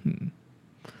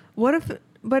what if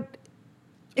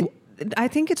I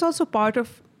think it's also part of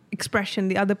expression,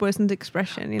 the other person's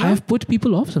expression, I've put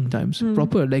people off sometimes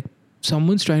proper like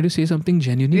someone's trying to say something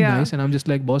genuinely nice and I'm just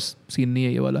like boss scene nahi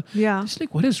hai ye wala it's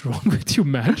like what is wrong with you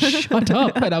man shut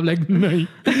up and I'm like nahi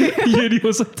ye nahi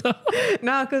ho sakta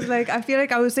nah because like I feel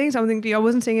like I was saying something to you I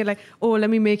wasn't saying it like oh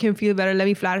let me make him feel better let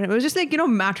me flatter him it was just like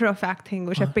matter of fact thing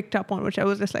which I picked up on which I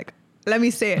was just like let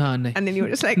me say it nahi. and then you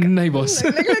were just like nahi boss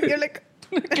like you're like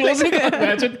closing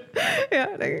imagine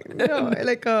yeah like no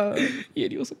like ye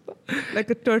nahi ho sakta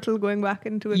like a turtle going back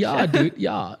into its yeah dude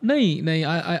yeah nahi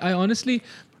I honestly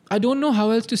I don't know how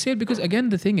else to say it because again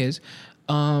the thing is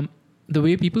the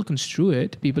way people construe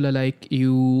it people are like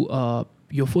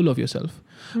you're full of yourself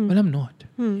well I'm not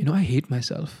I hate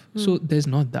myself so there's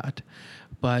not that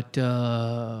but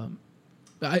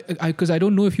because I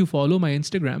don't know if you follow my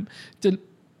Instagram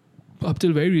up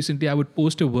till very recently I would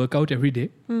post a workout every day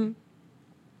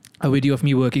a video of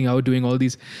me working out doing all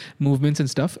these movements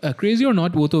and stuff crazy or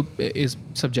not wo to is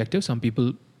subjective some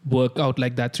people work out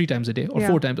like that 3 times a day or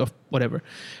 4 times or whatever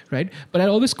right but I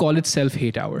always call it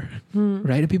self-hate hour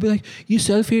right and people are like you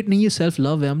self-hate nahi you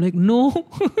self-love I'm like no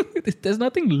there's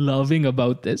nothing loving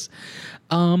about this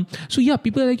so yeah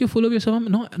people are like you're full of yourself I'm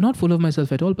not full of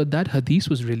myself at all but that hadith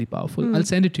was really powerful I'll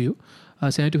send it to you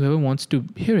I'll send it to whoever wants to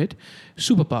hear it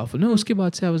super powerful no uske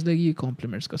baad se I was like ye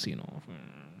compliments ka scene off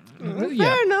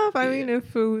fair enough I mean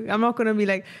if I'm not going to be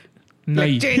like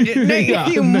नहीं change it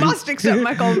नहीं you must accept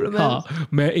my compliments हाँ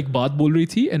मैं एक बात बोल रही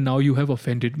थी and now you have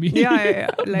offended me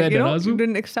yeah like you मैं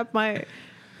didn't accept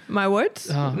my words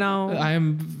now I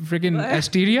am freaking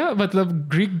Asteria मतलब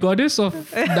Greek goddess of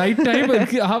night time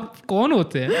आप कौन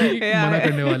होते हैं मना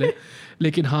करने वाले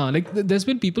लेकिन हाँ like there's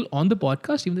been people on the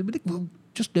podcast even they be like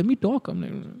just let me talk I'm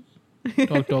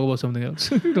like talk about something else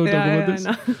don't talk about this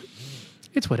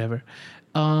it's whatever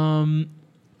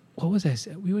what was I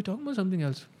saying we were talking about something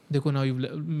else देखो now you've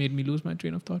made me lose my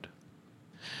train of thought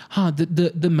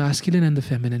the masculine and the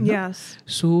feminine yes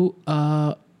so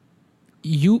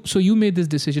you made this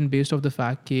decision based off the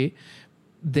fact that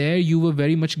there you were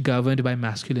very much governed by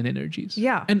masculine energies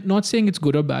yeah and not saying it's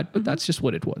good or bad but that's just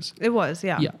what it was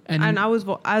yeah and I was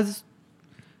I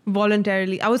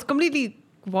was completely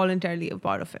voluntarily a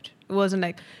part of it wasn't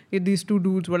like these 2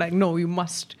 dudes were like no you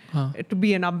must to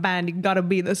be in a band you gotta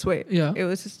be this way it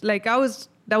was just like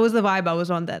that was the vibe I was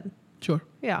on then sure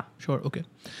okay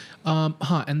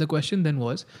and the question then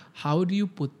was how do you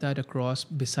put that across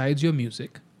besides your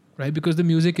music right because the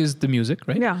music is the music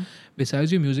right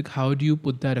besides your music how do you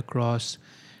put that across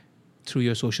through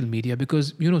your social media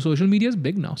because social media is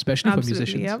big now especially for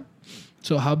musicians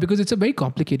so how because it's a very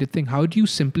complicated thing how do you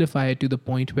simplify it to the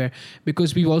point where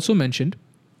because we've also mentioned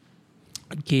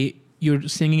okay you're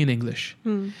singing in English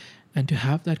and to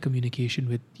have that communication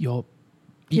with your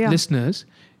listeners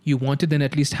you want to then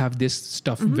at least have this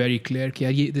stuff very clear कि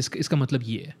यार ये इसका मतलब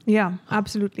ये है yeah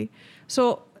absolutely so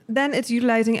then it's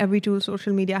utilizing every tool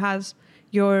social media has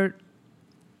your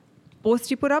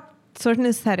posts you put up certain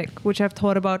aesthetic which I've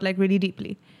thought about like really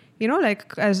deeply like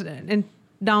as in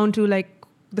down to like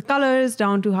the colors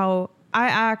down to how I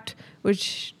act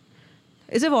which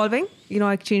is evolving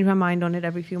I change my mind on it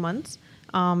every few months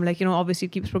Like, you know, obviously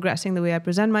it keeps progressing the way I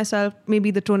present myself,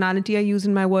 maybe the tonality I use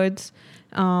in my words,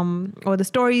 or the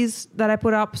stories that I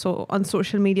put up. So on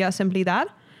social media, simply that.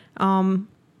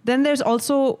 Then there's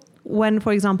also when,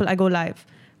 for example, I go live,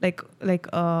 like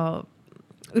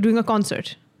doing a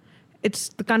concert. It's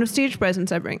the kind of stage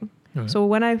presence I bring. Okay. So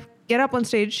when I get up on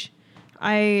stage,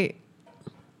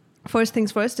 first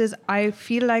things first is I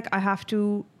feel like I have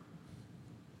to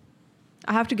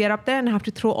get up there and I have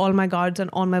to throw all my guards and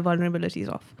all my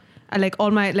vulnerabilities off. I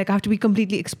I have to be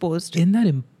completely exposed. Isn't that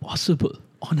impossible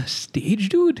on a stage,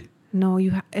 dude? No,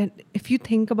 if you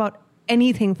think about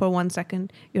anything for 1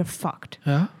 second, you're fucked.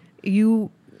 Yeah.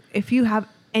 If you have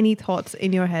any thoughts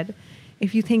in your head,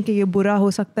 if you think ye bura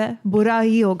ho sakta hai, bura hi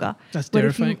hoga. That's But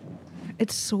terrifying.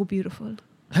 it's so beautiful.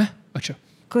 Huh? Acha.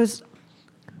 Because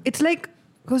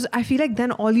I feel like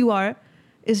then all you are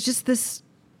is just this,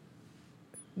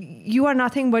 you are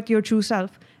nothing but your true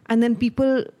self. And then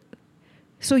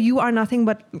so you are nothing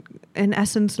but in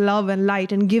essence love and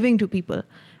light and giving to people.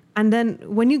 And then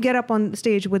when you get up on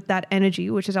stage with that energy,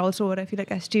 which is also what I feel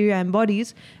like Asteria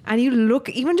embodies, and you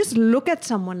just look at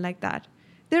someone like that,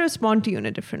 they respond to you in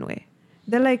a different way.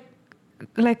 They're like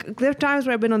there are times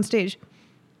where I've been on stage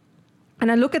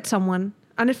and I look at someone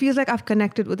and it feels like I've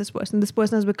connected with this person. This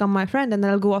person has become my friend, and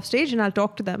then I'll go off stage and I'll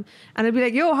talk to them and I'll be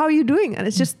like, yo, how are you doing? And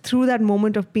it's just through that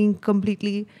moment of being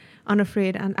completely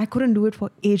unafraid. And I couldn't do it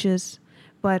for ages,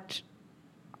 but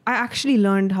I actually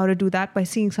learned how to do that by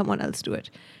seeing someone else do it.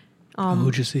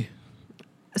 Who'd you see?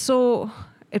 So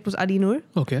it was Adi Noor.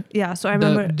 Okay. Yeah, so I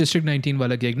remember. The District 19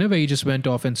 wala gig, na, where you just went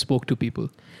off and spoke to people.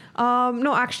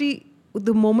 No, actually,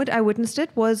 the moment I witnessed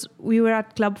it was we were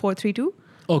at Club 432.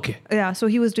 Okay. Yeah, so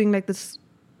he was doing like this.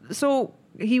 So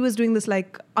he was doing this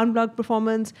like unplugged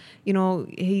performance. You know,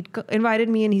 he invited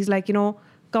me and he's like, you know,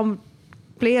 come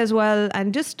play as well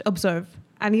and just observe.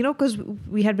 And, you know, because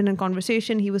we had been in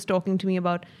conversation, he was talking to me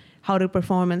about how to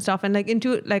perform and stuff. And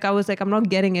I was like, I'm not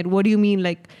getting it. What do you mean?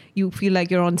 Like, you feel like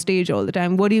you're on stage all the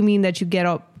time. What do you mean that you get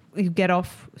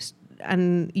off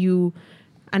and you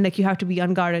have to be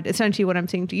unguarded? Essentially what I'm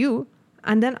saying to you.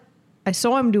 And then I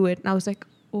saw him do it and I was like,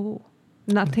 oh,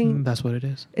 nothing. That's what it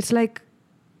is. It's like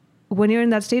when you're in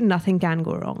that state, nothing can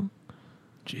go wrong.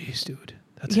 Jeez, dude.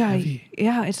 That's heavy.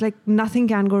 Yeah, it's like nothing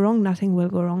can go wrong. Nothing will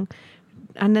go wrong.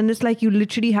 And then it's like you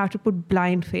literally have to put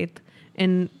blind faith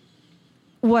in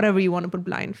whatever you want to put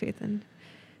blind faith in.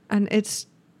 And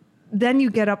then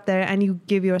you get up there and you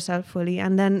give yourself fully.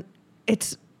 And then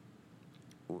it's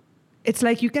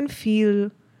like you can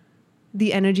feel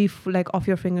the energy like off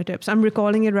your fingertips. I'm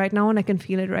recalling it right now and I can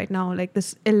feel it right now. Like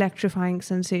this electrifying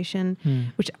sensation,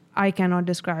 which I cannot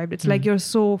describe. It's like you're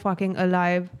so fucking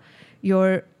alive.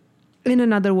 You're in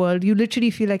another world. You literally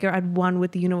feel like you're at one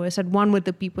with the universe, at one with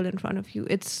the people in front of you.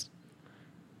 It's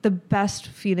the best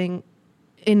feeling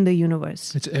in the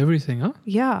universe. It's everything, huh?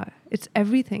 Yeah, it's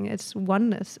everything. It's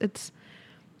oneness.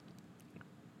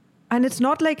 And it's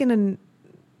not like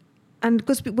and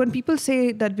because when people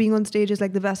say that being on stage is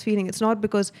like the best feeling, it's not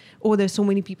because, oh, there's so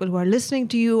many people who are listening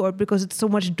to you or because it's so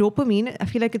much dopamine. I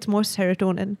feel like it's more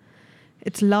serotonin.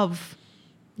 It's love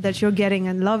that you're getting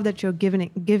and love that you're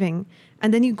giving.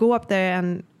 And then you go up there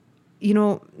and, you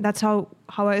know, that's how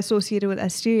I associate it with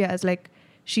Asteria, as like,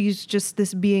 she's just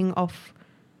this being of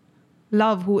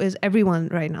love who is everyone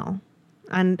right now.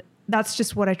 And that's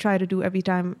just what I try to do every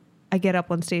time I get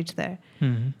up on stage there.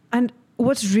 Mm-hmm. And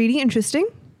what's really interesting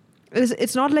is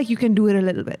it's not like you can do it a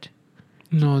little bit.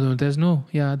 No, there's no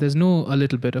a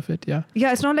little bit of it, yeah.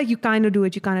 Yeah, it's not like you kind of do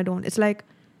it, you kind of don't. It's like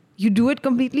you do it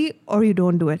completely or you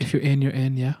don't do it. If you're in, you're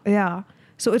in, yeah. Yeah.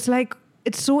 So it's like,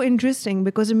 it's so interesting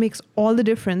because it makes all the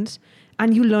difference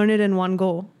and you learn it in one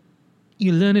go.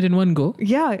 You learn it in one go?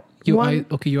 Yeah. You're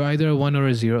either a 1 or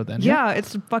a 0 then. Yeah,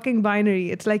 it's fucking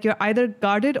binary. It's like you're either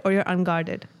guarded or you're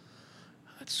unguarded.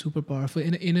 That's super powerful.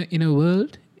 In a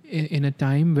world, in a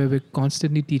time where we're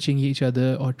constantly teaching each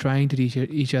other or trying to teach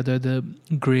each other the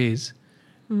grays,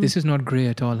 this is not gray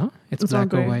at all, huh? It's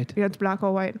black or white. Yeah, it's black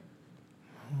or white.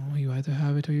 Oh, you either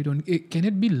have it or you don't. Can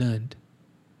it be learned?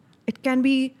 It can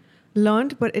be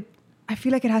learned, but I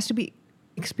feel like it has to be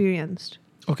experienced.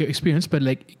 Okay, experienced, but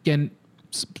like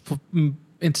for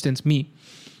instance, me,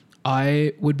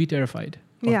 I would be terrified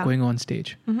of going on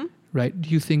stage. Mm-hmm. Right? Do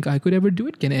you think I could ever do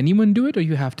it? Can anyone do it, or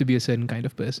you have to be a certain kind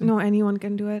of person? No, anyone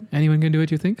can do it. Anyone can do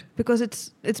it, you think? Because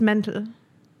it's mental.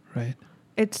 Right.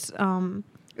 It's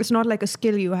not like a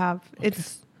skill you have.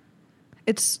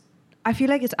 Okay. I feel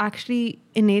like it's actually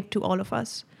innate to all of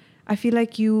us. I feel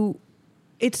like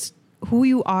it's who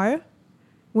you are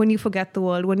when you forget the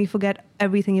world, when you forget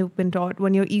everything you've been taught,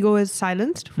 when your ego is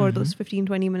silenced for those 15,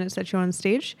 20 minutes that you're on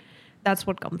stage. that's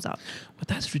what comes out. But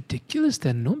that's ridiculous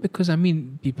then, no? Because I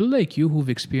mean, people like you who've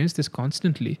experienced this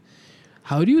constantly,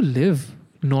 how do you live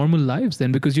normal lives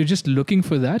then? Because you're just looking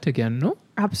for that again, no?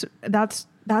 Absolutely.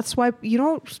 That's why,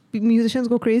 musicians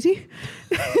go crazy.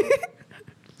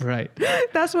 Right.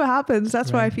 That's what happens.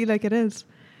 That's why I Right. feel like it is.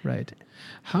 Right.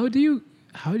 How do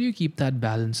you keep that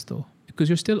balance though? Because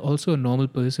you're still also a normal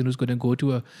person who's going to go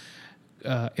to a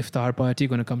iftar party,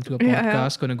 going to come to a Yeah, yeah.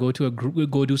 podcast, going to go to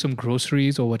go do some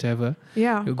groceries or whatever.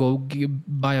 Yeah. You go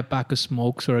buy a pack of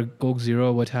smokes or a Coke Zero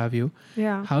or what have you.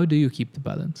 Yeah. How do you keep the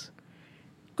balance?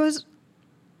 Because,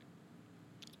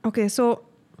 okay, so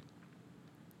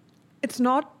it's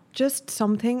not just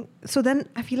something. So then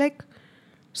I feel like,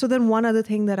 one other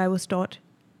thing that I was taught,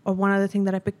 or one other thing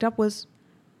that I picked up was,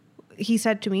 he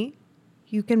said to me,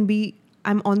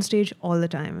 I'm on stage all the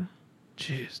time.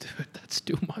 Jeez, dude, that's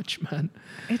too much, man.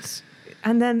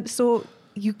 And then, so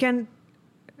you can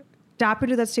tap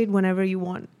into that state whenever you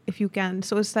want, if you can.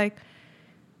 So it's like,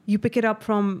 you pick it up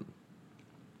from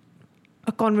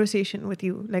a conversation with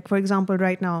you. Like, for example,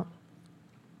 right now,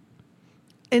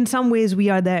 in some ways we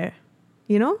are there,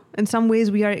 in some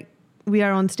ways we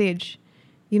are on stage.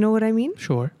 You know what I mean?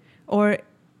 Sure. Or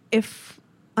if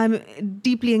I'm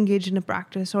deeply engaged in a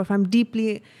practice, or if I'm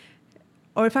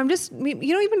just,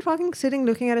 even fucking sitting,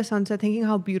 looking at a sunset, thinking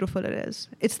how beautiful it is.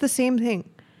 It's the same thing.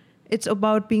 It's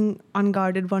about being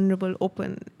unguarded, vulnerable,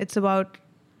 open. It's about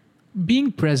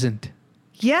being present.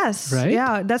 Yes. Right?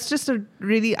 Yeah. That's just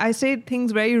I say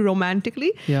things very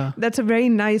romantically. Yeah. That's a very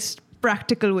nice,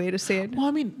 practical way to say it. Well,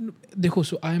 I mean, देखो,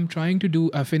 so I'm trying to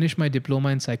I finished my diploma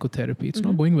in psychotherapy. It's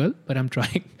not going well, but I'm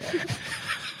trying.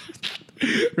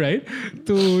 Right?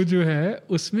 तो जो है,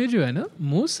 उसमें जो है ना,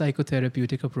 most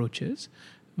psychotherapeutic approaches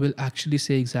will actually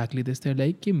say exactly this. They're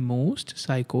like, कि most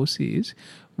psychoses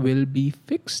will be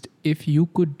fixed if you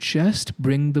could just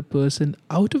bring the person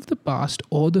out of the past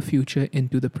or the future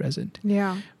into the present.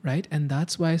 Yeah. Right? And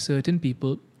that's why certain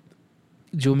people,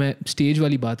 जो मैं stage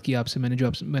वाली बात की आपसे,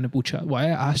 मैंने पूछा, why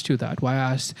I asked you that, why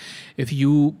I asked if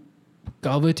you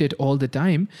covet it all the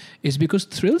time, is because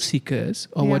thrill seekers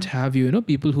or what have you,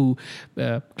 people who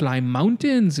climb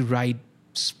mountains, ride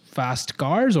fast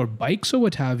cars or bikes or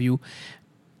what have you,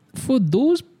 for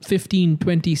those 15,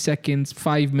 20 seconds,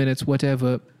 5 minutes,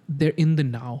 whatever, they're in the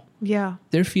now. Yeah.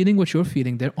 They're feeling what you're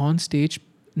feeling. They're on stage.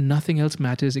 Nothing else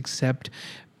matters except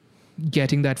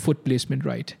getting that foot placement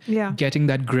right, Yeah. getting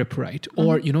that grip right.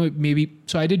 Or, maybe,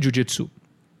 so I did jujitsu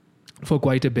for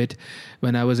quite a bit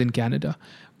when I was in Canada.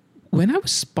 When I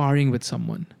was sparring with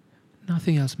someone,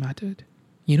 nothing else mattered,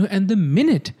 and the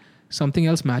minute something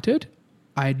else mattered,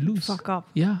 I'd lose. Fuck up.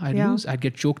 Yeah, I'd lose. I'd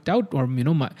get choked out, or,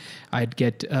 I'd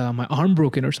get my arm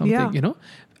broken or something, Yeah.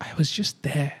 I was just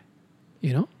there,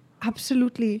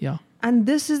 Absolutely. Yeah. And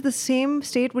this is the same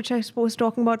state which I suppose,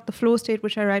 talking about the flow state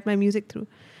which I write my music through.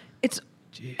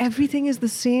 Jeez. Everything is the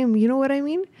same. You know what I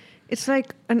mean? It's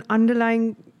like an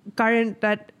underlying current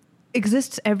that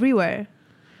exists everywhere.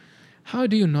 How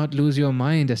do you not lose your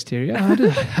mind, Asteria?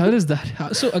 How does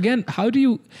that? So again,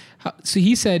 so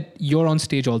he said you're on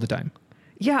stage all the time.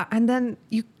 Yeah. And then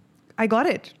I got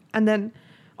it. And then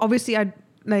obviously I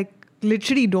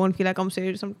literally don't feel like I'm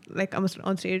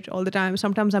on stage all the time.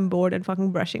 Sometimes I'm bored and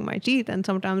fucking brushing my teeth, and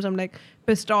sometimes I'm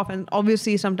pissed off, and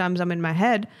obviously sometimes I'm in my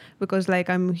head because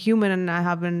I'm human and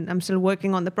I'm still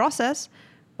working on the process.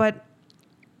 But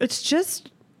it's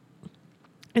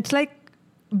like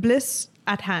bliss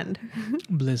at hand.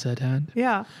 Bliss at hand.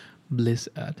 Yeah. Bliss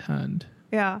at hand.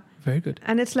 Yeah. Very good.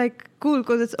 And it's cool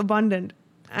because it's abundant,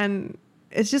 and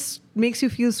it just makes you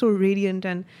feel so radiant,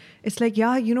 and it's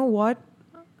yeah, you know what?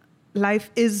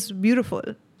 Life is beautiful.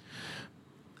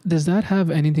 Does that have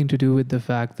anything to do with the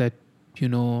fact that,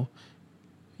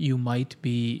 you might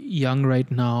be young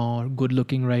right now or good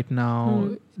looking right now?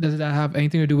 Does that have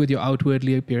anything to do with your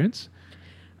outwardly appearance?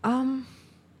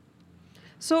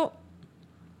 So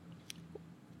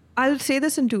I'll say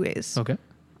this in two ways. Okay.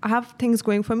 I have things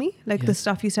going for me, like the Yes.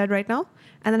 stuff you said right now,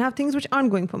 and then I have things which aren't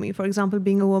going for me. For example,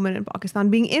 being a woman in Pakistan,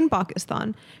 being in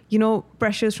Pakistan,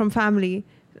 pressures from family,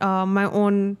 my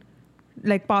own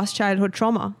past childhood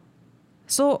trauma.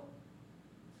 So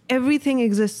everything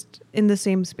exists in the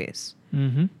same space.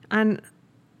 Mm-hmm. And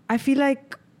I feel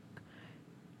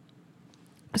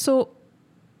so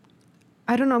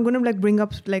I don't know, I'm going to bring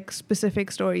up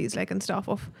specific stories and stuff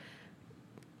of,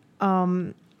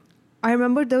 I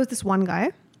remember there was this one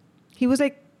guy, he was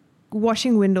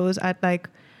washing windows at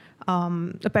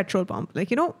a petrol pump.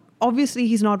 Obviously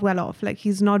he's not well off,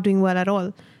 he's not doing well at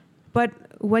all. But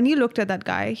when you looked at that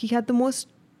guy, he had the most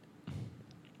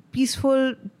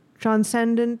peaceful,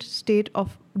 transcendent state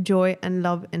of joy and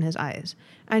love in his eyes.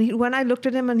 And when I looked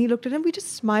at him and he looked at him, we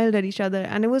just smiled at each other.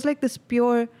 And it was like this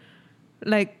pure,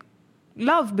 like,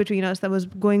 love between us that was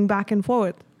going back and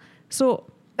forth. So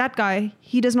that guy,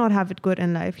 he does not have it good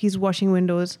in life. He's washing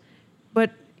windows.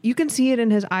 But you can see it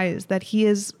in his eyes that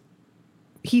he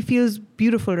feels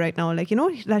beautiful right now. Like,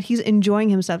 that he's enjoying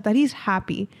himself, that he's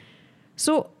happy.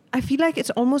 So I feel like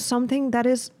it's almost something that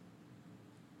is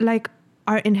like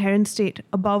our inherent state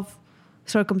above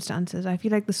circumstances. I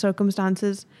feel like the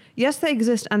circumstances, yes, they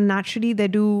exist, and naturally they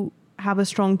do have a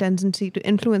strong tendency to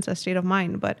influence our state of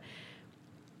mind. But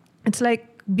it's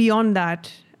like beyond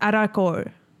that, at our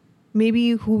core,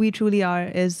 maybe who we truly are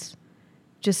is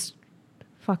just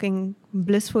fucking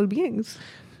blissful beings.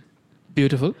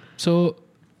 Beautiful. So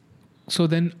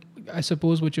then I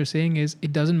suppose what you're saying is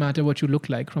it doesn't matter what you look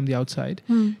like from the outside.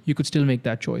 You could still make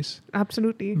that choice.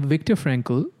 Absolutely. Viktor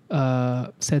Frankl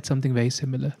said something very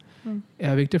similar.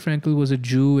 Viktor Frankl was a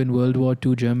Jew in World War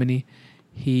II Germany.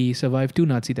 He survived 2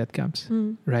 Nazi death camps,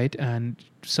 right? And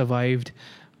survived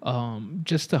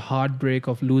just the heartbreak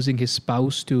of losing his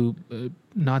spouse to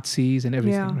Nazis and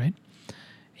everything, right?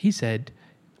 He said,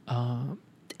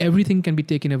 everything can be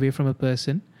taken away from a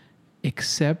person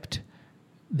except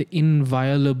the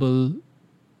inviolable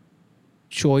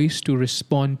choice to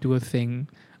respond to a thing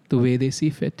the way they see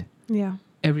fit. Yeah.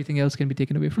 Everything else can be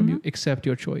taken away from you except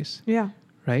your choice. Yeah.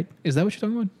 Right? Is that what you're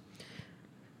talking about?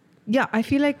 Yeah, I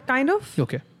feel like kind of.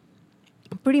 Okay.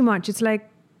 Pretty much. It's like,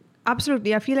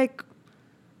 absolutely. I feel like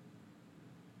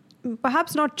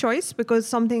perhaps not choice, because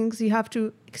some things you have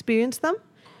to experience them.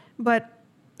 But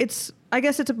I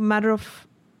guess it's a matter of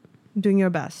doing your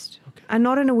best. Okay. And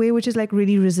not in a way which is like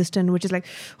really resistant, which is like,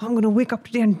 oh, I'm going to wake up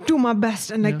today and do my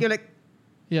best. And like, you're like,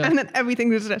 and then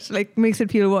everything is just like makes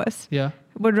it feel worse. Yeah.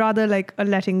 But rather like a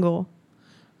letting go.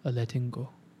 A letting go.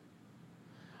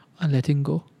 A letting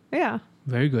go. Yeah.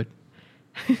 Very good.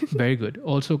 Very good.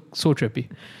 Also so trippy.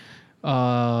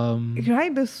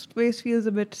 Right? This space feels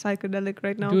a bit psychedelic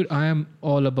right now. Dude, I am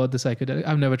all about the psychedelic.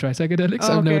 I've never tried psychedelics.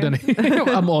 I've never done it.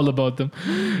 I'm all about them.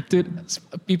 Dude,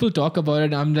 people talk about it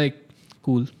and I'm like,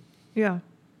 cool. Yeah.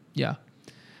 Yeah.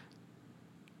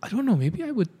 I don't know. Maybe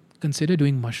I would consider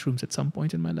doing mushrooms at some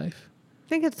point in my life. I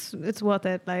think it's worth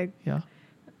it. Like, yeah.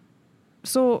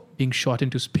 So being shot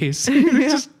into space.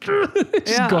 just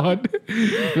gone.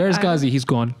 Where's Ghazi? He's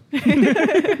gone.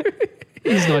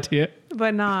 He's not here.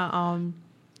 But nah,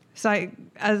 so I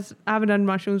haven't done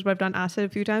mushrooms, but I've done acid a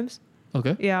few times.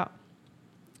 Okay. Yeah.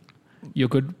 You're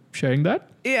good sharing that?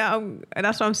 Yeah,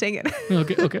 that's why I'm saying it.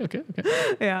 Okay.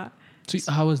 Yeah.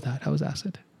 So how was that? How was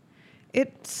acid?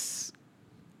 It's,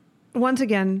 once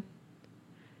again,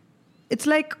 it's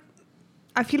like,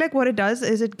 I feel like what it does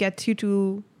is it gets you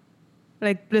to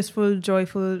like blissful,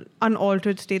 joyful,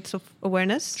 unaltered states of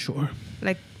awareness. Sure.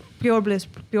 Like pure bliss,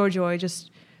 pure joy, just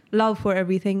love for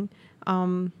everything.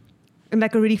 In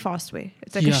like a really fast way.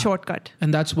 It's like a shortcut.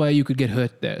 And that's why you could get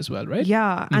hurt there as well, right?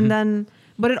 Yeah. Mm-hmm. And then,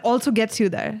 but it also gets you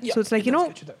there. Yeah, so it's like,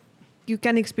 you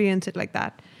can experience it like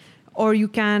that. Or you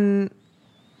can,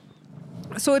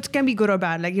 so it can be good or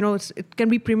bad. Like, it can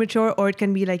be premature, or it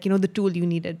can be like, the tool you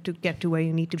needed to get to where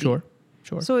you need to be. Sure.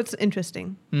 So it's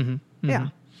interesting. Mm-hmm. Yeah.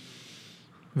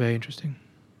 Very interesting.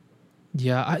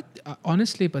 Yeah, I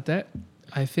honestly, but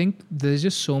I think there's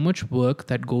just so much work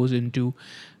that goes into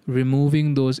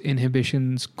removing those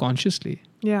inhibitions consciously.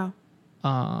 Yeah.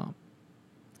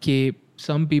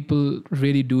 Some people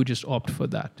really do just opt for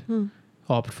that.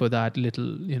 Opt for that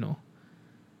little,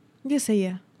 Yes,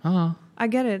 yeah. I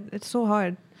get it. It's so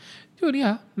hard. Dude,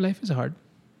 yeah, life is hard.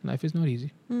 Life is not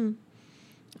easy. And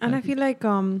I feel like,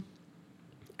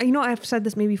 I've said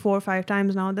this maybe 4 or 5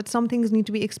 times now, that some things need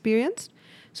to be experienced.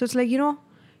 So it's like, you're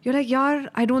like, yaar,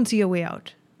 I don't see a way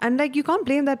out. And like, you can't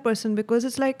blame that person, because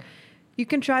it's like, you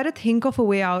can try to think of a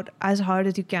way out as hard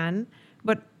as you can.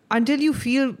 But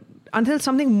until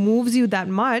something moves you that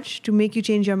much to make you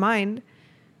change your mind,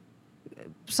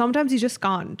 sometimes you just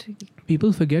can't.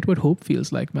 People forget what hope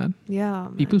feels like, man. Yeah.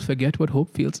 Man. People forget what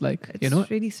hope feels like.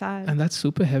 It's really sad. And that's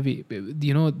super heavy.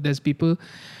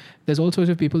 There's all sorts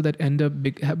of people that end up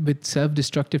with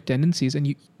self-destructive tendencies.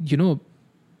 And,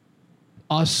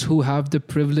 us who have the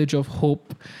privilege of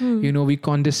hope, we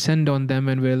condescend on them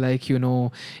and we're like,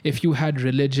 if you had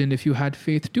religion, if you had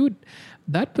faith, dude,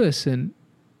 that person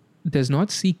does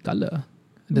not see color,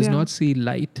 does not see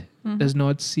light, does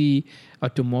not see a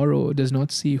tomorrow, does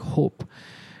not see hope.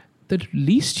 The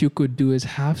least you could do is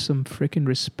have some freaking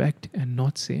respect and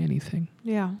not say anything.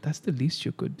 Yeah. That's the least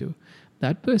you could do.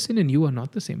 That person and you are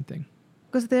not the same thing.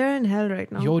 Because they're in hell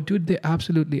right now. Yo, dude, they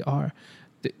absolutely are.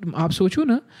 Aap socho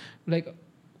na, like,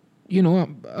 you know,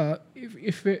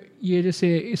 if you just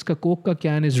say, iska Coke ka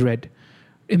can is red.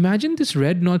 Imagine this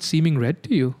red not seeming red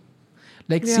to you.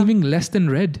 Like seeming less than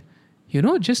red. You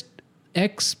know, just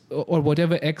X or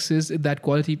whatever X is, that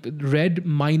quality, red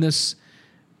minus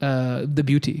the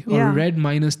beauty, or red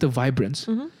minus the vibrance.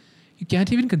 Mm-hmm. You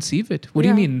can't even conceive it. What do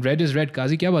you mean? Red is red.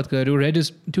 Kazi, kya baat kar rahe ho? Red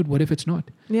is, dude, what if it's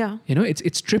not? Yeah. You know,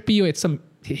 it's trippy, or it's some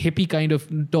hippie kind of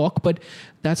talk, but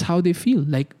that's how they feel.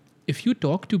 Like, if you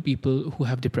talk to people who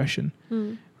have depression,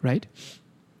 right?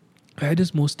 Where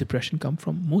does most depression come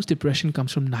from? Most depression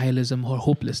comes from nihilism or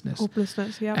hopelessness.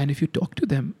 Hopelessness, yeah. And if you talk to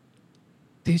them,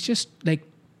 they just, like,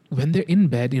 when they're in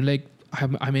bed, you're like,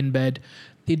 I'm in bed,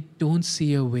 they don't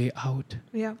see a way out.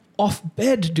 Yeah. Off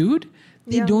bed, dude.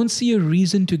 They don't see a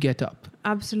reason to get up.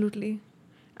 Absolutely.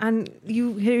 And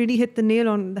you really hit the nail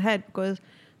on the head, because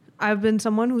I've been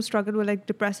someone who struggled with like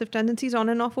depressive tendencies on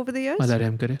and off over the years.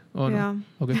 Oh, yeah. no.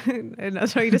 Okay. No,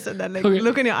 sorry, you just said that. Like, Okay.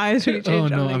 look in your eyes really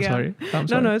changed. Oh, no, like, I'm sorry. I'm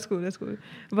sorry. No, it's cool. It's cool.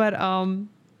 But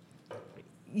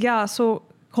yeah, so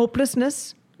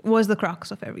hopelessness was the crux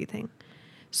of everything.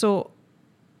 So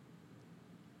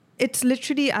it's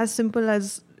literally as simple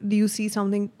as, do you see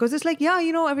something? Because it's like, yeah,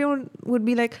 you know, everyone would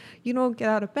be like, you know, get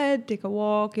out of bed, take a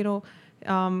walk, you know,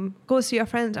 go see your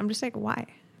friends. I'm just like, why?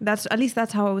 At least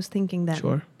that's how I was thinking then.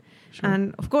 Sure.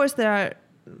 And of course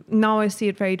now I see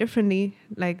it very differently,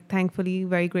 like thankfully,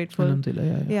 very grateful.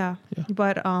 Alhamdulillah, Yeah.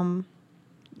 But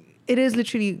it is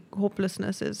literally,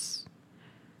 hopelessness is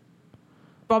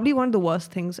probably one of the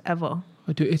worst things ever.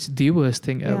 It's the worst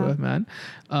thing ever, man.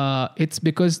 It's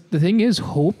because the thing is,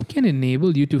 hope can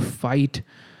enable you to fight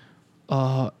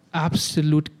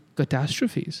absolute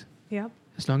catastrophes. Yeah.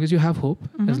 As long as you have hope,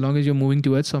 as long as you're moving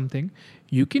towards something,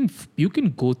 you can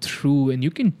go through and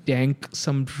you can tank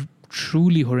some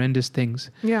truly horrendous things.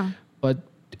 Yeah. But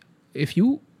if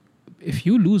you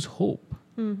lose hope,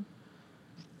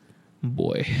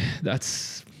 boy,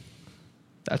 that's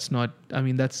not. I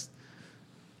mean, that's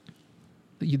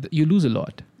you lose a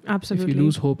lot. Absolutely. If you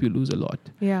lose hope, you lose a lot.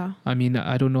 Yeah. I mean,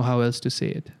 I don't know how else to say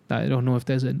it. I don't know if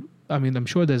there's I'm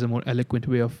sure there's a more eloquent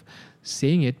way of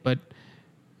saying it, but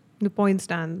the point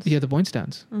stands. yeah, the point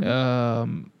stands.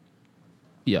 Mm-hmm.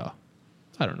 Yeah,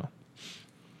 I don't know.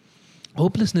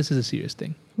 Hopelessness is a serious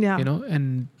thing. Yeah. You know,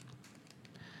 and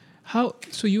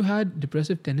so you had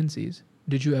depressive tendencies.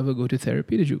 Did you ever go to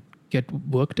therapy? Did you get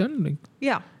work done? Like,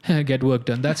 Yeah. get work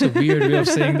done. That's a weird way of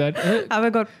saying that. Have I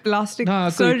got plastic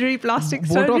surgery?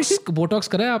 Botox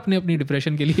कराया आपने अपनी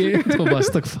depression के लिए तो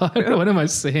बस तक far. What am I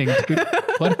saying, dude?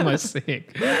 What am I saying?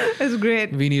 It's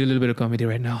great. We need a little bit of comedy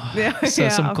right now. Yeah, So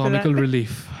some after comical that.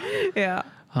 relief. Yeah.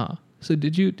 So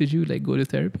did you like go to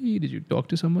therapy? Did you talk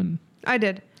to someone? I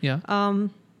did. Yeah.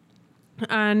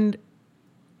 And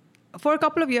for a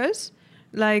couple of years,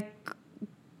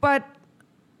 but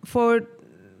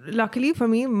luckily for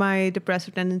me, my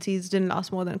depressive tendencies didn't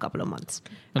last more than a couple of months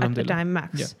at the time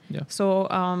max. Yeah. So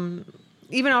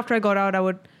even after I got out, I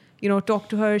would, talk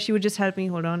to her. She would just help me.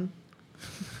 Hold on.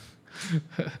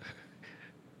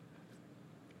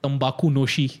 तंबाकू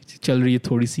नोशी चल रही है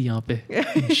थोड़ी सी यहाँ पे.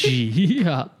 जी.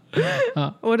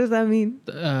 What does that mean?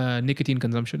 Nicotine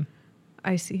consumption.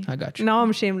 I see. I got you. Now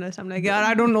I'm shameless. I'm like, yeah,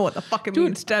 I don't know what the fuck it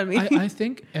means. Tell me. I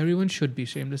think everyone should be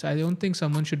shameless. I don't think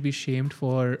someone should be shamed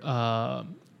for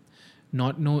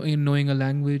not knowing a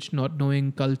language, not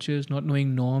knowing cultures, not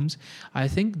knowing norms. I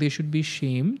think they should be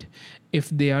shamed if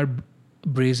they are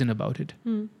brazen about it,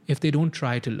 if they don't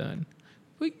try to learn.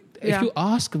 If you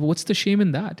ask, what's the shame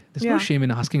in that? There's no shame in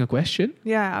asking a question.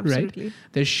 Yeah, absolutely. Right?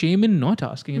 There's shame in not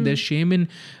asking, and there's shame in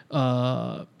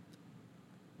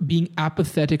being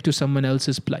apathetic to someone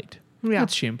else's plight. Yeah.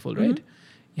 That's shameful, right?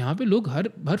 यहाँ पे लोग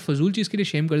हर फजूल चीज के लिए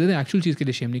shame करते हैं, actual चीज के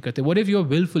लिए shame नहीं करते. What if you're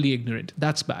willfully ignorant?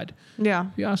 That's bad. Yeah.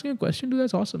 If you're asking a question, dude,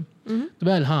 that's awesome.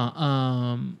 Well,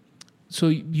 so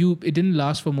it didn't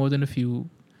last for more than a few.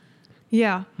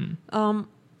 Yeah.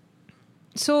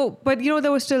 So, but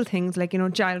there were still things like,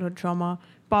 childhood trauma,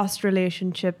 past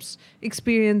relationships,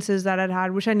 experiences that I'd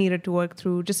had, which I needed to work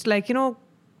through. Just like,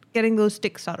 getting those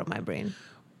sticks out of my brain.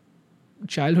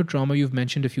 Childhood trauma you've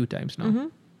mentioned a few times now.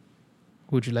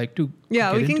 Would you like to?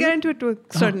 Yeah, we can get into it to a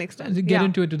certain extent. Get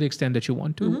into it to the extent that you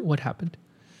want to. What happened?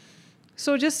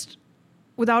 So just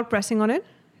without pressing on it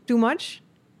too much,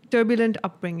 turbulent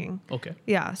upbringing. Okay.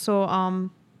 Yeah. So,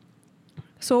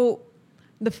 so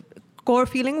the core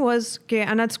feeling was, okay,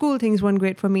 and at school things weren't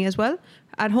great for me as well.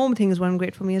 At home things weren't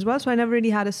great for me as well. So I never really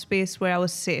had a space where I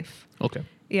was safe. Okay.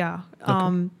 Yeah.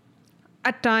 Okay.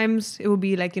 At times it would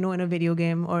be like, in a video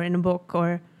game or in a book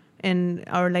or when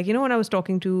I was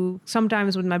talking to,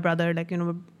 sometimes with my brother,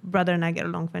 my brother and I get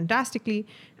along fantastically.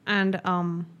 And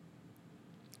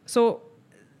so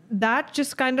that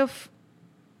just kind of,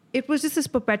 it was just this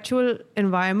perpetual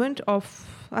environment of,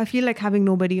 I feel like having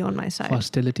nobody on my side.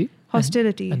 Hostility.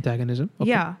 Antagonism. Okay.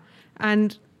 Yeah.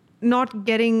 And not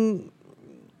getting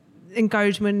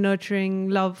encouragement, nurturing,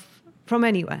 love from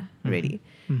anywhere, really.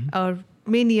 Or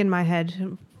mainly in my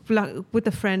head, with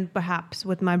a friend, perhaps,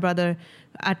 with my brother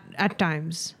at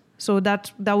times. So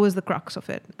that was the crux of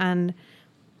it. And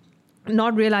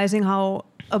not realizing how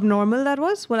abnormal that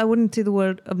was. Well, I wouldn't say the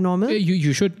word abnormal.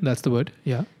 You should. That's the word.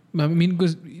 Yeah. I mean,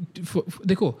 because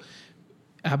देखो,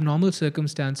 abnormal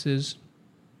circumstances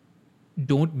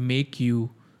don't make you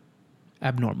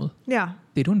abnormal. Yeah.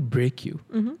 They don't break you,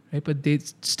 right? But they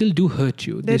still do hurt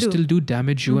you. They still do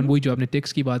damage you. And वही जो आपने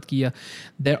ticks की बात किया,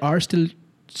 there are still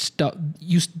stuff.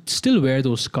 You still wear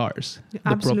those scars.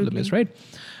 The problem is, right?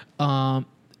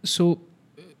 So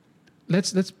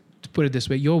let's put it this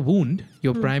way: your wound,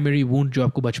 your primary wound, जो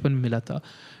आपको बचपन में मिला था,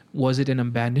 was it an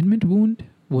abandonment wound?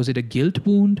 Was it a guilt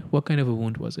wound? What kind of a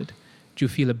wound was it? Did you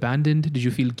feel abandoned? Did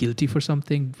you feel guilty for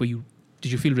something?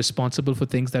 Did you feel responsible for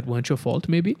things that weren't your fault?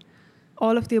 Maybe.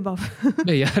 All of the above.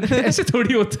 यार ऐसे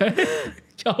थोड़ी होता है.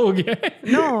 क्या हो गया है?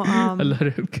 No. अल्लाह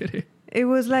रहम करे. It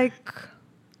was like,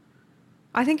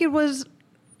 I think it was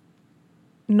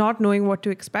not knowing what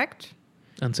to expect.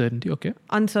 Uncertainty. Okay.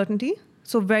 Uncertainty.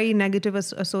 So very negative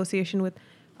association with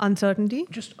uncertainty.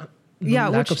 Just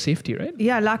lack of safety, right?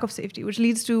 Yeah, lack of safety, which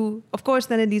leads to, of course,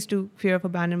 then it leads to fear of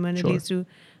abandonment. Sure. It leads to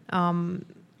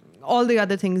all the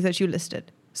other things that you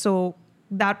listed. So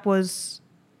that was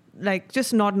like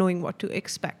just not knowing what to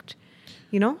expect,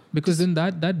 you know? Because then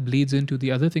that bleeds into the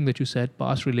other thing that you said,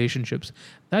 past relationships.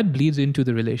 That bleeds into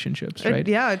the relationships, right?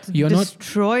 It's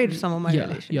destroyed some of my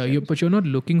relationships. Yeah, but you're not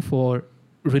looking for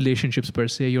relationships per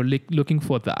se. You're looking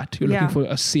for that. You're looking for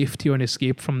a safety or an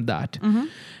escape from that.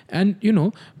 And, you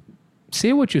know,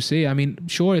 say what you say. I mean,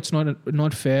 sure, it's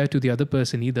not fair to the other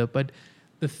person either. But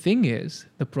the thing is,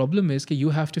 the problem is that you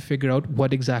have to figure out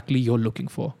what exactly you're looking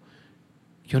for.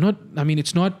 You're not, I mean,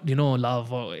 it's not, you know,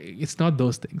 love or it's not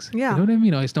those things. Yeah. You know what I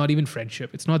mean? Or it's not even friendship.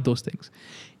 It's not those things.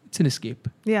 It's an escape.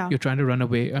 Yeah. You're trying to run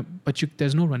away, but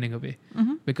there's no running away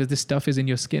because this stuff is in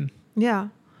your skin. Yeah.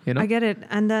 You know? I get it.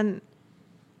 And then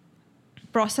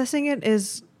processing it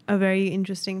is a very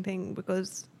interesting thing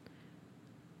because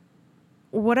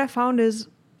what I found is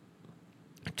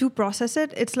to process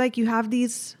it, it's like you have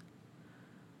these,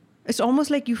 it's almost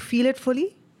like you feel it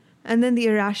fully. And then the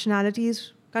irrationality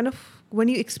is kind of when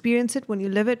you experience it, when you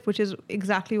live it, which is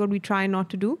exactly what we try not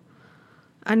to do.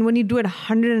 And when you do it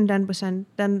 110%,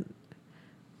 then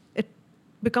it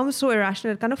becomes so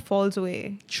irrational, it kind of falls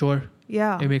away. Sure.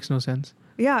 Yeah. It makes no sense.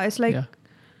 Yeah. It's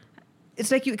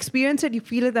like you experience it, you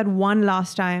feel it that one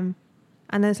last time.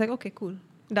 And then it's like, okay, cool.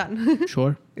 Done.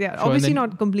 Sure. Yeah. Sure. Obviously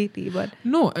not completely, but.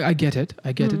 No, I get it.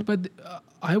 But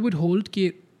I would hold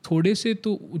कि थोड़े से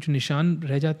तो जो निशान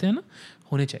रह जाते हैं ना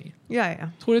होने चाहिए. Yeah.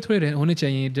 थोड़े होने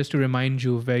चाहिए just to remind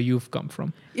you where you've come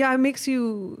from. Yeah, it makes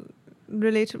you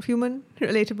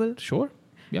relatable. Sure.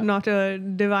 Yeah. Not a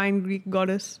divine Greek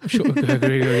goddess. Sure.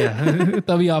 Yeah.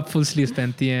 तभी आप full sleeves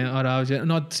पहनती हैं और आप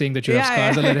not saying that you have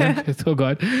scars all around. Oh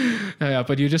God. Yeah,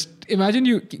 but you just imagine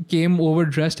you came over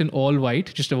dressed in all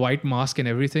white, just a white mask and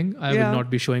everything. I will not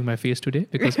be showing my face today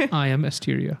because I am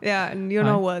Asteria. Yeah, and you're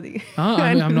not worthy.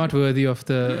 I'm not worthy of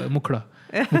the mukra.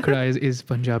 Mukra is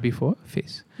Punjabi for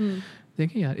face.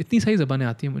 देखें यार इतनी सही ज़बानें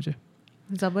आती हैं मुझे.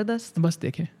 Zabardast. बस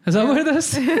देखें.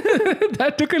 Zabardast.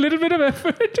 That took a little bit of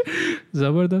effort.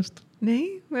 Zabardast. नहीं,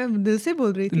 मैं दिल से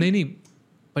बोल रही थी. नहीं.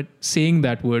 But saying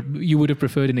that word, you would have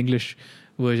preferred an English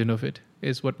version of it,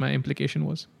 is what my implication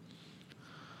was.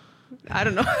 I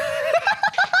don't know.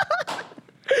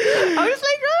 I was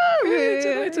like,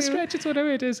 it's a stretch. It's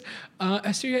whatever it is.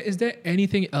 Asteria, is there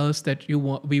anything else that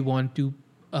we want to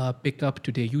pick up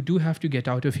today? You do have to get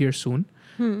out of here soon.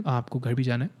 आपको घर भी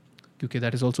जाना है. Okay,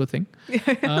 that is also a thing.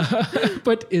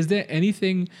 But is there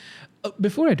anything,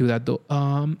 before I do that though,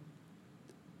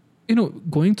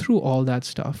 going through all that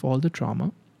stuff, all the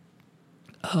trauma,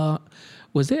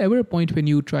 was there ever a point when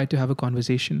you tried to have a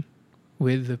conversation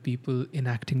with the people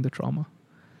enacting the trauma?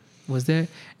 Was there,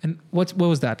 and what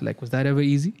was that like? Was that ever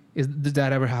easy? Did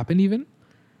that ever happen even?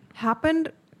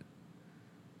 Happened,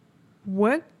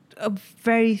 worked a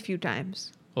very few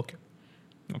times. Okay.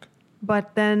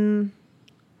 But then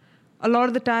a lot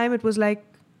of the time it was like,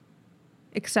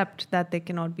 accept that they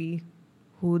cannot be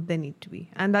who they need to be.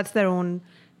 And that's their own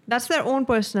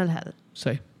personal hell.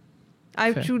 Say.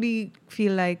 I Fair. truly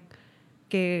feel like,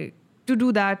 okay, to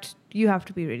do that, you have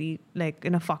to be really like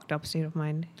in a fucked up state of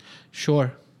mind.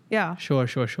 Sure. Yeah. Sure.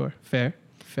 Fair.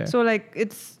 So like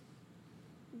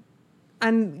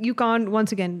and you can't,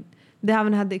 once again, they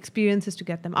haven't had the experiences to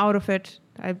get them out of it.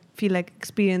 I feel like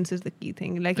experience is the key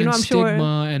thing. Like, and I'm stigma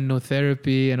sure. and no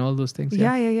therapy and all those things.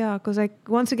 Yeah. Because like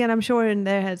once again, I'm sure in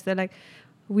their heads they're like,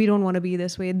 we don't want to be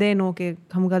this way. They know कि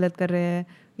हम गलत कर रहे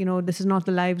हैं. This is not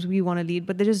the lives we want to lead,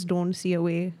 but they just don't see a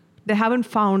way. They haven't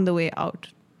found the way out,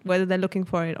 whether they're looking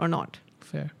for it or not.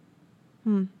 Fair.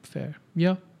 Fair.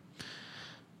 Yeah.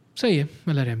 सही है.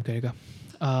 Allah रहम करेगा.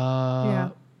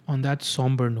 On that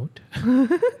somber note,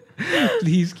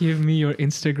 please give me your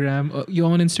Instagram.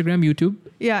 You're on Instagram, YouTube?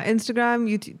 Yeah, Instagram,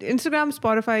 YouTube, Instagram,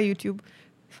 Spotify, YouTube.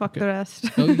 Fuck the rest.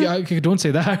 Oh, yeah, okay, don't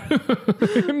say that.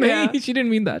 She didn't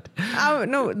mean that.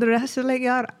 No, the rest is like,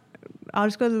 yaar,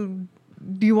 aajkal,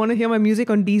 do you want to hear my music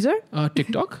on Deezer?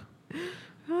 TikTok?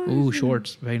 Oh,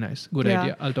 shorts. Very nice. Good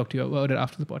idea. I'll talk to you about it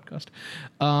after the podcast.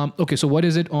 Okay, so what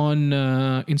is it on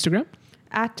Instagram?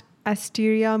 At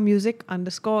Asteria Music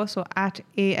 _ so at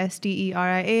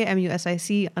ASTERIA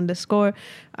MUSIC _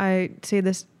 I say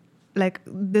this, like,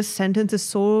 this sentence is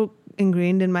so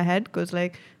ingrained in my head because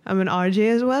like I'm an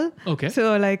RJ as well. Okay.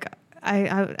 So like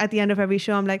I at the end of every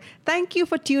show I'm like, thank you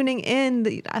for tuning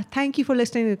in. Thank you for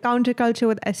listening to Counterculture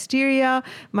with Asteria.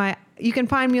 You can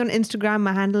find me on Instagram.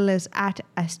 My handle is at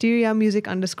Asteria Music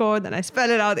 _ then I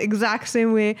spell it out the exact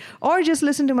same way. Or just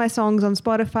listen to my songs on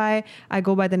Spotify. I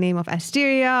go by the name of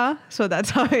Asteria. So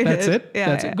that's how it is. That's it? Yeah,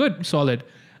 That's it. Good. Solid.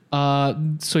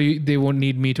 So they won't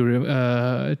need me to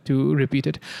repeat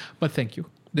it. But thank you.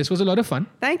 This was a lot of fun.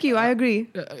 Thank you. I agree.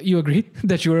 You agree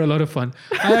that you were a lot of fun.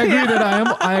 I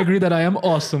agree that I am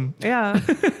awesome. Yeah.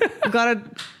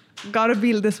 Gotta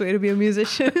be this way to be a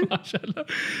musician. Mashallah.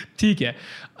 ठीक है.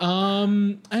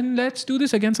 And let's do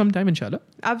this again sometime, inshallah.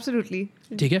 Absolutely.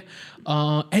 ठीक है.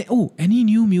 Any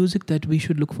new music that we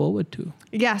should look forward to?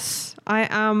 Yes, I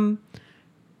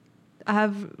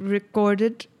have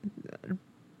recorded,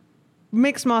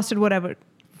 mixed, mastered, whatever.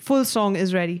 Full song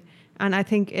is ready, and I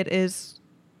think it is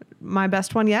my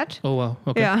best one yet. Oh wow!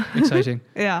 Okay. Yeah. Exciting.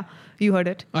 Yeah. You heard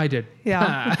it. I did.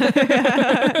 Yeah.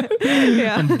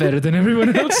 Yeah. I'm better than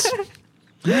everyone else.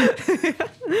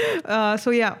 So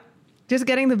yeah, just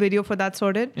getting the video for that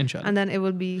sorted. Inshallah. And then it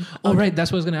will be. Oh, right.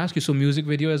 That's what I was going to ask you. So music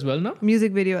video as well now?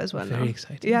 Music video as well. Very now.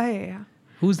 exciting. Yeah.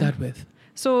 Who's that with?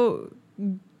 So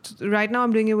right now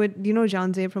I'm doing it with,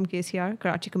 Jan Zeb from KCR,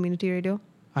 Karachi Community Radio.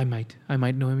 I might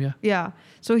know him, yeah. Yeah.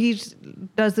 So he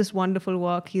does this wonderful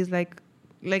work. He's like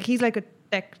he's like a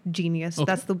tech genius. Okay.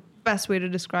 That's the best way to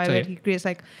describe it. He creates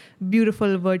like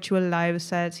beautiful virtual live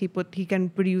sets. He can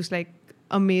produce like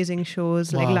amazing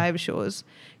shows, like live shows.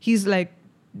 He's like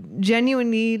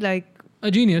genuinely like a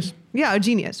genius. Yeah, a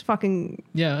genius. Fucking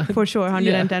yeah. For sure,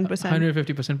 110%.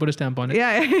 150%. Put a stamp on it.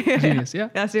 Yeah. Genius, yeah.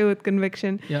 That's it with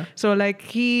conviction. Yeah. So like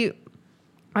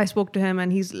I spoke to him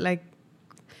and he's like,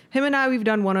 him and I, we've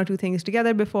done one or two things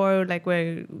together before, like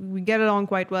where we get along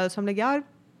quite well. So I'm like, yeah,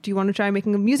 do you want to try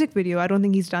making a music video? I don't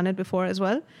think he's done it before as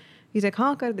well. He's like,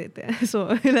 haan, kar dete hain.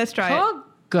 So let's try it.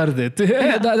 Kar dete.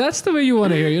 Yeah. That's the way you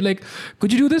want to hear. You're like,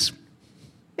 could you do this?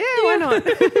 Yeah, why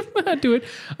not? Do it.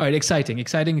 All right, exciting.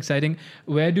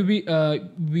 Where do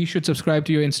we should subscribe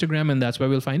to your Instagram, and that's where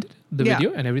we'll find it, the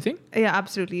video and everything? Yeah,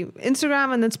 absolutely.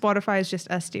 Instagram and then Spotify is just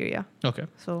Asteria. Okay.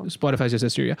 So Spotify is just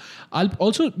Asteria. I'll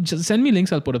also just send me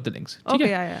links. I'll put up the links. Okay,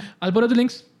 yeah. I'll put up the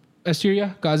links.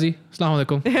 Asteria, Qazi, Assalamu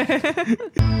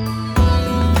alaikum.